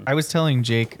was fun. I was telling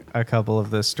Jake a couple of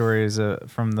the stories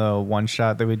from the one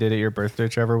shot that we did at your birthday,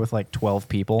 Trevor, with like 12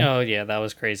 people. Oh yeah, that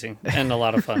was crazy and a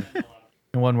lot of fun.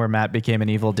 The one where Matt became an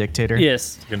evil dictator.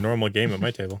 Yes. Like a normal game at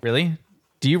my table. Really?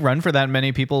 Do you run for that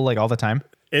many people like all the time?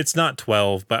 It's not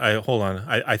 12, but hold on.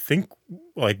 I think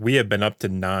like we have been up to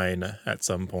 9 at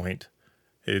some point.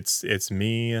 It's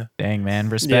me, Dang, man,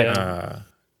 respect. Yeah.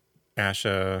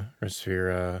 Asha,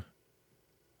 Resphira,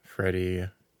 Freddy,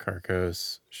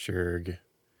 Karkos, Shurg,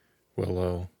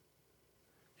 Willow.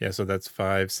 Yeah, so that's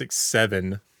 5, 6,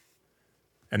 7.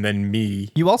 And then me.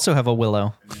 You also have a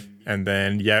Willow. And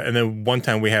then one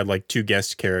time we had like 2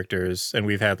 guest characters, and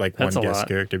we've had like That's one a guest lot.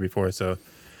 character before. So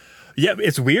yeah,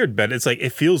 it's weird, but it's like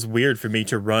it feels weird for me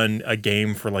to run a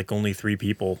game for like only 3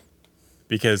 people,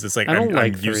 because it's like I don't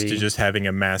I'm like used to 3. just having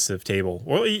a massive table,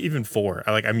 or even 4.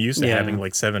 I'm used to Yeah. having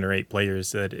like 7 or 8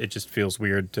 players. That it just feels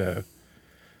weird to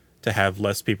have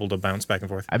less people to bounce back and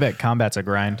forth. I bet combat's a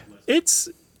grind.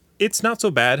 It's not so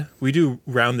bad. We do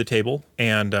round the table,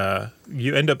 and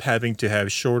you end up having to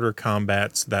have shorter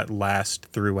combats that last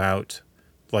throughout,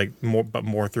 like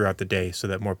more throughout the day, so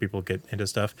that more people get into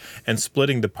stuff. And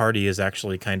splitting the party is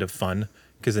actually kind of fun,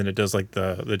 because then it does like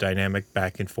the dynamic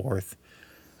back and forth.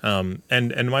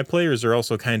 And my players are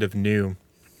also kind of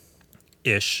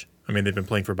new-ish. I mean, they've been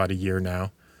playing for about a year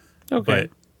now. Okay. But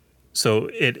so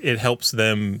it helps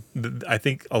them. I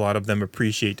think a lot of them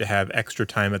appreciate to have extra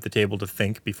time at the table to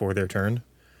think before their turn.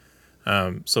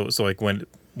 So like when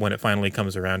it finally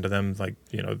comes around to them, like,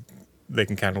 you know, they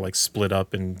can kind of like split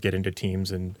up and get into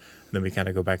teams, and then we kind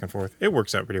of go back and forth. It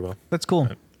works out pretty well. That's cool.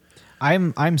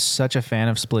 I'm such a fan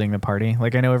of splitting the party.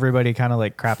 Like, I know everybody kind of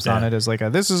like craps on Yeah. it as like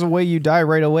this is a way you die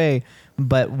right away,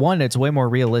 but one, it's way more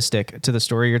realistic to the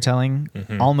story you're telling.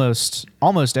 Almost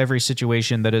every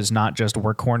situation that is not just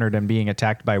we're cornered and being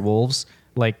attacked by wolves,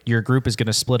 like your group is going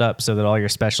to split up so that all your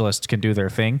specialists can do their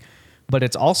thing. But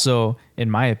it's also,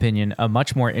 in my opinion, a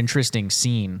much more interesting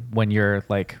scene when you're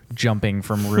like jumping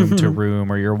from room to room,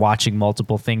 or you're watching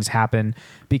multiple things happen,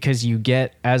 because you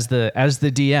get, as the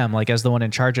DM, like as the one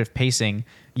in charge of pacing,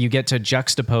 you get to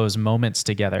juxtapose moments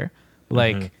together.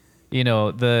 Like, you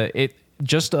know,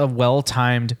 just a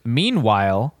well-timed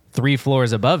meanwhile 3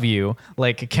 floors above you,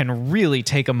 like, can really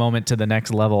take a moment to the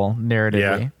next level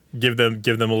narratively. Yeah, give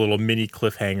them a little mini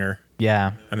cliffhanger,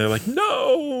 Yeah. and they're like,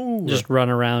 no. Just run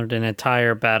around an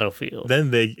entire battlefield. Then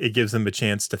it gives them a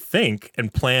chance to think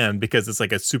and plan, because it's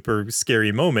like a super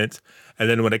scary moment. And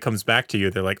then when it comes back to you,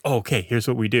 they're like, oh, okay, here's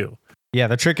what we do. Yeah,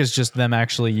 the trick is just them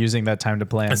actually using that time to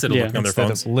plan Instead of Yeah. looking on their instead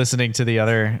phones. of listening to the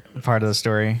other part of the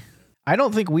story. I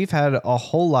don't think we've had a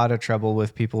whole lot of trouble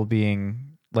with people being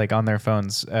like on their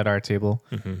phones at our table.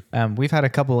 We've had a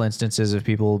couple instances of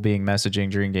people being messaging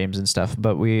during games and stuff,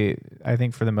 but I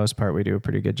think for the most part, we do a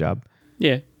pretty good job.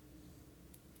 Yeah.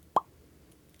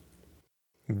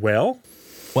 Well,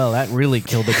 Well, that really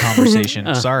killed the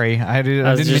conversation. Sorry, I didn't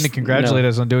mean to just- congratulate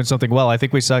us on doing something well. I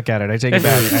think we suck at it. I take it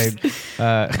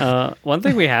back. One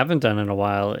thing we haven't done in a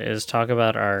while is talk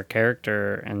about our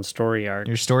character and story arc.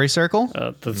 Your story circle?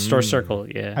 The story circle,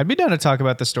 yeah. I'd be down to talk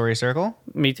about the story circle.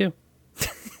 Me too.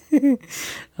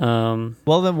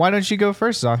 Well, then why don't you go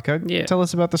first, Zothka? Yeah. Tell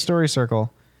us about the story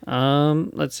circle.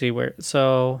 Let's see where.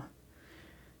 So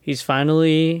he's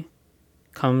finally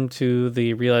come to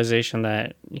the realization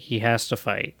that he has to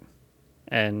fight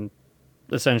and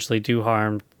essentially do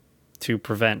harm to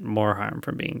prevent more harm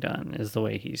from being done, is the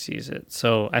way he sees it.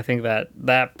 So I think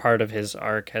that part of his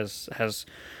arc has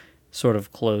sort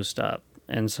of closed up.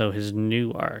 And so his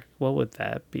new arc, what would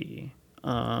that be?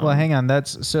 Well, hang on.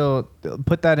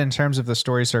 Put that in terms of the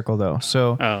story circle, though.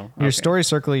 So Oh, your okay. story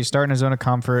circle, you start in a zone of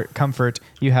comfort.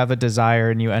 You have a desire,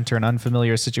 and you enter an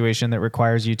unfamiliar situation that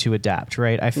requires you to adapt.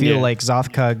 Right? I feel Yeah. like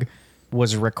Zothkug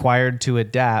was required to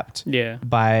adapt Yeah.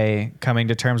 by coming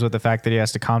to terms with the fact that he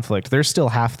has to conflict. There's still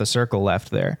half the circle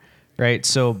left there, right?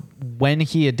 So when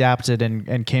he adapted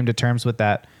and came to terms with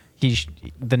that,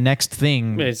 the next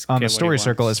thing It's on get the what story he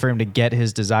circle wants. is for him to get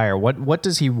his desire. What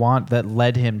does he want that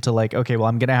led him to like, okay, well,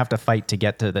 I'm gonna have to fight to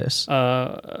get to this.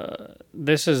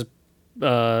 This is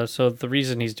so the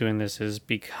reason he's doing this is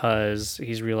because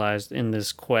he's realized in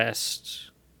this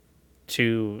quest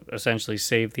to essentially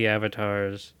save the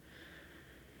avatars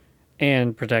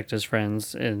and protect his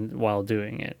friends while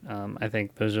doing it. I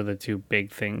think those are the two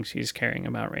big things he's caring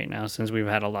about right now, since we've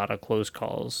had a lot of close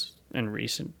calls in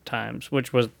recent times,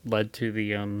 which was led to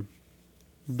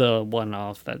the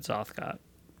one-off that Zoth got.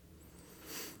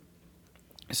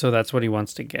 So that's what he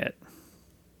wants to get,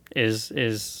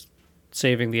 is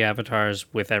saving the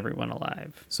avatars with everyone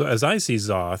alive. so as I see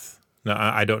Zoth, now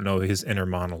I don't know his inner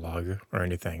monologue or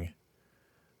anything,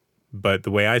 but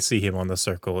the way I see him on the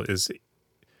circle is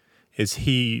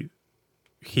he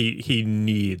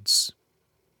needs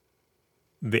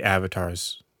the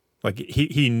avatars. Like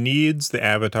he needs the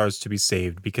avatars to be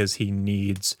saved, because he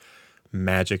needs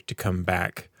magic to come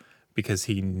back. because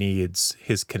he needs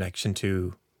his connection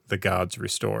to the gods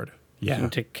restored. Yeah.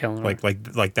 To kill him.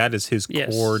 Like that is his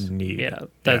Yes. core need. Yeah,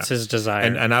 that's his desire.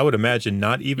 And I would imagine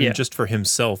not even Yeah. just for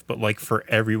himself, but like for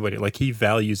everybody. Like he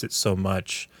values it so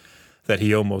much that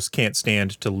he almost can't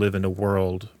stand to live in a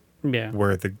world Yeah.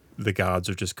 where the gods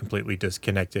are just completely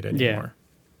disconnected anymore.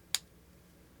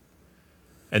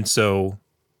 And so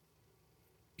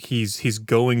he's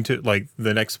going to, like,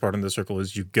 the next part in the circle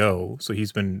is you go. So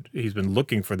he's been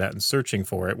looking for that and searching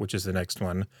for it, which is the next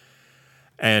one.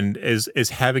 And is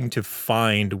having to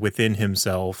find within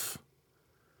himself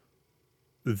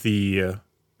the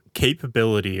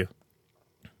capability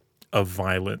of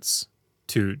violence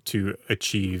to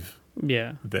achieve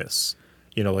this.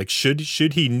 You know, like should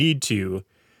he need to,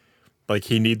 like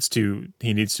he needs to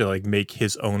like make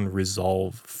his own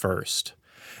resolve first.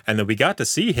 And then we got to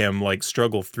see him like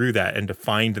struggle through that and to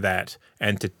find that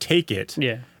and to take it.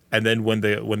 Yeah. And then when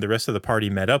the rest of the party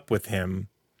met up with him,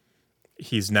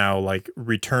 he's now like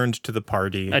returned to the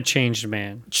party. A changed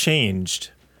man.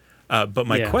 But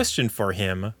my question for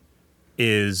him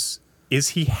is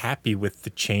he happy with the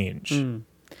change?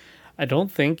 I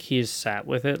don't think he's sat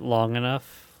with it long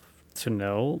enough to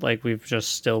know. Like, we've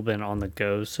just still been on the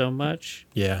go so much.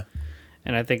 Yeah.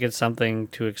 And I think it's something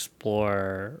to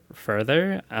explore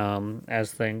further.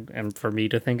 And for me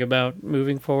to think about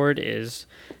moving forward is,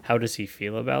 how does he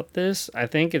feel about this? I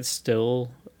think it's still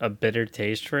a bitter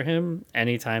taste for him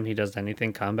anytime he does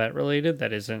anything combat related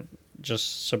that isn't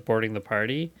just supporting the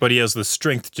party. But he has the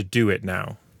strength to do it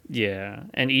now. Yeah,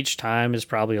 and each time is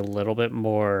probably a little bit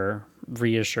more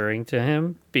reassuring to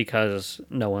him because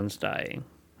no one's dying,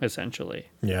 essentially.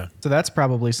 Yeah. So that's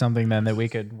probably something then that we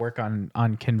could work on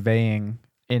conveying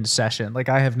in session. Like,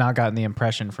 I have not gotten the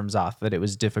impression from Zoth that it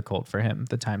was difficult for him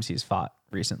the times he's fought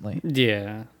recently.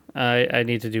 Yeah, I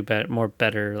need to do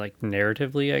better, like,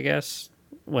 narratively, I guess,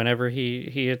 whenever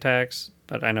he attacks.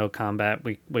 But I know combat,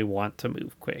 we want to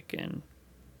move quick, and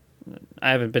I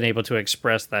haven't been able to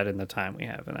express that in the time we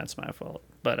have, and that's my fault.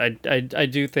 But I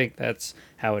do think that's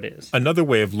how it is. Another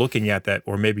way of looking at that,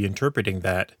 or maybe interpreting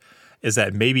that, is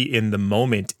that maybe in the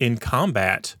moment in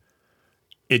combat,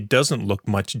 it doesn't look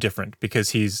much different because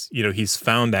he's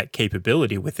found that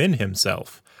capability within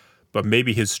himself. But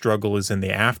maybe his struggle is in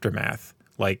the aftermath,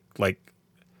 like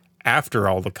after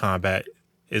all the combat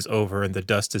is over and the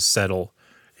dust is settled,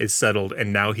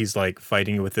 and now he's like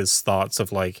fighting with his thoughts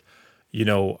of like,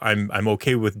 I'm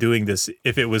okay with doing this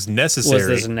if it was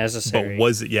necessary. Was this necessary?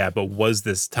 But was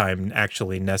this time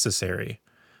actually necessary?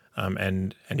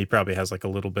 And he probably has like a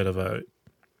little bit of a,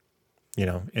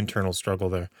 internal struggle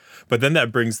there. But then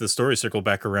that brings the story circle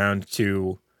back around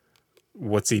to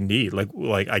what's he need?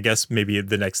 Like I guess maybe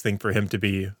the next thing for him to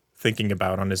be thinking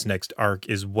about on his next arc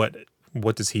is what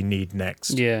does he need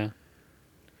next? Yeah.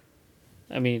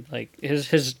 I mean, like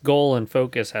his goal and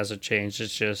focus hasn't changed.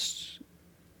 It's just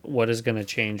what is going to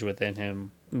change within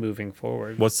him moving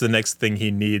forward. What's the next thing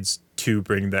he needs to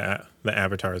bring the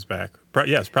avatars back?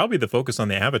 Yes, probably the focus on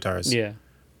the avatars. Yeah.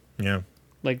 Yeah.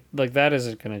 Like that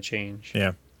isn't going to change.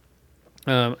 Yeah.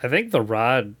 I think the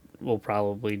rod will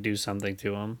probably do something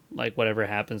to him. Like whatever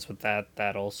happens with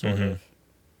that'll sort of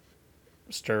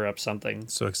stir up something.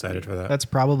 So excited for that. That's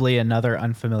probably another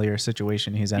unfamiliar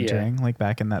situation he's entering, like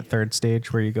back in that third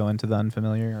stage where you go into the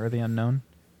unfamiliar or the unknown.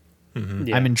 Mm-hmm.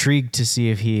 Yeah. I'm intrigued to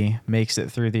see if he makes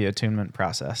it through the attunement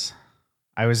process.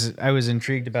 I was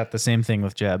intrigued about the same thing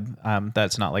with Jeb.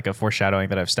 That's not like a foreshadowing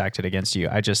that I've stacked it against you.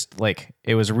 I just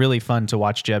it was really fun to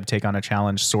watch Jeb take on a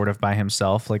challenge sort of by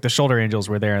himself. Like the shoulder angels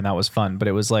were there and that was fun, but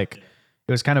it was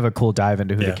kind of a cool dive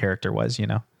into who the character was,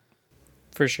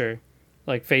 For sure.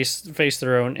 Like face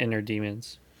their own inner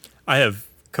demons. I have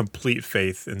complete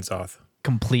faith in Zoth.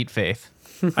 Complete faith.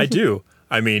 I do.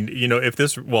 I mean, if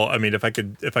I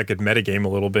could metagame a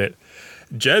little bit,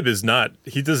 Jeb does not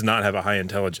have a high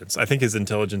intelligence. I think his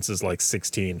intelligence is like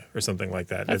 16 or something like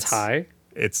that. That's high.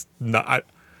 It's not.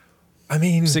 I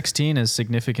mean, 16 is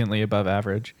significantly above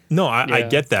average. No, I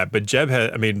get that, but but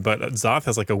Zoth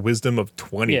has like a wisdom of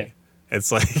 20. Yeah.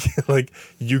 It's like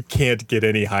you can't get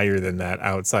any higher than that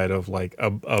outside of like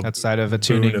outside of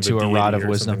attuning to a rod of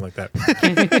wisdom, like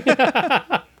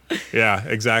that. Yeah,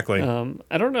 exactly.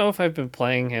 I don't know if I've been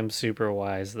playing him super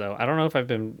wise though. I don't know if I've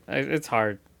been. It's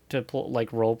hard to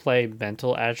role play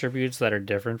mental attributes that are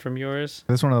different from yours.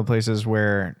 That's one of the places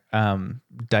where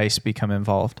dice become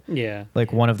involved. Yeah.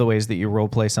 Like one of the ways that you role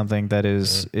play something that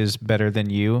is better than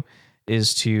you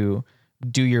is to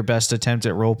do your best attempt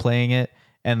at role playing it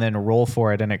and then roll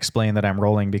for it and explain that I'm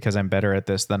rolling because I'm better at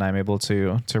this than I'm able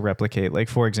to replicate. Like,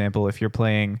 for example, if you're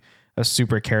playing a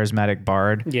super charismatic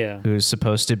bard Yeah. who's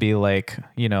supposed to be like,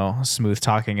 you know, smooth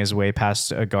talking his way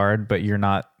past a guard, but you're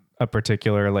not a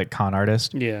particular like con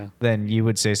artist, Yeah. then you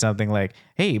would say something like,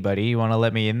 "Hey, buddy, you want to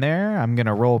let me in there? I'm going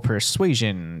to roll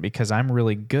persuasion because I'm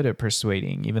really good at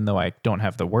persuading, even though I don't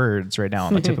have the words right now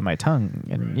on the tip of my tongue."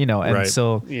 And, you know, and Right.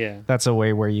 so Yeah. that's a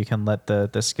way where you can let the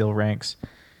skill ranks.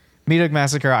 Meat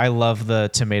Massacre, I love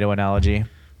the tomato analogy.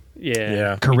 Yeah.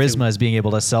 Yeah. Charisma is being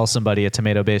able to sell somebody a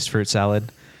tomato-based fruit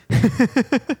salad.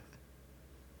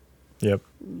 Yep.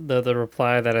 The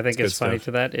reply that I think That's is good funny stuff.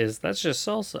 to that is that's just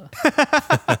salsa.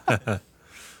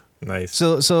 Nice.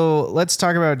 So let's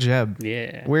talk about Jeb.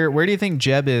 Yeah. Where do you think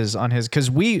Jeb is on his?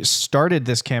 Because we started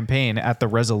this campaign at the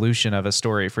resolution of a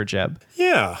story for Jeb.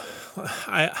 Yeah,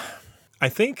 I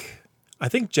think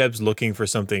Jeb's looking for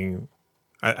something.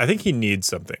 I think he needs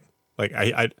something. Like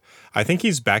I think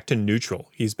he's back to neutral.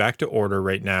 He's back to order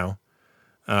right now.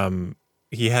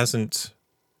 He hasn't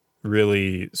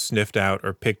really sniffed out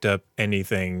or picked up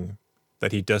anything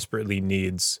that he desperately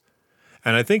needs.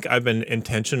 And I think I've been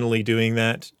intentionally doing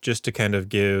that just to kind of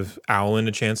give Alan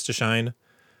a chance to shine.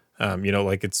 You know,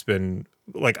 like it's been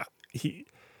like he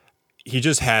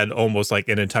just had almost like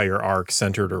an entire arc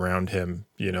centered around him,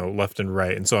 you know, left and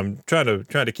right. And so I'm trying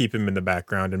to keep him in the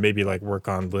background and maybe like work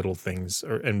on little things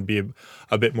and be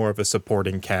a bit more of a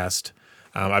supporting cast.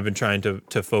 I've been trying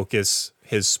to focus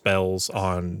his spells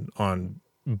on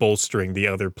bolstering the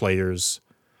other players,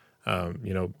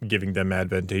 you know, giving them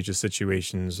advantageous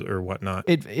situations or whatnot.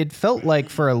 It felt like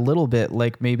for a little bit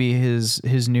like maybe his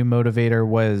new motivator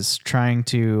was trying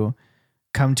to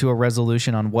come to a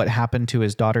resolution on what happened to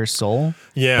his daughter's soul.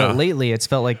 Yeah. But lately it's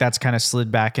felt like that's kind of slid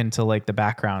back into like the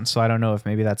background. So I don't know if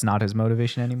maybe that's not his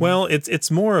motivation anymore. Well, it's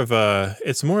more of a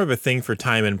thing for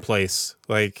time and place.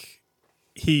 Like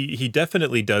he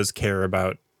definitely does care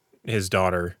about his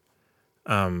daughter.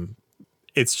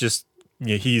 It's just,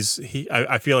 you know,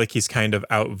 I feel like he's kind of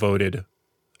outvoted.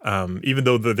 Even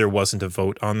though there wasn't a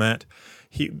vote on that,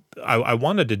 I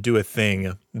wanted to do a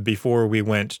thing before we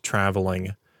went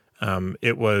traveling.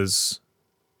 It was,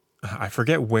 I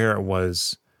forget where it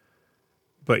was,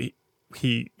 but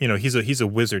he you know, he's a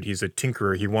wizard. He's a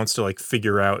tinkerer. He wants to like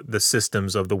figure out the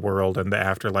systems of the world and the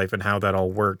afterlife and how that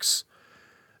all works.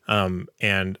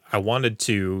 And I wanted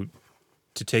to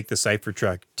take the cipher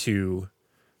truck to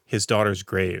his daughter's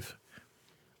grave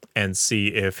and see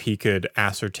if he could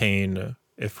ascertain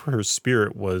if her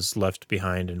spirit was left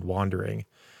behind and wandering,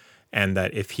 and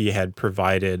that if he had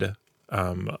provided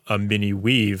a mini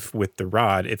weave with the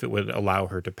rod, if it would allow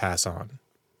her to pass on.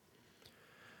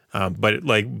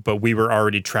 But we were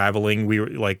already traveling. We were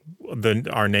like,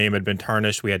 our name had been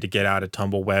tarnished. We had to get out of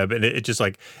Tumbleweb, and it just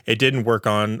like it didn't work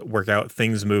out.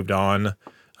 Things moved on.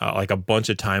 Like a bunch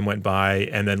of time went by,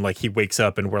 and then like he wakes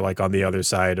up and we're like on the other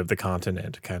side of the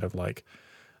continent, kind of like.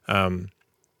 And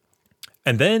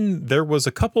then there was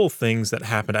a couple things that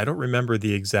happened. I don't remember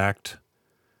the exact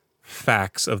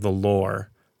facts of the lore.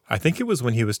 I think it was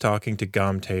when he was talking to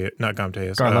Garlo.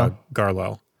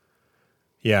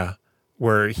 Yeah,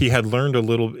 where he had learned a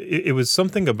little. It was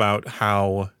something about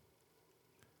how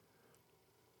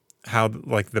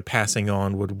like the passing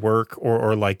on would work,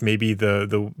 or like maybe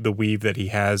the weave that he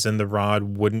has in the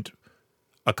rod wouldn't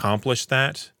accomplish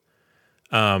that.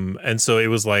 And so it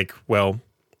was like, well,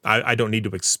 I don't need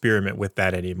to experiment with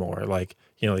that anymore. Like,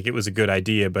 you know, like it was a good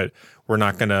idea, but we're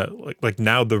not gonna like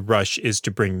now the rush is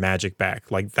to bring magic back.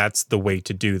 Like that's the way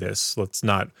to do this. Let's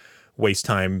not waste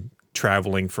time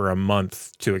traveling for a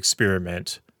month to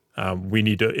experiment. We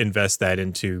need to invest that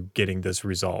into getting this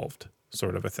resolved,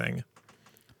 sort of a thing.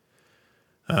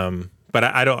 But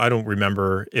I don't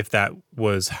remember if that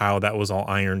was how that was all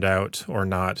ironed out or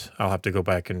not. I'll have to go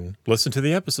back and listen to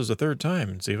the episodes a third time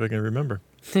and see if I can remember.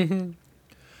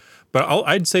 But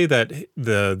I'd say that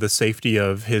the safety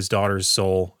of his daughter's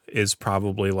soul is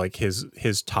probably like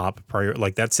his top priority.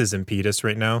 Like that's his impetus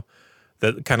right now.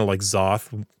 That kind of like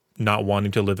Zoth not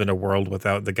wanting to live in a world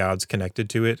without the gods connected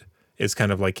to it is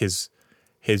kind of like his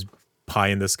pie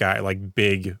in the sky, like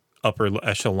big upper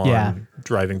echelon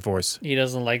driving force. He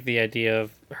doesn't like the idea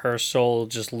of her soul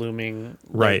just looming,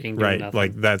 Right. doing nothing.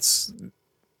 Like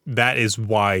that is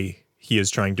why he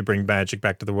is trying to bring magic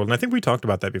back to the world. And I think we talked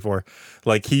about that before.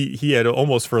 Like he had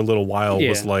almost for a little while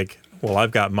was like, well,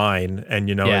 I've got mine, and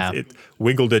you know,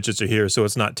 Wingle digits are here, so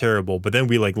it's not terrible. But then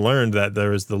we like learned that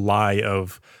there is the lie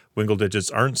of Wingle digits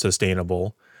aren't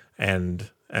sustainable, and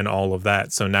all of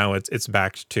that. So now it's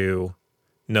back to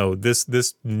no,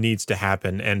 this needs to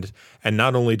happen, and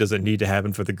not only does it need to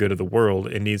happen for the good of the world,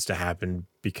 it needs to happen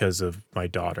because of my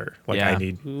daughter. Like I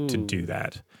need to do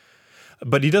that.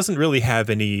 But he doesn't really have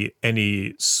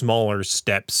any smaller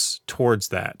steps towards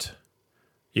that.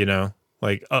 you know,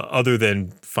 like other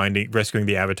than rescuing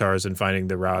the avatars and finding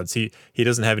the rods. He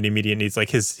doesn't have any immediate needs. Like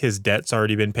his debt's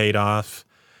already been paid off.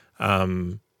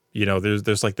 You know,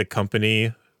 there's like the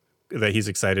company that he's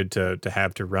excited to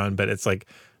have to run, but it's like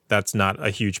that's not a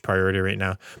huge priority right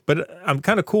now. But I'm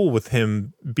kind of cool with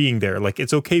him being there. Like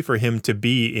it's okay for him to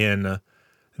be in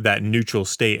that neutral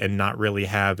state and not really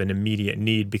have an immediate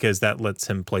need because that lets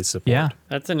him play support. Yeah.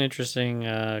 That's an interesting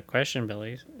question,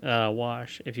 Billy.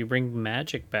 Wash, if you bring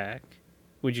magic back,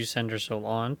 would you send her soul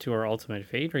on to her ultimate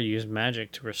fate or use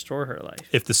magic to restore her life?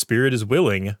 If the spirit is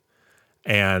willing,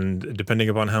 and depending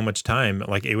upon how much time,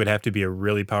 like it would have to be a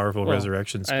really powerful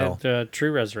resurrection spell.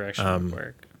 True resurrection would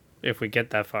work if we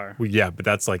get that far. Well, yeah, but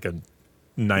that's like a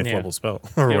 9th level spell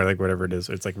or like whatever it is.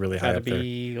 It's like really high up there. Gotta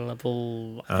be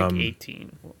level, I think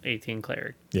 18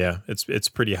 cleric. Yeah, it's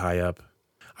pretty high up.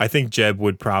 I think Jeb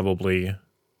would probably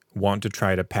want to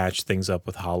try to patch things up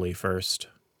with Holly first.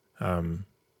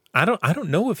 I don't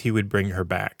know if he would bring her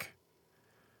back.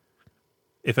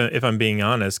 If I'm being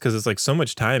honest, because it's like so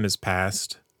much time has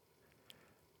passed,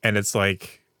 and it's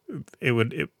like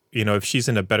you know, if she's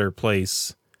in a better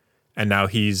place, and now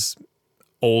he's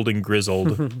old and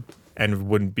grizzled, and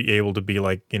wouldn't be able to be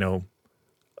like, you know,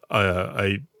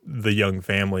 the young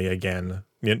family again.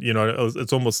 You know,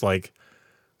 it's almost like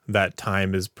that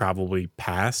time is probably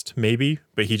past, maybe,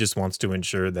 but he just wants to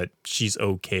ensure that she's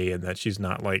okay and that she's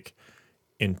not like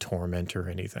in torment or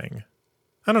anything.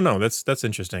 I don't know. That's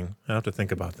interesting. I have to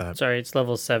think about that. Sorry, it's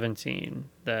level 17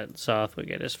 that Soth would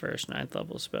get his first 9th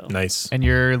level spell. Nice. And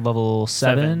you're level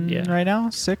 7 yeah. right now?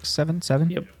 6, 7,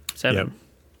 7? Yep, 7. Yep.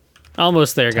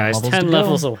 Almost there, guys. levels 10 to go.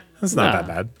 levels away. That's not that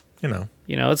bad. You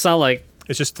know, it's not like...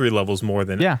 it's just 3 levels more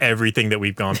than Yeah. everything that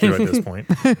we've gone through at this point.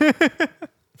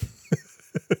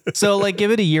 So, like,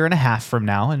 give it a year and a half from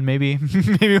now, and maybe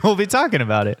we'll be talking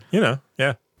about it. You know,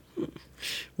 yeah.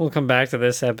 We'll come back to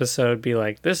this episode be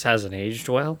like, this hasn't aged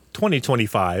well.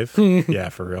 2025. Yeah,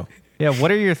 for real. Yeah, what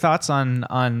are your thoughts on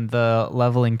the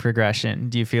leveling progression?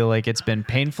 Do you feel like it's been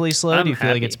painfully slow? I'm Do you feel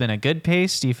like happy. it's been a good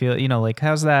pace? Do you feel, you know, like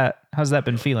how's that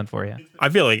been feeling for you? I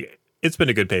feel like it's been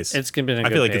a good pace. It's been a I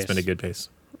good feel like pace. it's been a good pace.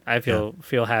 I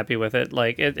feel happy with it.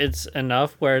 Like it's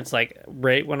enough where it's like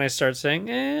right when I start saying,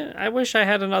 I wish I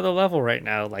had another level right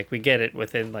now. Like we get it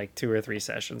within like 2 or 3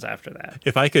 sessions after that.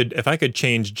 If I could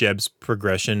change Jeb's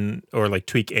progression or like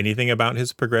tweak anything about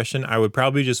his progression, I would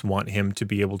probably just want him to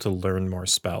be able to learn more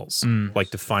spells, like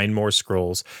to find more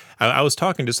scrolls. I was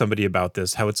talking to somebody about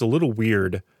this, how it's a little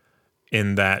weird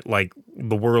in that like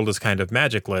the world is kind of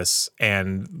magicless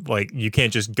and like you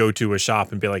can't just go to a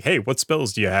shop and be like, hey, what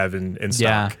spells do you have in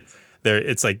stock? There,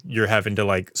 it's like you're having to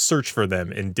like search for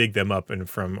them and dig them up and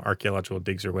from archaeological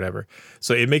digs or whatever.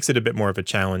 So it makes it a bit more of a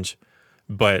challenge.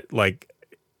 But like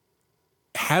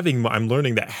I'm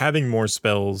learning that having more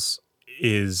spells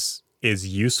is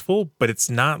useful, but it's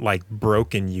not like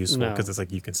broken useful because it's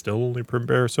like you can still only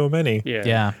prepare so many.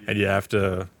 Yeah. And you have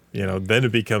to, you know, then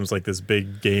it becomes like this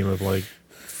big game of like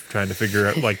trying to figure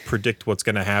out, like predict what's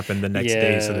going to happen the next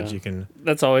day so that you can.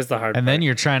 That's always the hard part. And then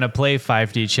you're trying to play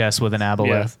 5D chess with an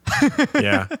aboleth.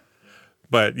 Yeah.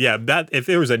 But yeah, that if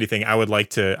there was anything, I would like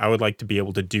to be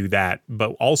able to do that.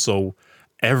 But also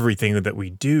everything that we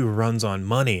do runs on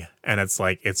money. And it's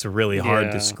like, it's really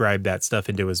hard to scribe that stuff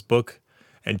into his book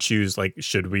and choose like,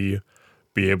 should we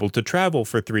be able to travel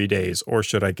for 3 days or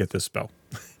should I get this spell?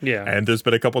 Yeah. And there's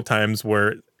been a couple times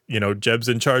where, you know, Jeb's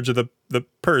in charge of the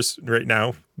purse right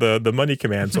now, the money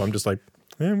command. So I'm just like,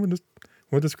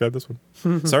 we'll describe this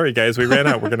one. Sorry, guys, we ran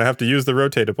out. We're going to have to use the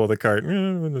rotate to pull the cart.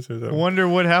 Wonder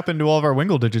what happened to all of our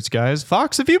Wingle digits, guys.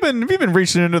 Fox, have you been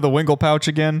reaching into the Wingle pouch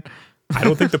again? I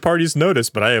don't think the party's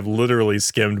noticed, but I have literally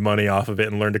skimmed money off of it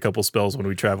and learned a couple spells when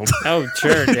we traveled. Oh,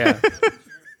 sure, yeah.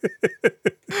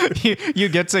 You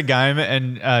get to Gaim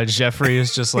and Jeffrey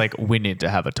is just like, we need to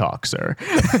have a talk, sir.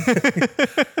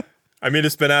 I mean,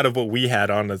 it's been out of what we had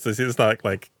on us. It's not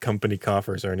like company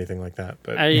coffers or anything like that.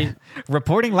 But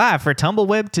Reporting live for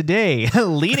Tumbleweb today,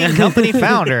 leading company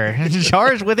founder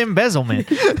charged with embezzlement.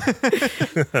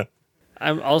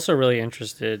 I'm also really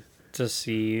interested to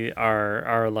see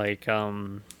our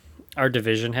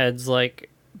division heads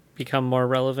like become more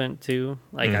relevant too.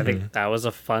 Like I think that was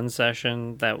a fun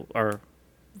session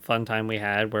fun time we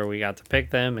had where we got to pick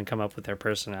them and come up with their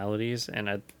personalities, and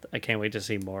I can't wait to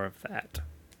see more of that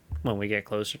when we get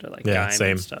closer to like Gaim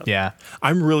same. and stuff. Yeah.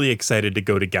 I'm really excited to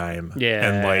go to Gaim. Yeah.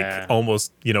 And like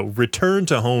almost, you know, return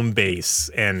to home base.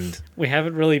 And We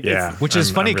haven't really been. yeah. Which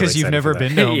is funny I'm because really you've excited never for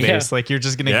been that. to home Yeah. base. Like you're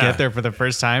just gonna Yeah. get there for the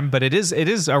first time. But it is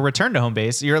a return to home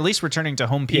base. You're at least returning to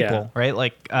home people, Yeah. right?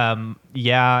 Like and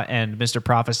Mr.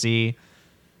 Prophecy.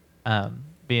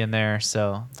 being there.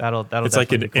 So that'll It's like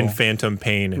definitely be in cool. Phantom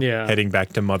Pain, Yeah. heading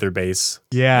back to Mother Base.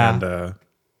 Yeah. And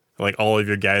like all of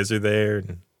your guys are there.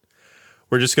 And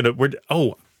we're just gonna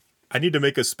I need to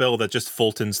make a spell that just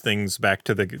Fultons things back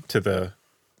to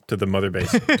the Mother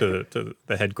Base, to the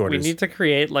We headquarters. need to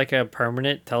create like a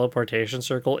permanent teleportation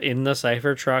circle in the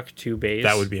cipher truck to base.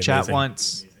 That would be Chat amazing.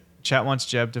 wants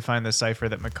Jeb to find the cipher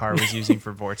that Makar was using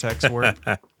for vortex warp.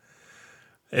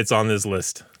 It's on this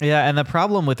list. Yeah, and the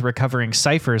problem with recovering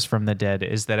ciphers from the dead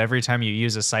is that every time you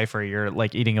use a cipher, you're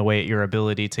like eating away at your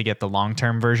ability to get the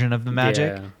long-term version of the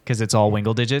magic Yeah. because it's all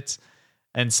wingle digits.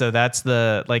 And so that's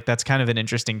kind of an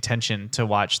interesting tension to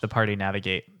watch the party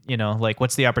navigate. You know, like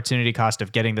what's the opportunity cost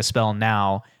of getting the spell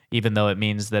now, even though it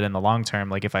means that in the long term,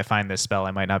 like if I find this spell,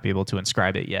 I might not be able to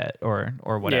inscribe it yet or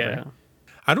whatever. Yeah.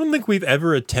 I don't think we've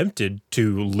ever attempted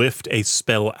to lift a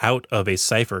spell out of a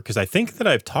cipher, because I think that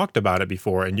I've talked about it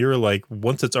before, and you're like,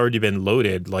 once it's already been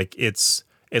loaded, like it's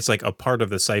like a part of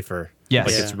the cipher. Yes.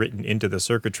 Like Yeah. it's written into the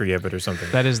circuitry of it or something.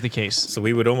 That is the case. So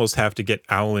we would almost have to get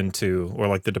Owlin or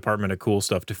like the Department of Cool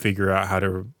Stuff to figure out how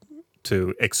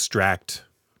to extract,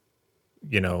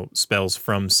 spells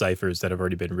from ciphers that have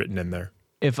already been written in there.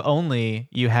 If only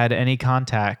you had any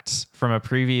contacts from a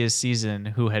previous season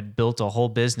who had built a whole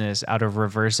business out of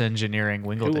reverse engineering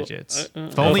wingle Who- digits.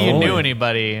 If only If you knew only.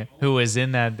 anybody who was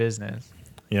in that business.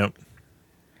 Yep.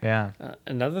 Yeah.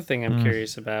 Another thing I'm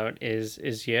curious about is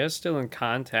Yaz still in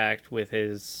contact with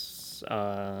his,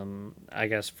 I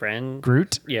guess, friend?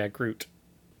 Groot? Yeah, Groot.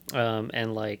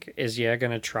 And like, is Yaz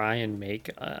gonna try and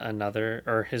make another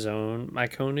or his own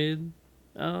Myconid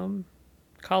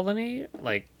colony?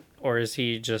 Like, or is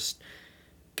he just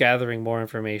gathering more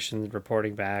information,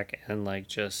 reporting back, and like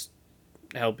just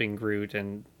helping Groot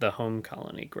and the home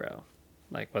colony grow?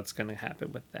 Like, what's gonna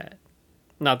happen with that?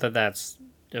 Not that that's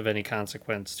of any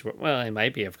consequence to, well, it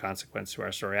might be of consequence to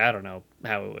our story. I don't know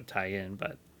how it would tie in,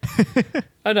 but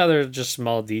another just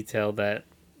small detail that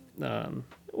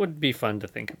would be fun to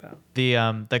think about. The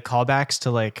callbacks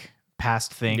to like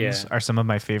past things Yeah. are some of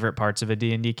my favorite parts of a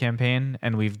D&D campaign,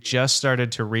 and we've just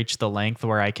started to reach the length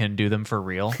where I can do them for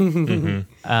real.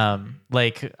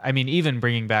 Like, I mean, even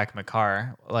bringing back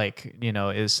Makar, like,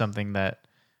 is something that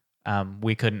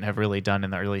we couldn't have really done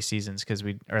in the early seasons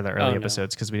the early no.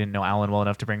 episodes because we didn't know Alan well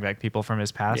enough to bring back people from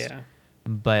his past. Yeah.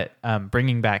 But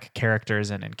bringing back characters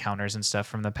and encounters and stuff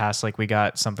from the past, like we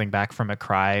got something back from a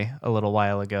cry a little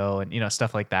while ago, and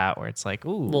stuff like that, where it's like,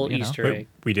 ooh, Little Easter egg. Wait,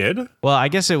 we did? Well, I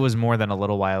guess it was more than a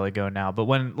little while ago now. But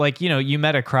when, like, you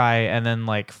met a cry, and then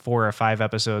like 4 or 5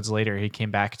 episodes later, he came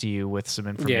back to you with some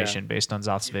information based on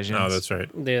Zoth's visions. Oh, that's right.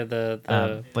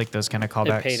 The like those kind of it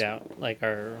callbacks. paid out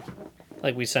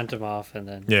like we sent him off, and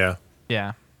then Yeah.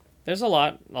 Yeah. there's a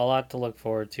lot to look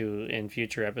forward to in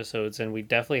future episodes, and we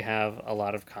definitely have a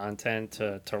lot of content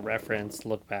to reference,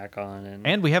 look back on, and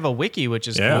And we have a wiki, which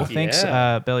is Yeah. cool. Thanks,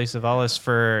 Yeah. Belly Savalas,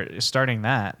 for starting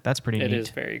that. That's pretty it neat. is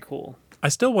very cool. I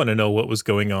still want to know what was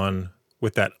going on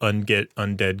with that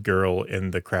undead girl in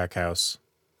the crack house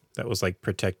that was like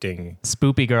protecting,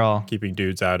 Spoopy girl. keeping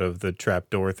dudes out of the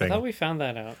trapdoor I thing. thought we found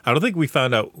that out. I don't think we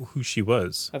found out who she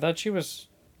was. I thought she was.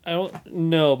 I don't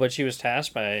know, but she was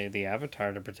tasked by the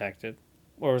Avatar to protect it,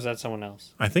 or was that someone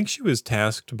else? I think she was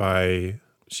tasked by,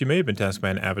 she may have been tasked by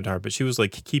an avatar, but she was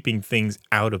like keeping things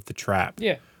out of the trap,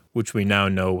 Yeah, which we now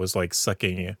know was like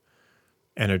sucking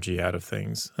energy out of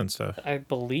things and stuff. I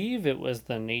believe it was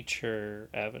the nature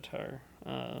Avatar.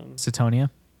 Satonia.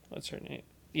 What's her name?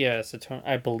 Yeah, Saturn.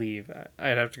 I believe.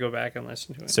 I'd have to go back and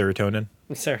listen to it. Serotonin.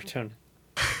 Serotonin.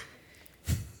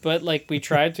 But like we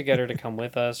tried to get her to come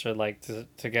with us, or like to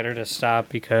get her to stop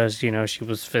because she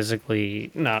was physically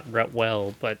not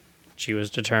well, but she was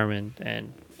determined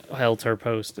and held her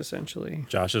post essentially.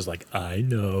 Josh is like, I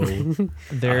know.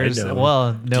 There's I know.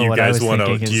 well, no. do you what I guys was want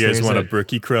thinking to? is Do you guys there's want a- a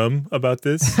brookie crumb about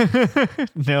this?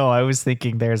 No, I was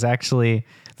thinking there's actually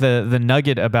the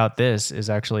nugget about this is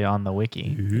actually on the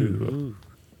wiki. Ooh.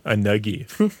 A nuggie,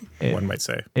 one might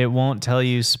say. It won't tell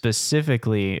you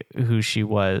specifically who she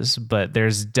was, but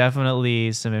there's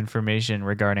definitely some information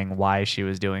regarding why she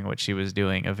was doing what she was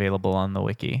doing available on the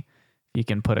wiki. You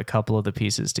can put a couple of the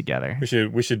pieces together. We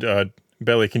should.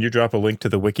 Belly, can you drop a link to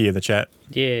the wiki in the chat?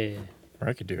 Yeah. Or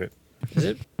I could do it. Is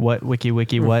it What wiki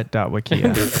what dot wiki?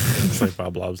 It's like blah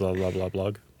blah blah blah blah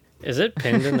blog. is it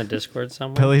pinned in the Discord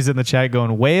somewhere? Billy's in the chat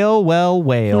going, whale, well,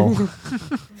 whale.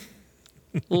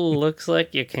 Looks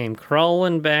like you came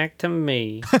crawling back to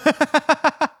me.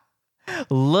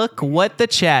 Look what the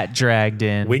chat dragged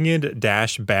in. Winged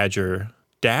badger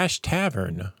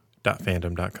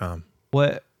tavern.fandom.com.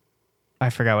 What? I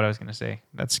forgot what I was going to say.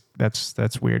 That's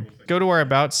weird. Go to our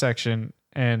about section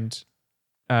and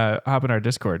hop in our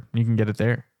Discord. You can get it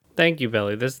there. Thank you,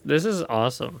 Belly. This is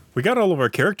awesome. We got all of our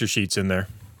character sheets in there.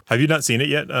 Have you not seen it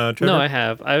yet, Trevor? No, I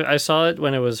have. I saw it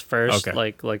when it was first Okay.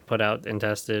 like put out and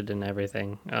tested and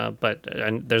everything. But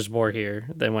there's more here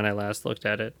than when I last looked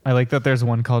at it. I like that there's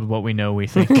one called What We Know We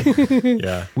Think.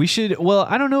 Yeah. We should. Well,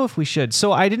 I don't know if we should.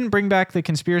 So I didn't bring back the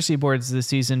conspiracy boards this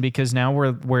season because now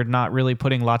we're not really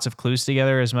putting lots of clues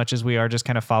together as much as we are just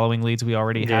kind of following leads we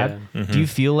already had. Do you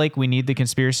feel like we need the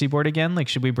conspiracy board again? Like,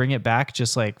 should we bring it back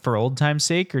just like for old time's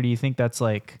sake, or do you think that's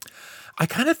like? I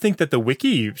kind of think that the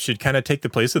wiki should kind of take the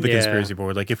place of the Yeah. conspiracy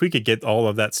board. Like, if we could get all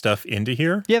of that stuff into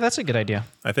here, Yeah, that's a good idea.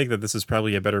 I think that this is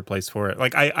probably a better place for it.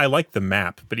 Like, I like the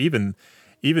map, but even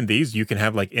these, you can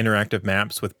have like interactive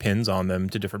maps with pins on them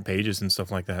to different pages and stuff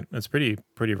like that. It's pretty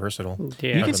versatile.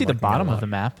 Yeah. You I've can been see the liking that a bottom of lot. the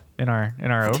map in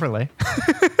our overlay.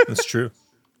 That's true.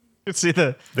 You can see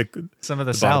the The some of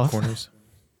the bottom south. corners.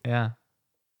 Yeah.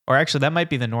 Or actually, that might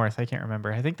be the north. I can't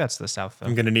remember. I think that's the south, though.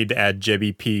 I'm going to need to add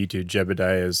Jebby P to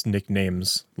Jebediah's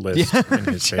nicknames list in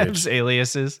his Jeb's page.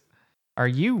 aliases. Are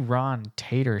you Ron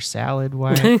Tater Salad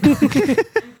White?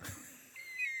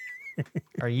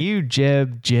 Are you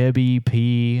Jebby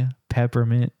P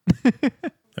Peppermint?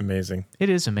 Amazing. It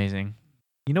is amazing.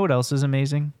 You know what else is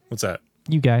amazing? What's that?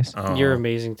 You guys. Oh. You're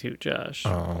amazing too, Josh.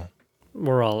 Oh.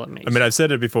 We're all amazing. I mean, I've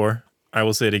said it before. I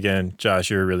will say it again. Josh,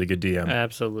 you're a really good DM.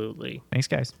 Absolutely. Thanks,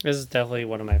 guys. This is definitely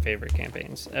one of my favorite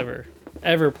campaigns ever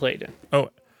played in. Oh,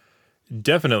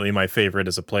 definitely my favorite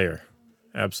as a player.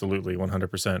 Absolutely,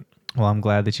 100%. Well, I'm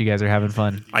glad that you guys are having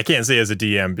fun. I can't say as a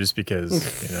DM just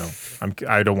because,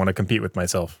 I don't want to compete with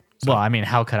myself. Well, I mean,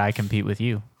 how could I compete with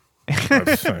you?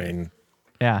 I mean,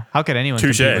 Yeah. How could anyone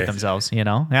Touche. compete with themselves, you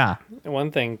know? Yeah. And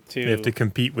one thing too, you have to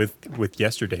compete with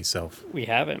yesterday's self. we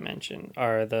haven't mentioned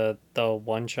are the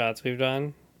one shots we've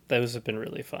done. Those have been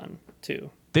really fun too.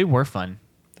 They were fun.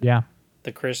 Yeah.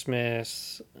 The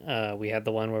Christmas, we had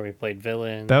the one where we played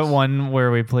villains. That one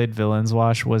where we played Villains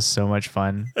Wash was so much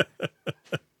fun.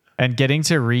 And getting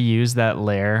to reuse that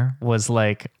lair was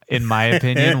like, in my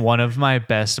opinion, one of my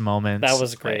best moments. That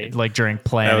was great. Like during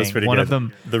planning. That was pretty one good. of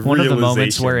them The one of the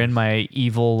moments realization. where in my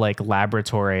evil like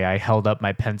laboratory I held up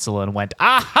my pencil and went,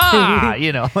 aha!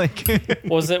 Like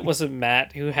was it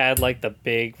Matt who had like the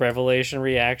big revelation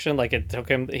reaction? Like it took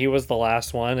him, he was the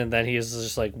last one, and then he was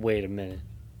just like, wait a minute.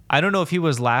 I don't know if he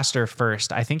was last or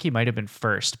first. I think he might have been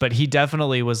first, but he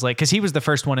definitely was like, because he was the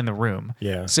first one in the room.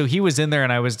 Yeah. So he was in there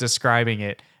and I was describing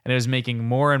it and it was making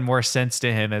more and more sense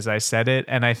to him as I said it.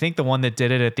 And I think the one that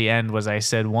did it at the end was I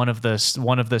said one of the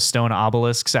stone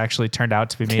obelisks actually turned out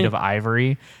to be made of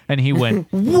ivory. And he went,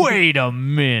 wait a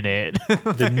minute.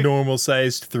 The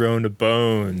normal-sized throne of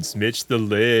bones. Mitch the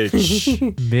Lich.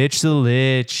 Mitch the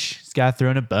Lich. He's got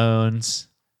thrown of bones.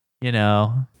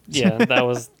 Yeah, that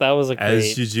was a As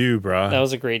great. you do, brah. That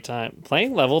was a great time.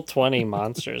 Playing level 20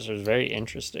 monsters was very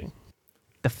interesting.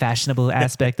 The fashionable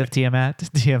aspect of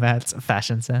Tiamat's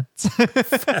fashion sense.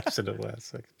 Fashionable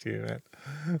aspect to that.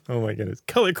 Oh my goodness.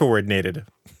 Color coordinated.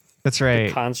 That's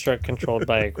right. Construct controlled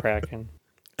by a kraken.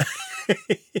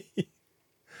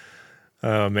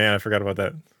 Oh man, I forgot about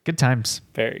that. Good times.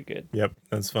 Very good. Yep,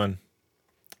 that's fun.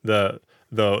 The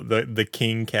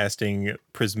king casting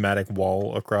prismatic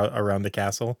wall around the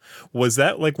castle. Was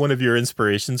that like one of your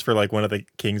inspirations for like one of the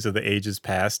kings of the ages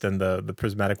past and the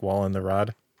prismatic wall and the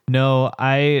rod? No,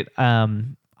 I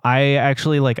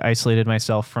actually like isolated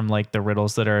myself from like the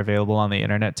riddles that are available on the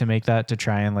internet to make that, to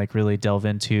try and like really delve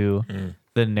into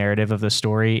the narrative of the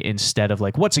story instead of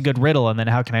like, what's a good riddle and then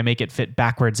how can I make it fit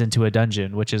backwards into a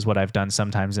dungeon, which is what I've done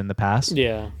sometimes in the past.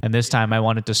 Yeah. And this time I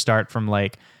wanted to start from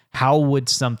like, how would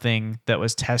something that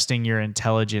was testing your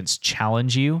intelligence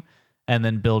challenge you, and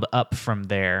then build up from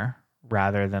there,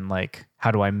 rather than like,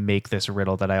 how do I make this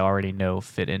riddle that I already know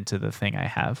fit into the thing I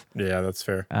have? Yeah, that's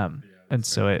fair. And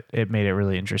so it made it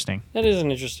really interesting. That is an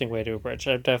interesting way to approach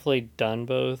it. I've definitely done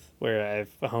both, where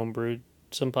I've homebrewed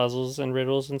some puzzles and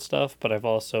riddles and stuff, but I've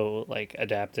also like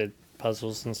adapted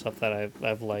puzzles and stuff that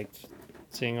I've liked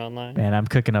seeing online. Man, I'm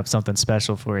cooking up something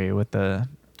special for you with the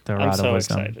I'm Rod of so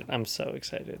Wisdom. excited. I'm so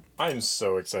excited. I'm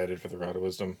so excited for the Rod of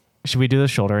Wisdom. Should we do the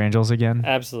shoulder angels again?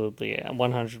 Absolutely. Yeah.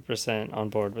 100% on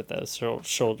board with those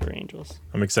shoulder angels.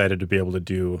 I'm excited to be able to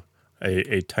do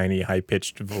a tiny,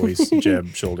 high-pitched voice Jeb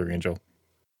shoulder angel.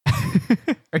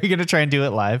 Are you gonna try and do it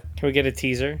live? Can we get a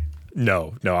teaser?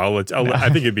 No, I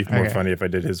think it'd be more Okay. funny if I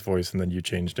did his voice and then you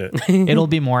changed it. It'll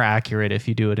be more accurate if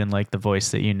you do it in like the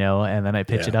voice that you know, and then I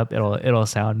pitch Yeah. it up. It'll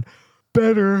sound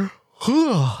better.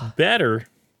 Better.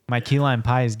 My key lime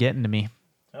pie is getting to me.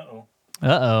 Uh-oh.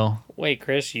 Uh-oh. Wait,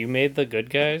 Chris, you made the good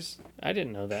guys? I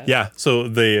didn't know that. Yeah, so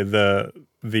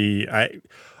I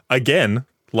again,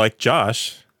 like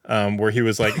Josh, where he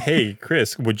was like, "Hey,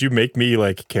 Chris, would you make me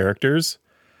like characters?"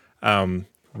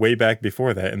 Way back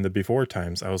before that, in the before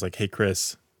times, I was like, "Hey,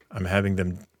 Chris, I'm having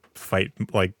them fight,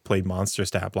 like play monster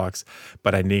stat blocks,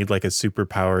 but I need like a super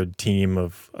powered team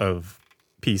of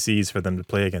PCs for them to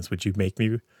play against. Would you make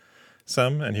me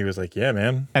some?" And he was like, "Yeah,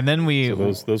 man." And then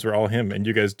So those were all him, and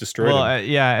you guys destroyed him.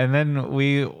 yeah, and then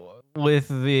with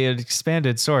the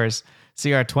expanded source,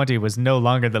 CR20 was no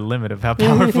longer the limit of how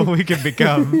powerful we could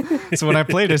become. So when I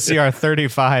played a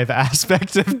CR35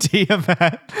 aspect of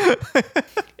Tiamat,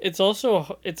 It's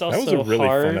also was a really fun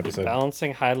hard episode.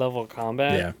 balancing high level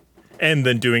combat. Yeah, and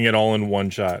then doing it all in one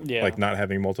shot, Yeah. like not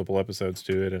having multiple episodes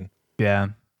to it. And yeah,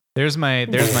 there's my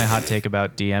hot take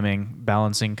about DMing.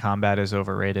 Balancing combat is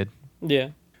overrated. Yeah.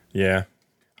 yeah,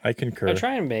 I concur. I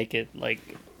try and make it like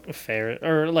fair,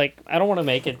 or like I don't want to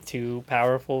make it too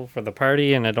powerful for the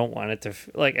party, and I don't want it to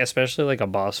like, especially like a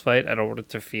boss fight, I don't want it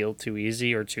to feel too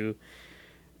easy or too.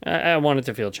 I want it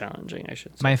to feel challenging, I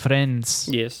should say. My friends,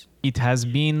 Yes. it has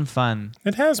been fun,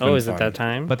 It has been Oh, is fun. it that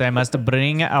time? but I must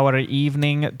bring our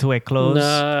evening to a close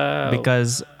No.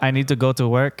 because I need to go to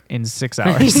work in 6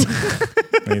 hours.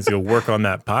 I need to go work on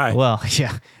that pie. Well,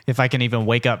 yeah, if I can even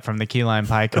wake up from the key lime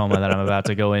pie coma that I'm about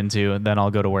to go into, then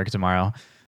I'll go to work tomorrow.